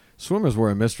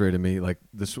a mystery to me. Like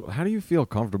this, how do you feel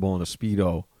comfortable in a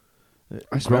Speedo?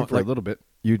 I swam for a little bit.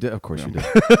 You did, of course, you did.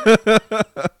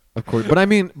 Of course, but I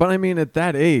mean, at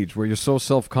that age where you're so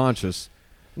self-conscious,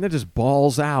 and that just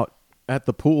balls out at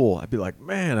the pool, I'd be like,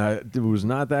 man, it was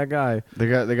not that guy. They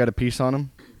got a piece on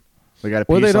him. They got a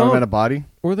piece on him and a body,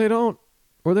 or they don't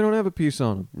have a piece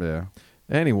on him. Yeah.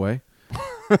 Anyway.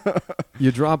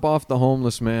 You drop off the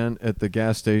homeless man at the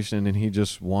gas station, and he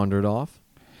just wandered off.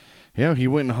 Yeah, he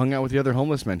went and hung out with the other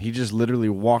homeless men. He just literally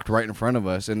walked right in front of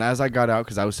us. And as I got out,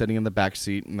 because I was sitting in the back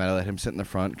seat, and I let him sit in the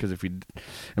front, because in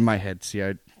my head,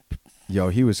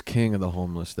 he was king of the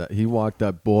homeless. That he walked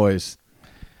up, boys.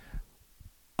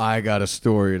 I got a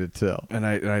story to tell. And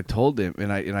I told him,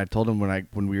 and I told him when I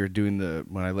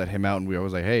let him out, and I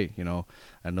was like, hey,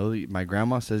 I know that my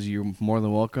grandma says you're more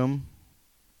than welcome.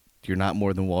 You're not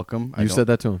more than welcome. You said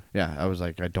that to him? Yeah. I was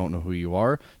like, I don't know who you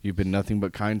are. You've been nothing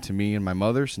but kind to me and my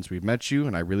mother since we've met you,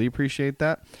 and I really appreciate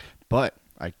that. But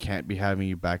I can't be having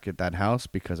you back at that house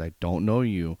because I don't know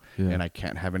you, and I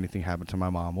can't have anything happen to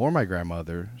my mom or my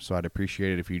grandmother, so I'd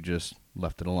appreciate it if you just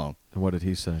left it alone. And what did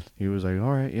he say? He was like,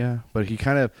 all right, yeah. But he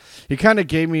kind of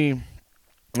gave me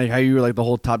like how you were like the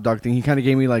whole top dog thing. He kind of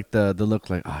gave me like the look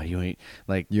like, oh, you ain't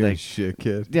like You like, ain't shit,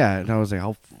 kid. yeah. And I was like,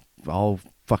 I'll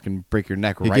fucking break your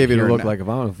neck He right gave you here the look now. like, if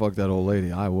I want to fuck that old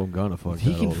lady, I will gonna fuck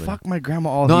He that can old lady. fuck my grandma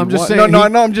all No, he I'm just wants. saying No, he-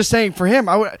 no, I'm just saying for him.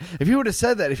 I would, if he would have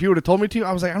said that, if he would have told me to,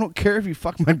 I was like, I don't care if you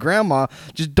fuck my grandma,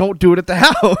 just don't do it at the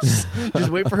house. Just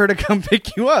wait for her to come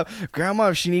pick you up. Grandma,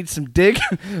 if she needs some dick,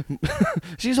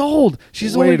 she's old.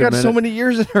 She's Wait only a got so minute. many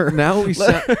years in her. Now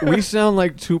we sound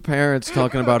like two parents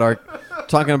talking about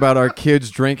our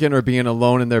kids drinking or being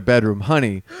alone in their bedroom.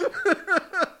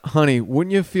 Honey,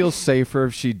 wouldn't you feel safer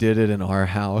if she did it in our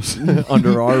house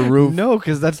under our roof? No,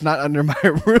 because that's not under my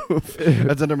roof.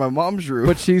 That's under my mom's roof.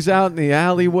 But she's out in the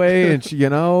alleyway, and she,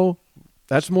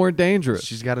 that's more dangerous.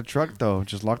 She's got a truck though.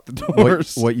 Just lock the What,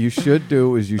 doors. what you should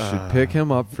do is you should pick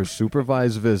him up for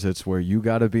supervised visits where you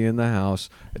got to be in the house.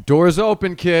 Doors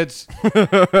open, kids.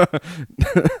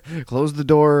 Close the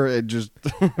door and just.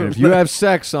 And if you have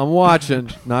sex, I'm watching.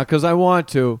 Not because I want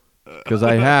to, because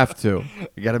I have to.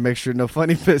 You got to make sure no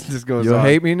funny business goes You'll on.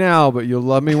 hate me now, but you'll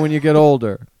love me when you get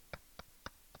older.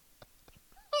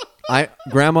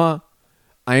 Grandma,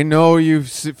 I know you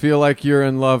feel like you're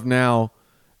in love now,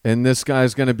 and this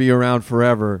guy's going to be around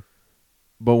forever.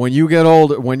 But when you get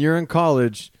older, when you're in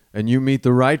college and you meet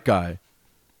the right guy,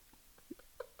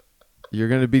 you're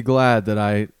going to be glad that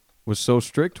I was so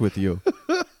strict with you.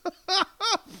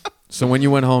 So when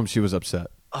you went home, she was upset.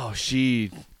 Oh,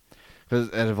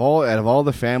 because out of all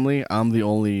the family,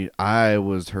 I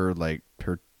was her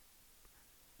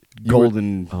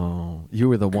golden. You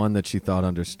were the one that she thought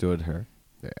understood her.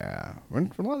 Yeah,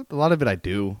 a lot of it I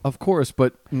do. Of course,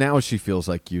 but now she feels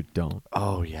like you don't.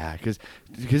 Oh yeah, because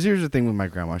here's the thing with my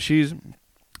grandma. She's,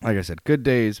 like I said, good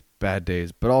days, bad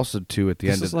days, but also too at the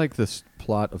This end is of like this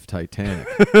plot of Titanic.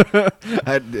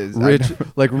 rich.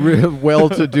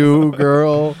 Well-to-do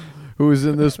girl who's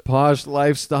in this posh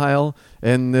lifestyle,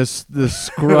 and this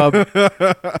scrub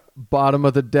bottom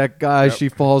of the deck guy. She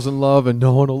falls in love, and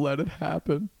no one will let it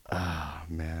happen. Ah,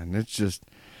 man, it's just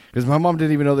because my mom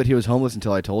didn't even know that he was homeless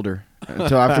until I told her.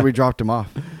 Until after we dropped him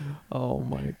off. Oh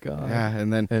my god! Yeah,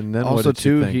 and then what also did she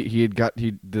too, think? he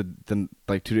did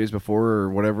like 2 days before or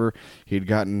whatever, he'd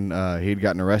gotten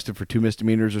arrested for 2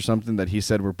 misdemeanors or something that he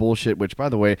said were bullshit. Which, by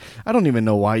the way, I don't even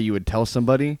know why you would tell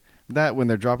somebody that when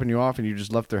they're dropping you off and you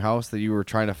just left their house that you were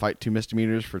trying to fight 2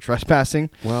 misdemeanors for trespassing.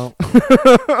 Well,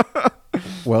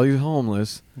 he's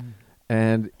homeless,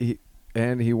 and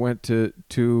he went to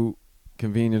 2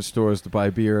 convenience stores to buy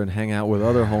beer and hang out with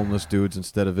other homeless dudes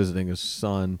instead of visiting his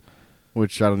son.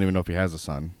 Which I don't even know if he has a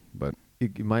son, but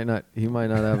He might not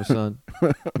have a son.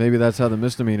 Maybe that's how the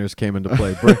misdemeanors came into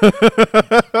play.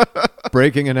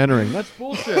 Breaking and entering. That's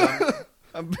bullshit.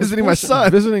 I'm visiting my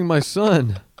son. Visiting my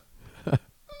son.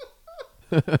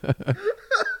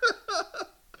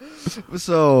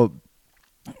 So,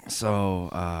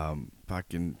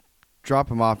 fucking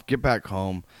drop him off, get back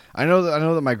home. I know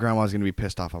that my grandma's gonna be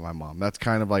pissed off at my mom. That's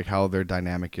kind of like how their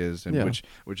dynamic is, and Yeah.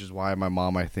 which is why my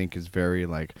mom, I think, is very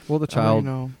like. Well, the "Oh, you child,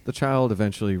 know." the child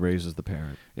eventually raises the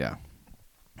parent. Yeah,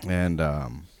 and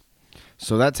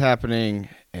so that's happening,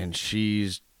 and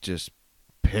she's just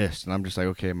pissed, and I'm just like,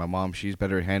 okay, my mom, she's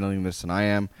better at handling this than I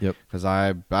am. Yep. Because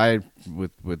I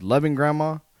with loving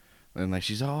grandma, and like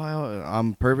she's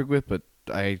I'm perfect with, but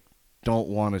I don't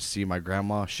want to see my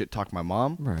grandma shit talk my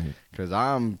mom. Right. Because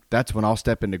that's when I'll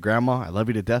step into grandma. I love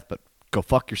you to death, but go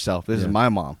fuck yourself. This is my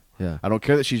mom. Yeah. I don't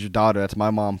care that she's your daughter. That's my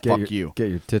mom. Fuck you. Get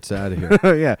your tits out of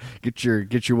here. Yeah. Get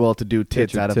your well-to-do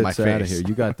tits out of my face. Out of here.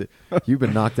 You've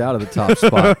been knocked out of the top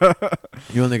spot.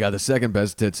 You only got the second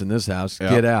best tits in this house. Yep.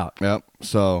 Get out. Yep.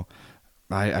 So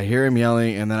I hear him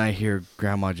yelling, and then I hear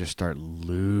grandma just start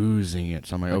losing it.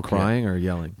 So I'm like, okay. Crying or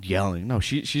yelling? Yelling. No,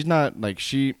 she's not like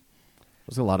she.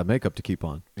 There's a lot of makeup to keep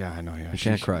on. Yeah, I know. Yeah, You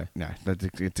can't cry. Yeah,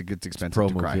 it's expensive Pro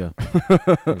to move, cry. yeah.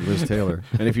 Liz Taylor.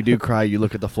 And if you do cry, you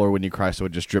look at the floor when you cry, so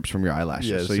it just drips from your eyelashes.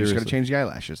 Yeah, so you just got to seriously. change the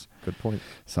eyelashes. Good point.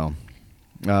 So,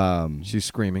 She's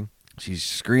screaming. she's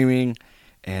screaming,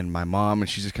 and my mom, and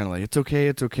she's just kind of like, it's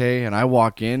okay. And I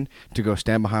walk in to go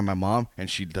stand behind my mom, and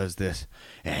she does this,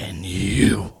 and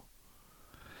you're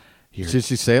Did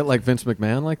she say it like Vince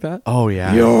McMahon like that? oh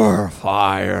yeah, You're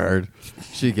fired.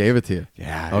 She gave it to you.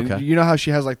 yeah. Okay. And you know how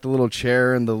she has like the little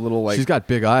chair and the little like. She's got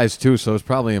big eyes too, so it's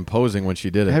probably imposing when she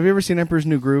did it. Have you ever seen Emperor's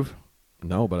New Groove?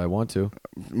 No, but I want to.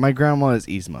 My grandma is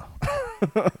Yzma.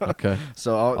 Okay.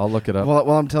 So I'll look it up. Well,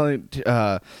 I'm telling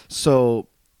you, so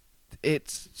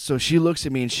she looks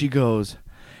at me and she goes,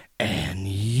 and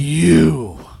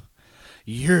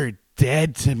you're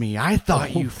dead to me. I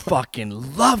thought you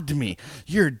fucking loved me.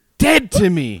 You're dead to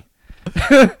me.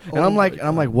 And I'm like,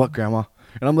 what, grandma?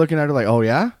 And I'm looking at her like, oh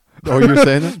yeah? Oh, you're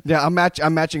saying that? Yeah, I'm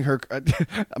matching her.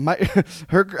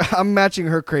 I'm matching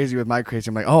her crazy with my crazy.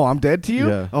 I'm like, oh, I'm dead to you.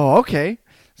 Yeah. Oh, okay.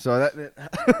 So that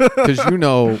Because you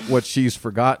know what she's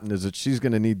forgotten is that she's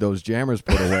going to need those jammers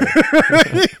put away.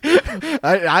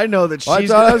 I know that I she's.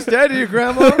 thought I was dead to you,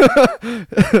 Grandma.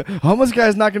 Homeless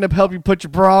guy's not going to help you put your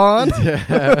bra on.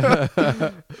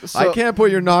 I can't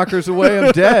put your knockers away.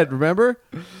 I'm dead. Remember?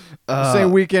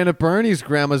 Same weekend at Bernie's,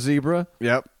 Grandma Zebra.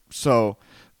 Yep. So,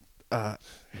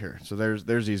 here. So there's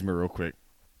Yzma real quick.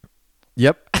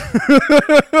 Yep.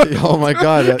 Oh my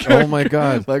God. Oh my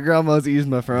God. My grandma's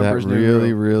Yzma from That Emperor's New really,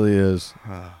 Grove. really is.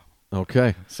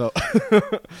 Okay. So,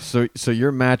 So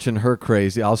you're matching her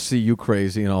crazy. I'll see you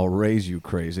crazy and I'll raise you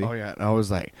crazy. oh yeah, and I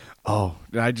was like, oh,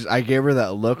 and I gave her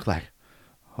that look like,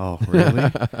 oh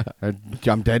really?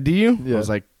 I'm dead to you? Yeah. I was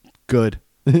like, good.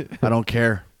 I don't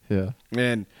care. Yeah.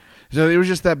 And so it was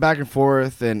just that back and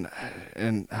forth, and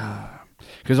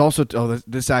because also,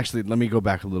 this actually, let me go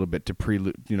back a little bit to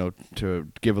to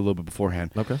give a little bit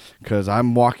beforehand. Okay. Because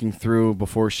I'm walking through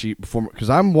because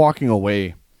I'm walking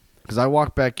away, because I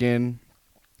walk back in,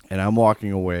 and I'm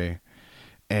walking away,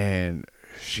 and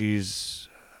she's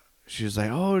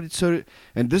like, oh, so,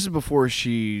 and this is before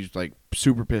she's like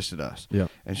super pissed at us. Yeah.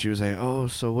 And she was like, oh,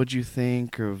 so what'd you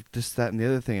think of this, that, and the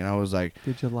other thing? And I was like,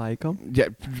 Did you like him? yeah,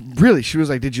 really. She was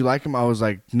like, did you like him? I was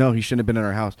like, no, he shouldn't have been in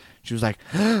our house. She was like,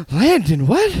 Landyn,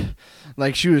 what?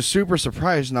 Like, she was super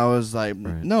surprised, and I was like,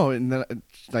 Right. no. And then,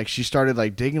 like, she started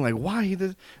like digging, like, why he did?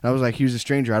 And I was like, he was a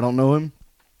stranger. I don't know him.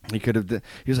 He could have.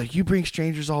 He was like, you bring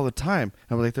strangers all the time.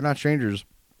 I was like, they're not strangers.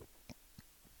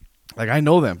 Like, I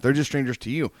know them. They're just strangers to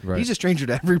you. Right. He's a stranger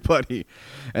to everybody.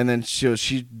 And then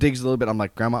she digs a little bit. I'm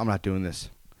like, Grandma, I'm not doing this.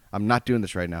 I'm not doing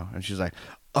this right now. And she's like,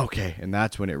 okay. And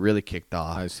that's when it really kicked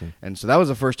off. I see. And so that was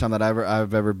the first time that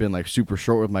I've ever been like super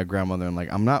short with my grandmother. And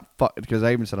like, I'm not because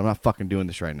I even said, I'm not fucking doing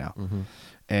this right now. Mm-hmm.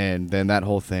 And then that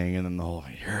whole thing, and then the whole,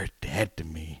 you're dead to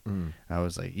me. I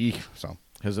was like, eek. So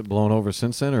Has it blown over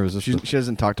since then, or is this? she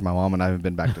hasn't talked to my mom, and I haven't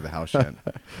been back to the house yet.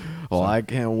 Well, I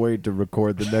can't wait to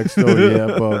record the next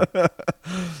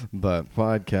But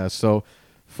podcast. So,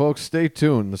 folks, stay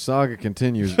tuned. The saga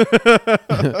continues.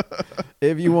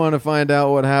 If you want to find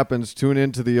out what happens, tune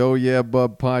into the Oh Yeah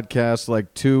Bub podcast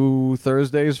like 2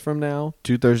 Thursdays from now.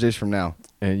 2 Thursdays from now.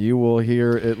 And you will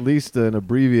hear at least an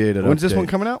abbreviated When's this update. one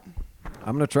coming out?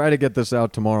 I'm going to try to get this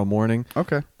out tomorrow morning.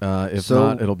 Okay. If So,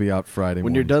 not, it'll be out Friday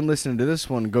When morning. you're done listening to this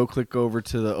one, go click over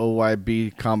to the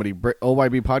OYB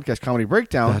podcast comedy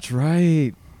breakdown. That's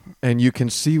right. And you can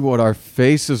see what our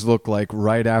faces look like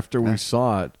right after we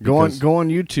saw it. Go on because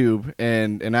YouTube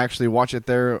and actually watch it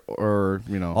there, or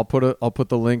I'll put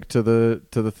the link to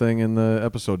the thing in the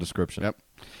episode description. Yep.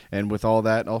 And with all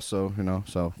that, also,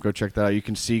 so go check that out. You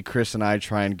can see Chris and I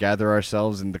try and gather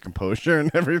ourselves in the composure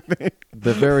and everything.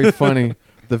 The very funny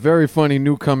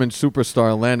new coming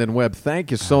superstar Landyn Webb. Thank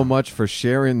you so much for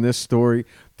sharing this story.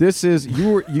 This is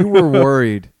you were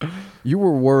worried. You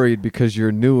were worried because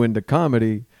you're new into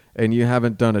comedy and you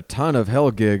haven't done a ton of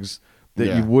hell gigs that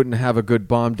Yeah. you wouldn't have a good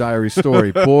bomb diary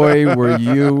story. Boy, were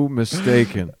you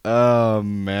mistaken. Oh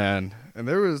man. And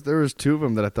there was 2 of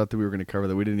them that I thought that we were going to cover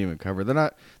that we didn't even cover.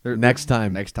 They're Next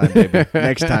time. Next time, baby.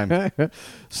 Next time.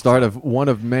 Start of one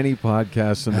of many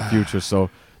podcasts in the future. So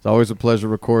it's always a pleasure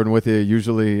recording with you.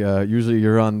 Usually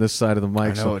you're on this side of the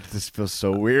mic. I know, this feels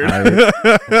so weird. I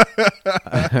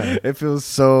It feels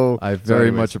so. very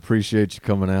anyways, much appreciate you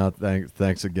coming out.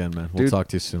 Thanks again, man. We'll Dude, talk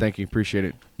to you soon. Thank you. Appreciate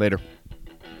it. Later.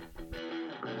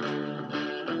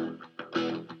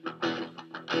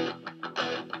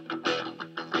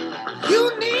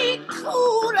 You need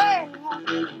cooling,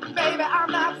 baby.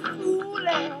 I'm not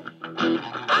fooling.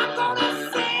 I'm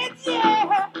gonna send you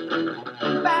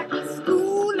back to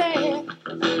schooling,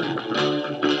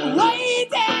 way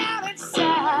down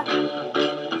inside.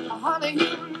 Honey,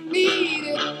 you need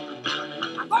it.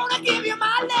 I'm gonna give you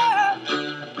my love.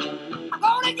 I'm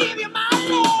gonna give you my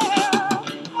love.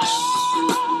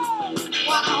 Oh,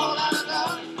 want a whole lot of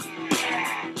love.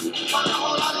 Want a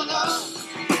whole lot of love.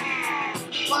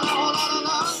 Want a whole lot of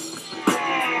love.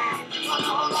 Want a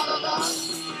whole lot of love.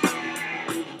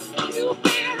 You've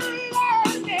been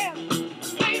learning,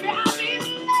 baby. I've been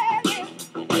learning.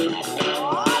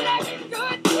 Oh, that's a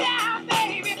good time,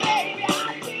 baby, baby.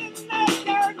 I've been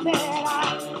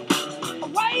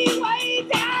learning. Way, way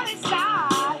down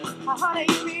inside, honey,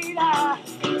 you need